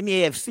in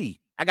the AFC.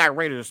 I got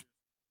Raiders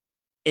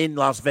in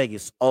Las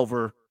Vegas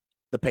over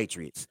the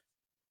Patriots.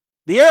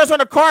 The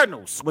Arizona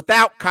Cardinals,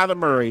 without Kyler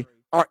Murray,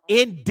 are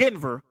in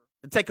Denver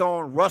to take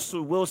on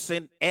Russell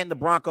Wilson and the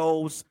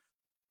Broncos.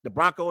 The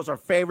Broncos are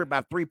favored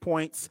by 3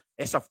 points.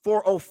 It's a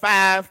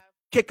 4:05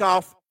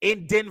 kickoff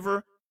in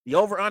Denver. The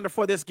over-under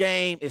for this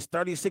game is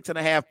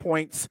 36.5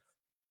 points.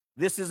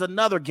 This is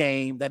another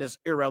game that is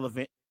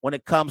irrelevant when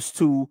it comes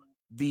to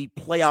the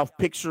playoff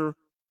picture.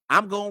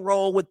 I'm going to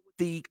roll with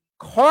the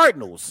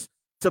Cardinals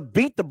to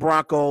beat the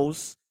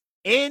Broncos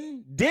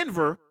in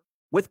Denver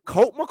with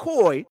Colt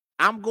McCoy.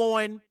 I'm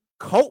going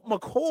Colt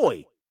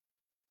McCoy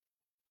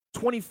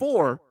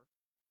 24,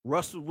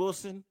 Russell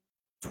Wilson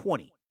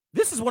 20.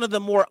 This is one of the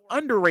more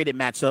underrated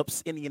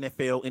matchups in the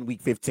NFL in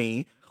Week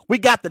 15. We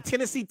got the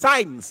Tennessee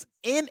Titans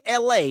in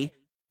LA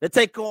to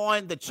take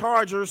on the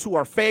Chargers, who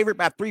are favored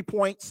by 3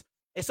 points.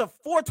 It's a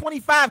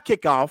 4:25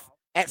 kickoff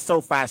at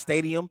SoFi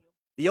Stadium.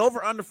 The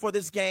over-under for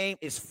this game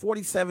is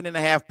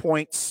 47.5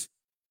 points.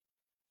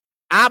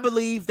 I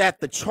believe that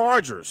the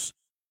Chargers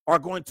are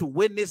going to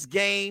win this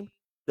game.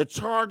 The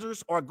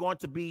Chargers are going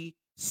to be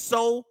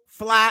so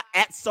fly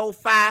at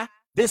SoFi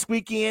this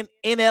weekend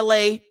in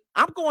LA.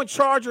 I'm going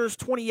Chargers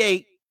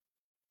 28,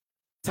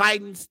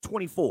 Titans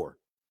 24.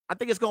 I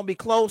think it's going to be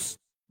close,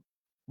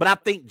 but I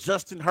think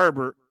Justin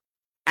Herbert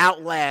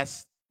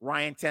outlasts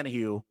Ryan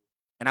Tannehill,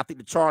 and I think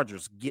the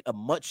Chargers get a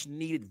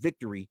much-needed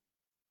victory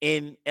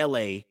in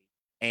LA,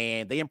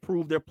 and they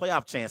improve their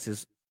playoff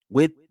chances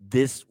with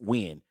this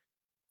win.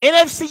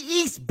 NFC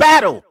East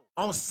battle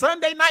on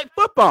Sunday Night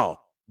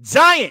Football.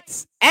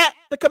 Giants at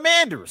the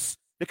Commanders.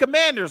 The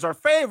Commanders are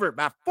favored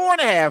by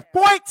 4.5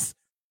 points.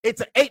 It's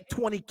an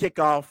 8:20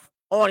 kickoff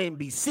on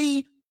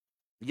NBC.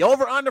 The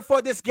over-under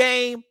for this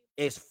game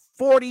is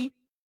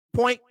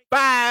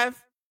 40.5.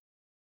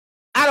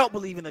 I don't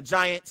believe in the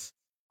Giants.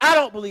 I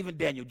don't believe in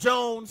Daniel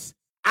Jones.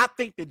 I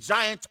think the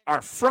Giants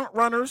are front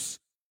runners,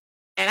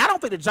 and I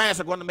don't think the Giants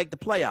are going to make the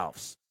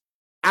playoffs.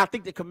 I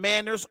think the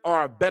Commanders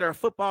are a better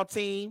football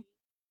team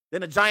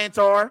than the Giants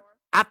are.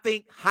 I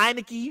think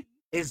Heineke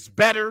is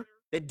better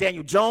than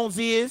Daniel Jones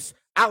is.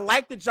 I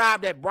like the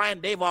job that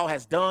Brian Daboll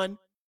has done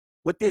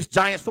with this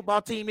Giants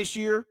football team this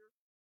year,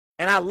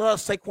 and I love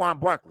Saquon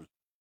Barkley.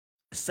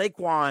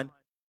 Saquon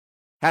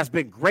has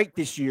been great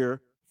this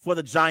year for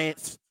the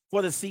Giants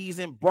for the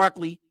season.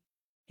 Barkley,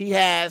 he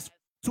has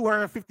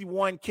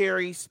 251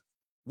 carries,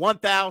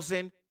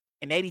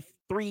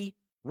 1,083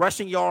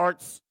 rushing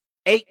yards,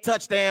 8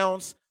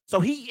 touchdowns. So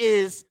he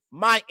is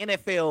my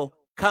NFL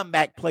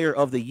comeback player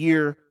of the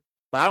year,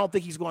 but I don't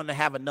think he's going to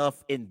have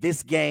enough in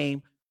this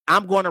game.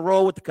 I'm going to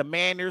roll with the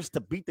Commanders to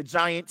beat the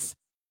Giants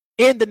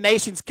in the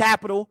nation's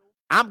capital.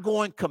 I'm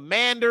going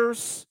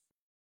Commanders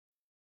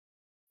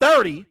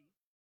 30,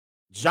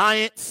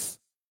 Giants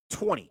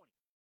 20.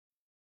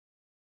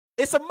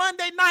 It's a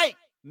Monday night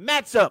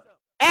matchup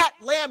at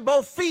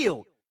Lambeau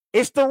Field.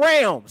 It's the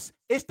Rams.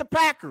 It's the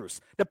Packers.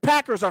 The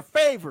Packers are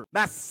favored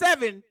by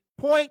 7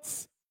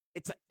 points.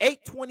 It's an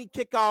 8:20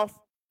 kickoff.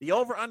 The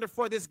over-under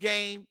for this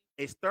game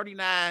is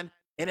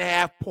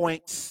 39.5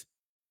 points.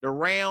 The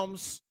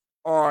Rams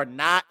are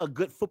not a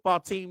good football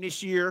team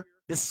this year,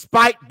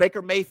 despite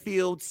Baker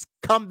Mayfield's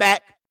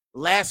comeback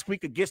last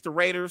week against the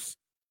Raiders.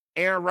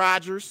 Aaron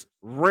Rodgers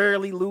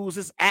rarely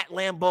loses at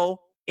Lambeau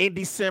in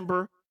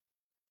December.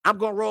 I'm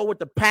going to roll with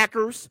the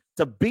Packers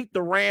to beat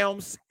the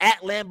Rams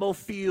at Lambeau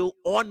Field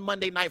on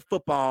Monday Night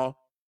Football.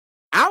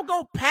 I'll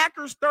go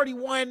Packers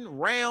 31,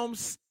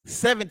 Rams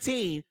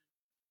 17.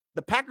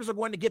 The Packers are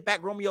going to get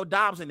back Romeo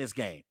Doubs in this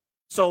game.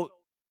 So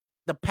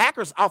the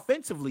Packers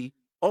offensively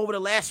over the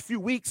last few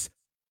weeks,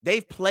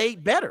 they've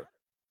played better.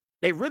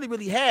 They really,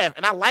 really have.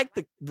 And I like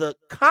the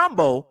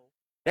combo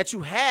that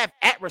you have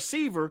at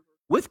receiver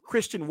with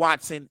Christian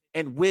Watson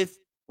and with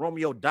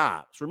Romeo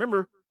Doubs.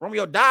 Remember,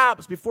 Romeo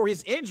Doubs, before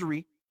his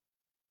injury,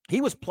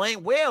 he was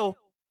playing well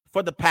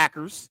for the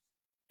Packers,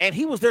 and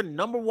he was their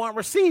number one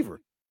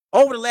receiver.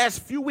 Over the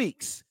last few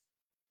weeks,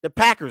 the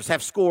Packers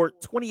have scored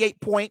 28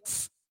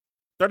 points,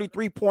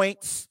 33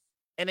 points,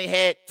 and they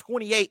had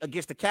 28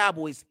 against the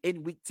Cowboys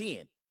in Week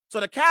 10. So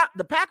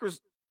the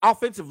Packers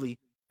offensively,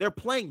 they're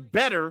playing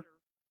better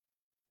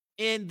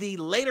in the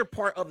later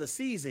part of the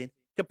season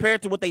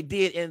compared to what they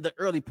did in the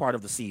early part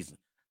of the season.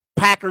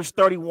 Packers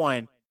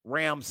 31,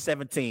 Rams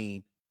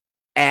 17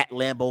 at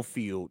Lambeau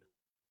Field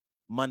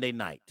Monday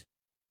night.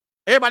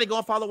 Everybody go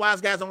and follow Wise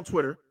Guys on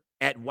Twitter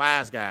at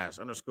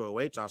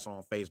WiseGuys_OH. Also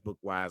on Facebook,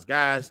 Wise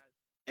Guys.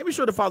 And be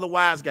sure to follow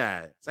Wise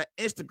Guys at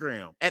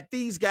Instagram at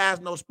These Guys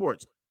Know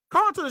Sports.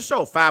 Call into the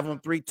show,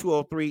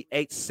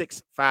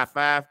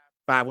 513-203-8655.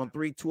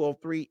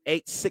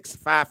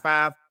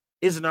 513-203-8655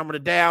 is the number to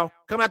dial.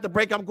 Coming out the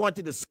break, I'm going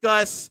to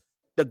discuss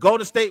the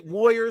Golden State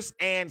Warriors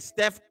and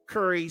Steph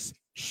Curry's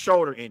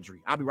shoulder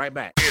injury. I'll be right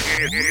back.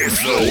 It's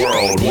the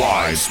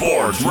Worldwide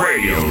Sports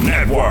Radio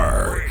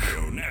Network.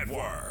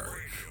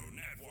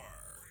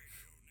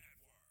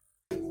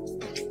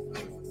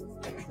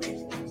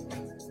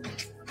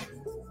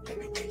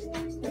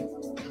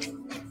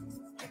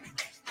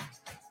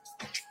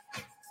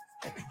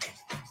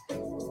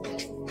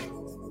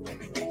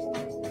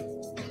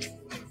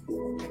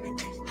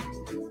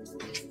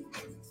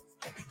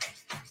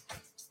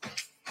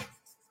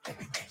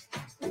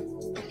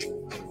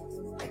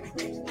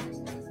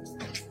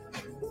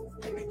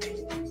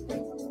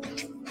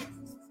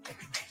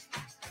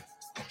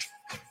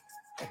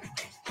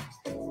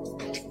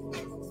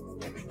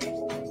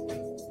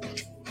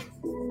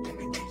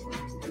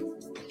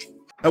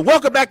 And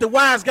welcome back to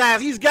Wise Guys.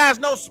 These guys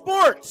know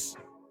sports.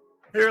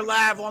 Here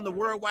live on the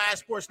Worldwide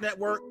Sports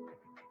Network.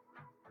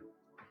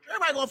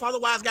 Everybody go and follow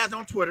Wise Guys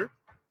on Twitter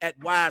at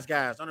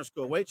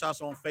WiseGuys_OH.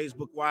 Also on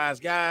Facebook, Wise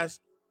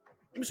Guys.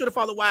 Be sure to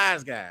follow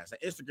Wise Guys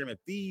at Instagram at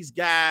These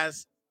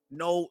Guys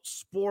Know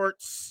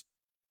Sports.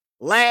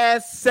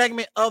 Last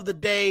segment of the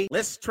day.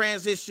 Let's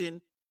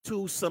transition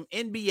to some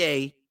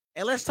NBA.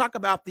 And let's talk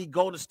about the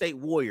Golden State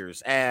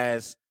Warriors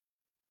as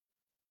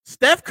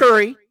Steph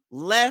Curry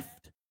left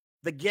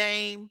the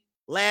game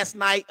last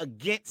night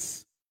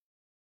against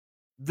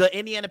the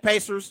Indiana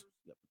Pacers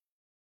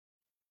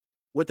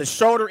with a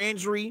shoulder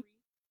injury,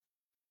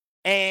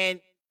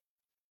 and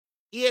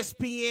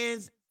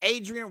ESPN's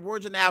Adrian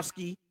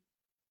Wojnarowski,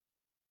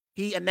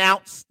 he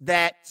announced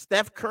that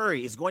Steph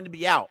Curry is going to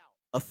be out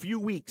a few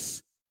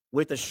weeks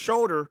with a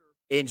shoulder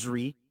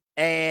injury,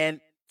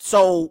 and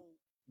so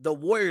the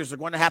Warriors are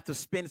going to have to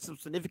spend some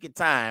significant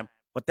time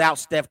without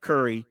Steph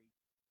Curry.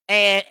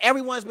 And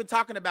everyone's been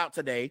talking about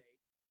today,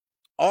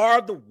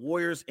 are the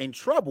Warriors in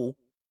trouble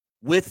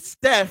with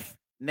Steph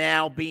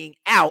now being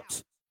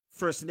out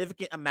for a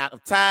significant amount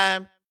of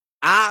time?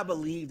 I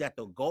believe that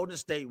the Golden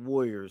State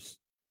Warriors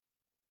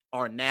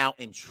are now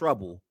in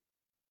trouble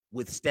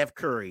with Steph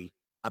Curry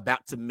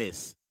about to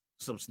miss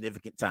some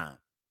significant time.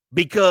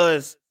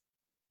 Because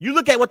you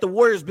look at what the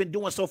Warriors been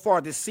doing so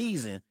far this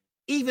season,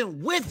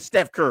 even with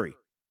Steph Curry,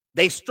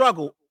 they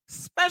struggled,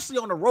 especially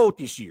on the road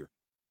this year.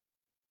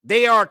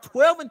 They are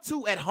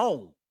 12-2 at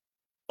home.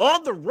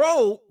 On the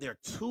road, they're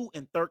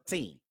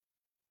 2-13.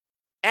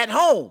 At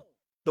home,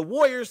 the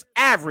Warriors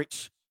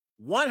average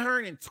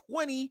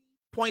 120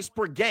 points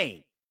per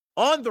game.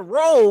 On the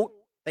road,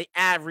 they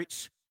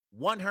average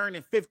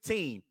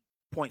 115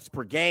 points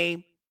per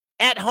game.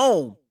 At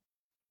home,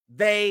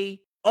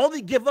 they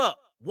only give up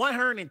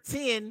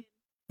 110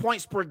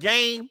 points per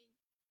game.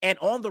 And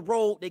on the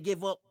road, they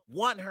give up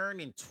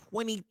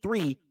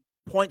 123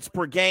 points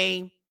per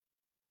game.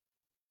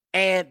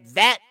 And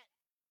that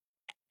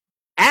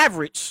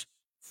average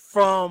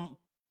from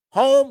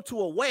home to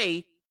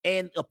away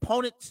and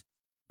opponents'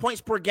 points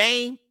per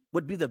game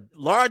would be the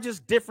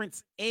largest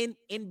difference in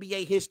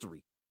NBA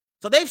history.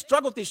 So they've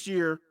struggled this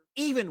year,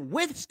 even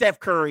with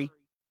Steph Curry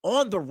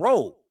on the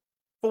road.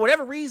 For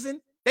whatever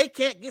reason, they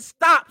can't get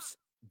stops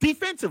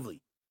defensively.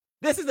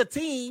 This is a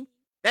team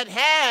that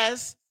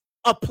has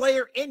a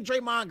player in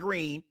Draymond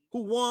Green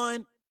who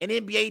won an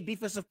NBA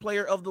Defensive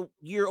Player of the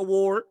Year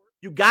award.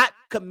 You got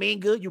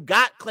Kuminga, you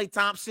got Klay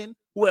Thompson,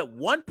 who at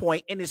one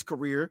point in his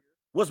career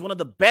was one of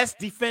the best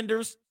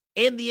defenders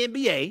in the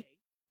NBA.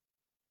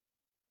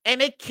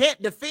 And they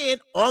can't defend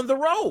on the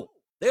road.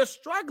 They're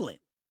struggling.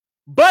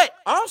 But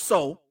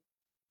also,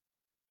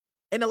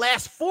 in the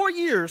last 4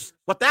 years,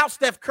 without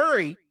Steph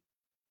Curry,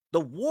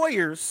 the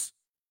Warriors,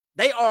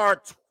 they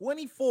are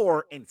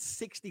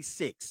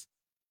 24-66.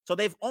 So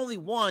they've only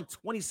won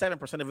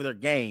 27% of their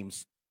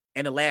games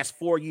in the last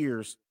 4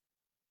 years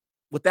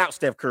without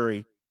Steph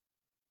Curry.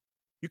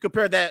 You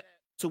compare that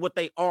to what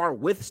they are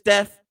with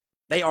Steph,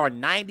 they are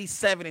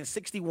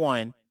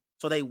 97-61.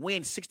 So they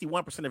win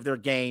 61% of their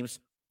games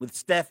with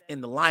Steph in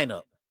the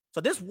lineup.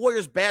 So this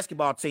Warriors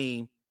basketball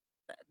team,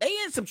 they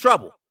in some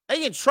trouble.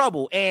 They in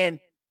trouble. And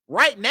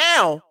right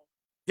now,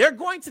 they're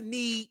going to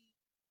need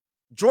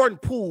Jordan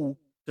Poole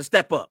to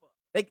step up.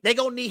 They're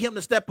going to need him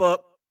to step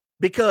up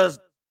because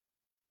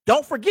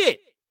don't forget,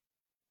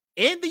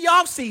 in the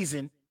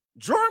offseason,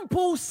 Jordan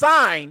Poole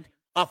signed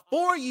a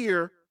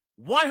 4-year,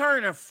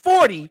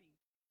 $140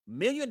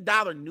 million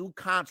new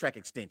contract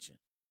extension.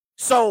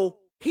 So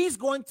he's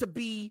going to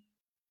be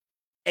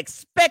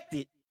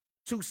expected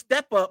to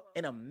step up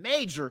in a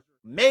major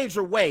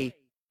way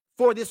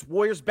for this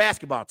Warriors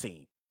basketball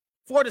team.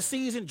 For the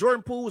season,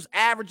 Jordan Poole is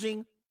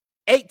averaging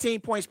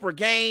 18 points per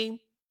game,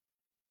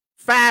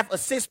 5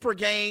 assists per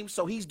game.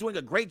 So he's doing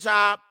a great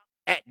job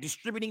at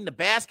distributing the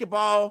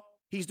basketball.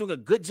 He's doing a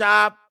good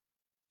job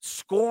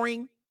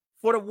scoring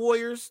for the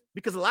Warriors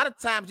because a lot of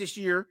times this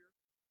year,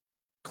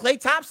 Klay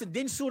Thompson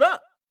didn't suit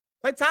up.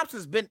 Klay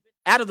Thompson's been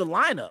out of the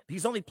lineup.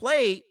 He's only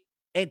played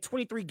in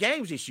 23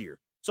 games this year.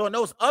 So in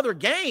those other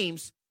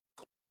games,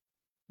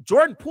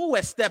 Jordan Poole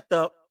has stepped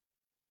up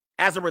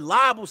as a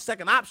reliable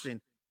second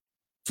option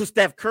to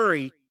Steph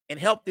Curry and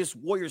help this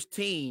Warriors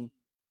team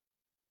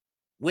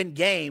win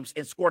games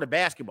and score the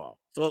basketball.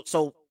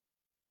 So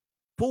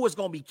Poole is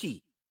going to be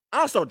key.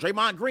 Also,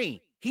 Draymond Green,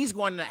 he's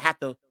going to have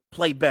to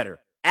play better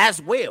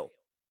as well.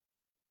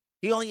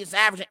 He only is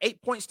averaging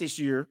 8 points this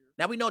year.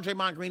 Now, we know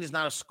Draymond Green is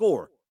not a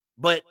scorer,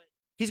 but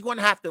he's going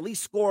to have to at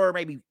least score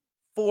maybe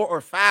 4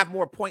 or 5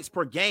 more points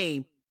per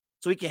game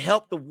so he can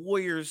help the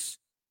Warriors'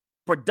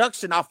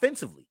 production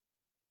offensively.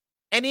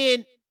 And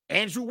then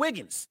Andrew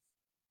Wiggins.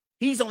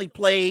 He's only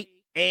played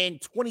in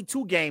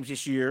 22 games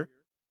this year.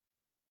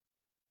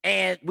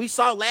 And we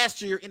saw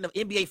last year in the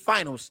NBA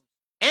Finals,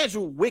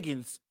 Andrew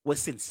Wiggins was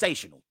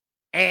sensational.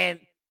 And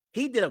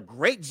he did a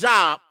great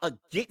job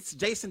against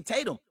Jason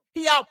Tatum.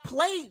 He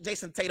outplayed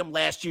Jason Tatum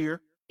last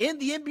year in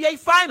the NBA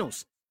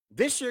Finals.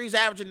 This year, he's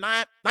averaging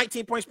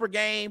 19 points per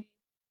game,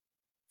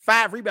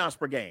 5 rebounds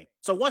per game.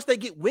 So once they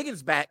get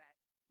Wiggins back,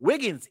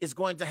 Wiggins is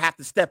going to have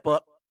to step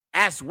up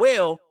as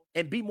well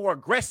and be more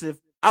aggressive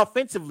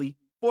offensively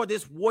for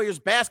this Warriors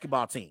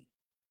basketball team.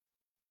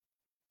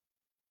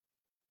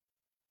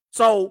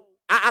 So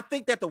I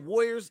think that the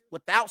Warriors,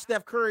 without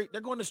Steph Curry,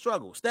 they're going to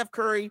struggle. Steph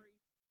Curry,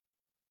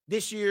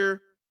 this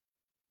year,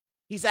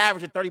 he's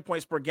averaging 30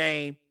 points per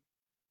game,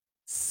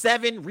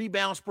 7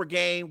 rebounds per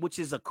game, which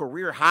is a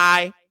career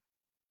high.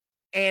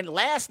 And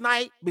last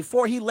night,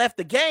 before he left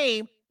the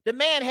game, the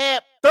man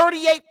had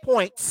 38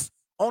 points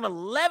on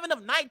 11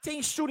 of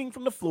 19 shooting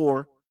from the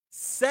floor,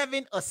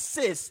 7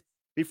 assists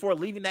before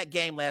leaving that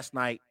game last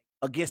night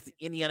against the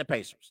Indiana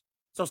Pacers.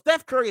 So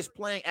Steph Curry is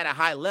playing at a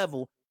high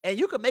level, and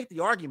you can make the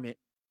argument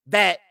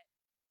that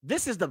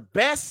this is the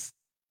best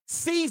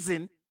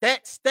season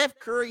that Steph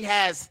Curry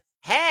has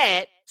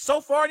had so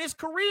far in his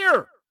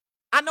career.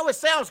 I know it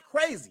sounds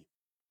crazy,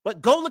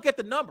 but go look at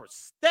the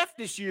numbers. Steph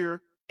this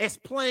year is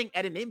playing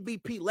at an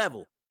MVP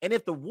level. And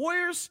if the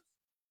Warriors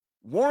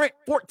weren't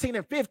 14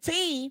 and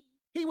 15,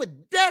 he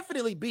would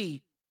definitely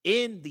be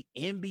in the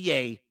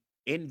NBA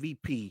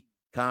MVP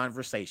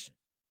conversation.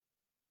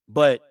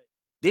 But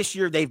this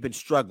year they've been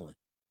struggling.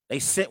 They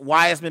sent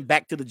Wiseman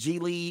back to the G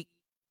League.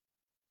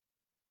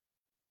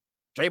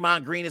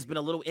 Draymond Green has been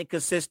a little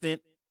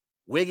inconsistent.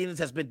 Wiggins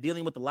has been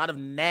dealing with a lot of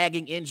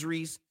nagging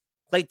injuries.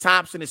 Klay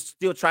Thompson is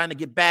still trying to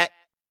get back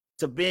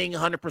to being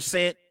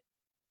 100%.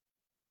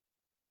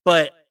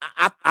 But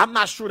I'm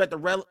not sure that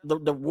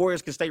the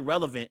Warriors can stay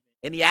relevant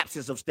in the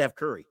absence of Steph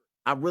Curry.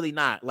 I'm really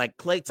not. Like,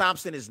 Klay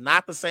Thompson is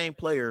not the same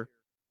player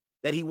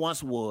that he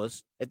once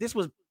was. If this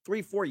was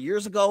 3-4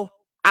 years ago,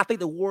 I think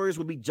the Warriors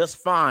would be just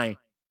fine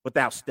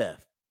without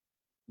Steph.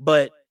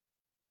 But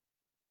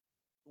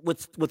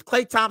with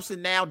Klay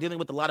Thompson now dealing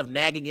with a lot of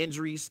nagging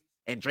injuries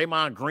and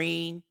Draymond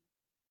Green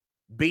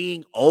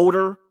being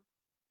older,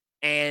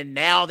 and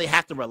now they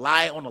have to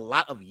rely on a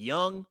lot of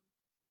young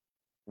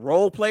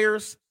role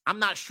players, I'm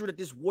not sure that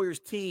this Warriors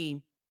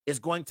team is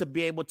going to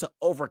be able to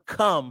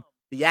overcome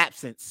the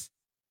absence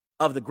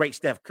of the great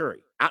Steph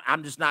Curry.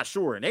 I'm just not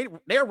sure. And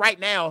they're right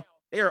now,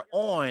 they're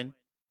on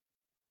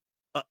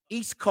an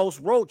East Coast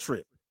road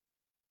trip.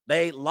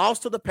 They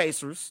lost to the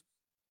Pacers,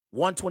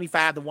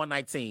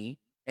 125-119.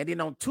 And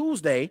then on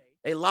Tuesday,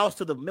 they lost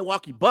to the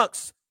Milwaukee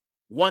Bucks,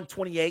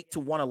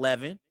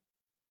 128-111.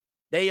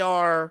 They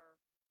are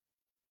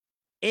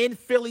in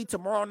Philly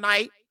tomorrow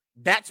night.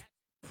 That's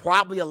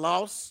probably a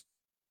loss.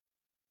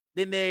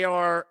 Then they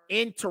are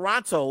in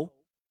Toronto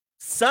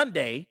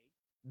Sunday.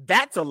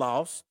 That's a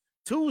loss.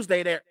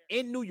 Tuesday, they're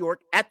in New York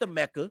at the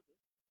Mecca.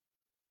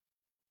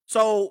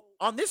 So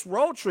on this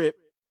road trip,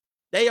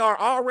 they are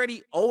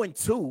already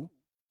 0-2.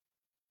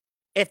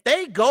 If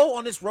they go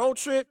on this road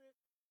trip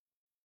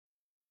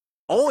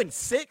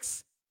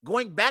 0-6,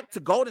 going back to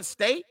Golden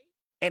State,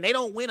 and they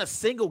don't win a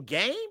single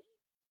game,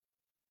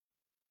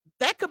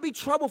 that could be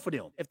trouble for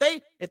them. If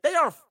they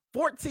are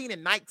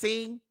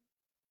 14-19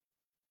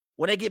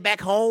 when they get back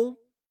home,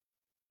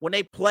 when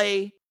they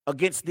play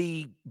against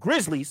the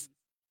Grizzlies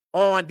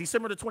on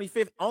December the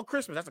 25th on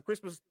Christmas, that's a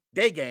Christmas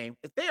Day game.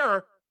 If they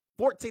are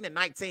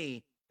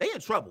 14-19, they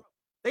in trouble.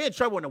 They in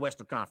trouble in the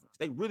Western Conference.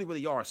 They really,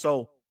 really are.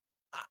 So,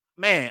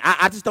 man,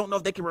 I just don't know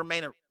if they can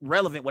remain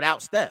relevant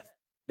without Steph.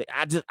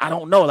 I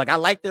don't know. Like, I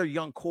like their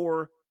young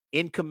core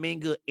in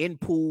Kuminga, in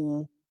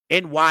Poole,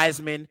 in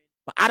Wiseman,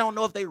 but I don't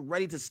know if they're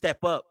ready to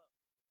step up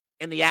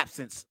in the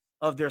absence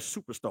of their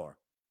superstar.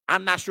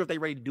 I'm not sure if they're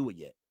ready to do it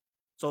yet.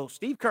 So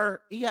Steve Kerr,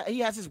 he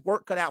has his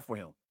work cut out for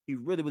him. He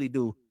really, really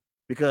do.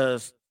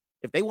 Because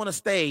if they want to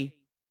stay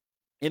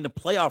in the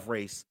playoff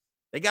race,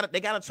 they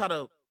gotta try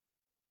to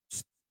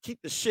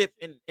keep the ship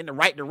in the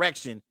right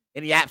direction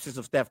in the absence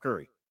of Steph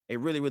Curry. They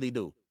really, really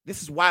do.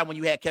 This is why when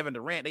you had Kevin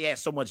Durant, they had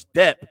so much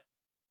depth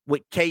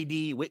with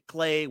KD, with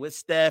Klay, with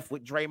Steph,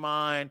 with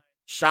Draymond,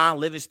 Sean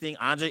Livingston,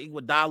 Andre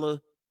Iguodala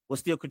was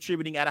still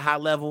contributing at a high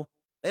level.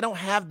 They don't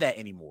have that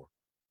anymore.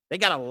 They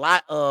got a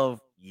lot of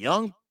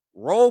young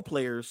role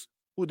players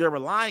who they're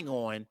relying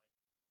on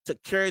to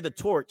carry the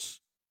torch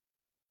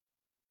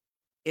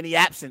in the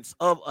absence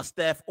of a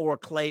Steph or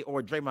Clay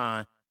or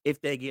Draymond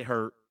if they get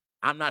hurt.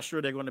 I'm not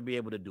sure they're going to be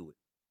able to do it.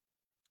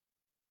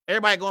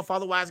 Everybody go and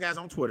follow Wise Guys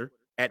on Twitter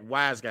at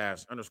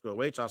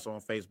WiseGuys_WH. Also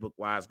on Facebook,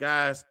 Wise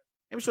Guys.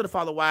 And be sure to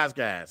follow Wise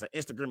Guys on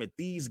Instagram at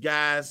These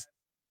Guys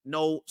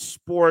Know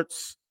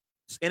Sports.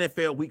 It's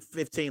NFL Week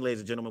 15, ladies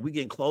and gentlemen. We're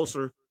getting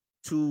closer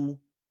to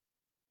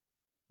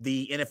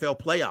the NFL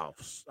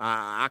playoffs.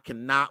 I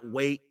cannot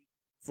wait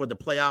for the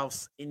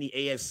playoffs in the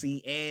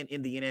AFC and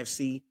in the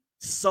NFC.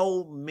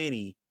 So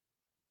many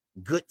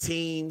good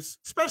teams,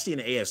 especially in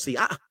the AFC.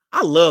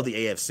 I love the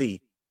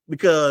AFC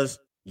because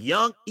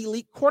young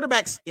elite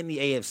quarterbacks in the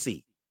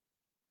AFC.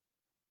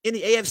 In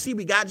the AFC,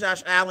 we got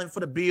Josh Allen for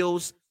the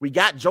Bills. We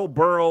got Joe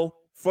Burrow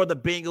for the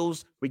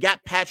Bengals. We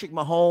got Patrick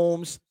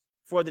Mahomes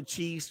for the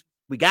Chiefs.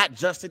 We got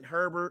Justin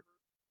Herbert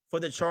for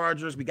the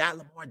Chargers. We got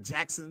Lamar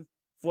Jackson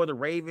for the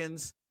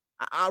Ravens.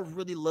 I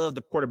really love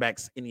the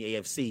quarterbacks in the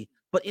AFC.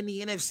 But in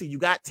the NFC, you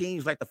got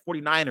teams like the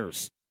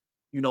 49ers,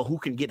 who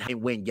can get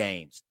and win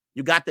games.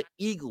 You got the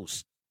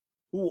Eagles,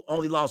 who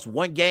only lost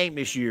one game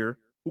this year,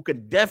 who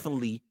could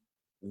definitely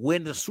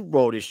win the Super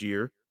Bowl this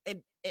year.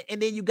 And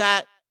then you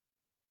got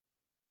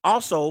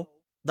also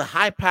the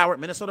high-powered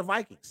Minnesota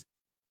Vikings.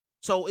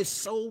 So it's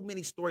so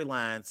many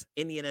storylines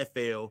in the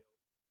NFL.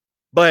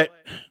 But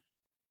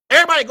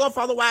everybody go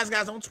follow Wise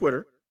Guys on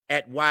Twitter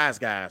at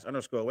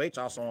WiseGuys_WH.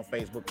 Also on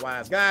Facebook,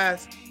 Wise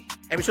Guys.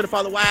 And be sure to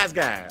follow Wise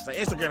Guys on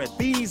Instagram at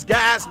These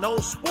Guys Know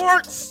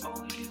Sports.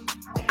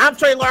 I'm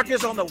Trey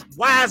Larkins on the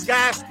Wise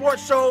Guys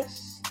Sports Show,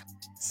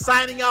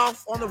 signing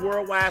off on the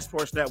Worldwide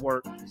Sports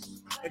Network.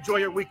 Enjoy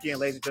your weekend,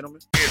 ladies and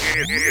gentlemen.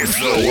 It's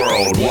the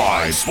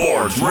Worldwide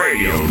Sports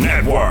Radio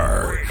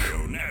Network.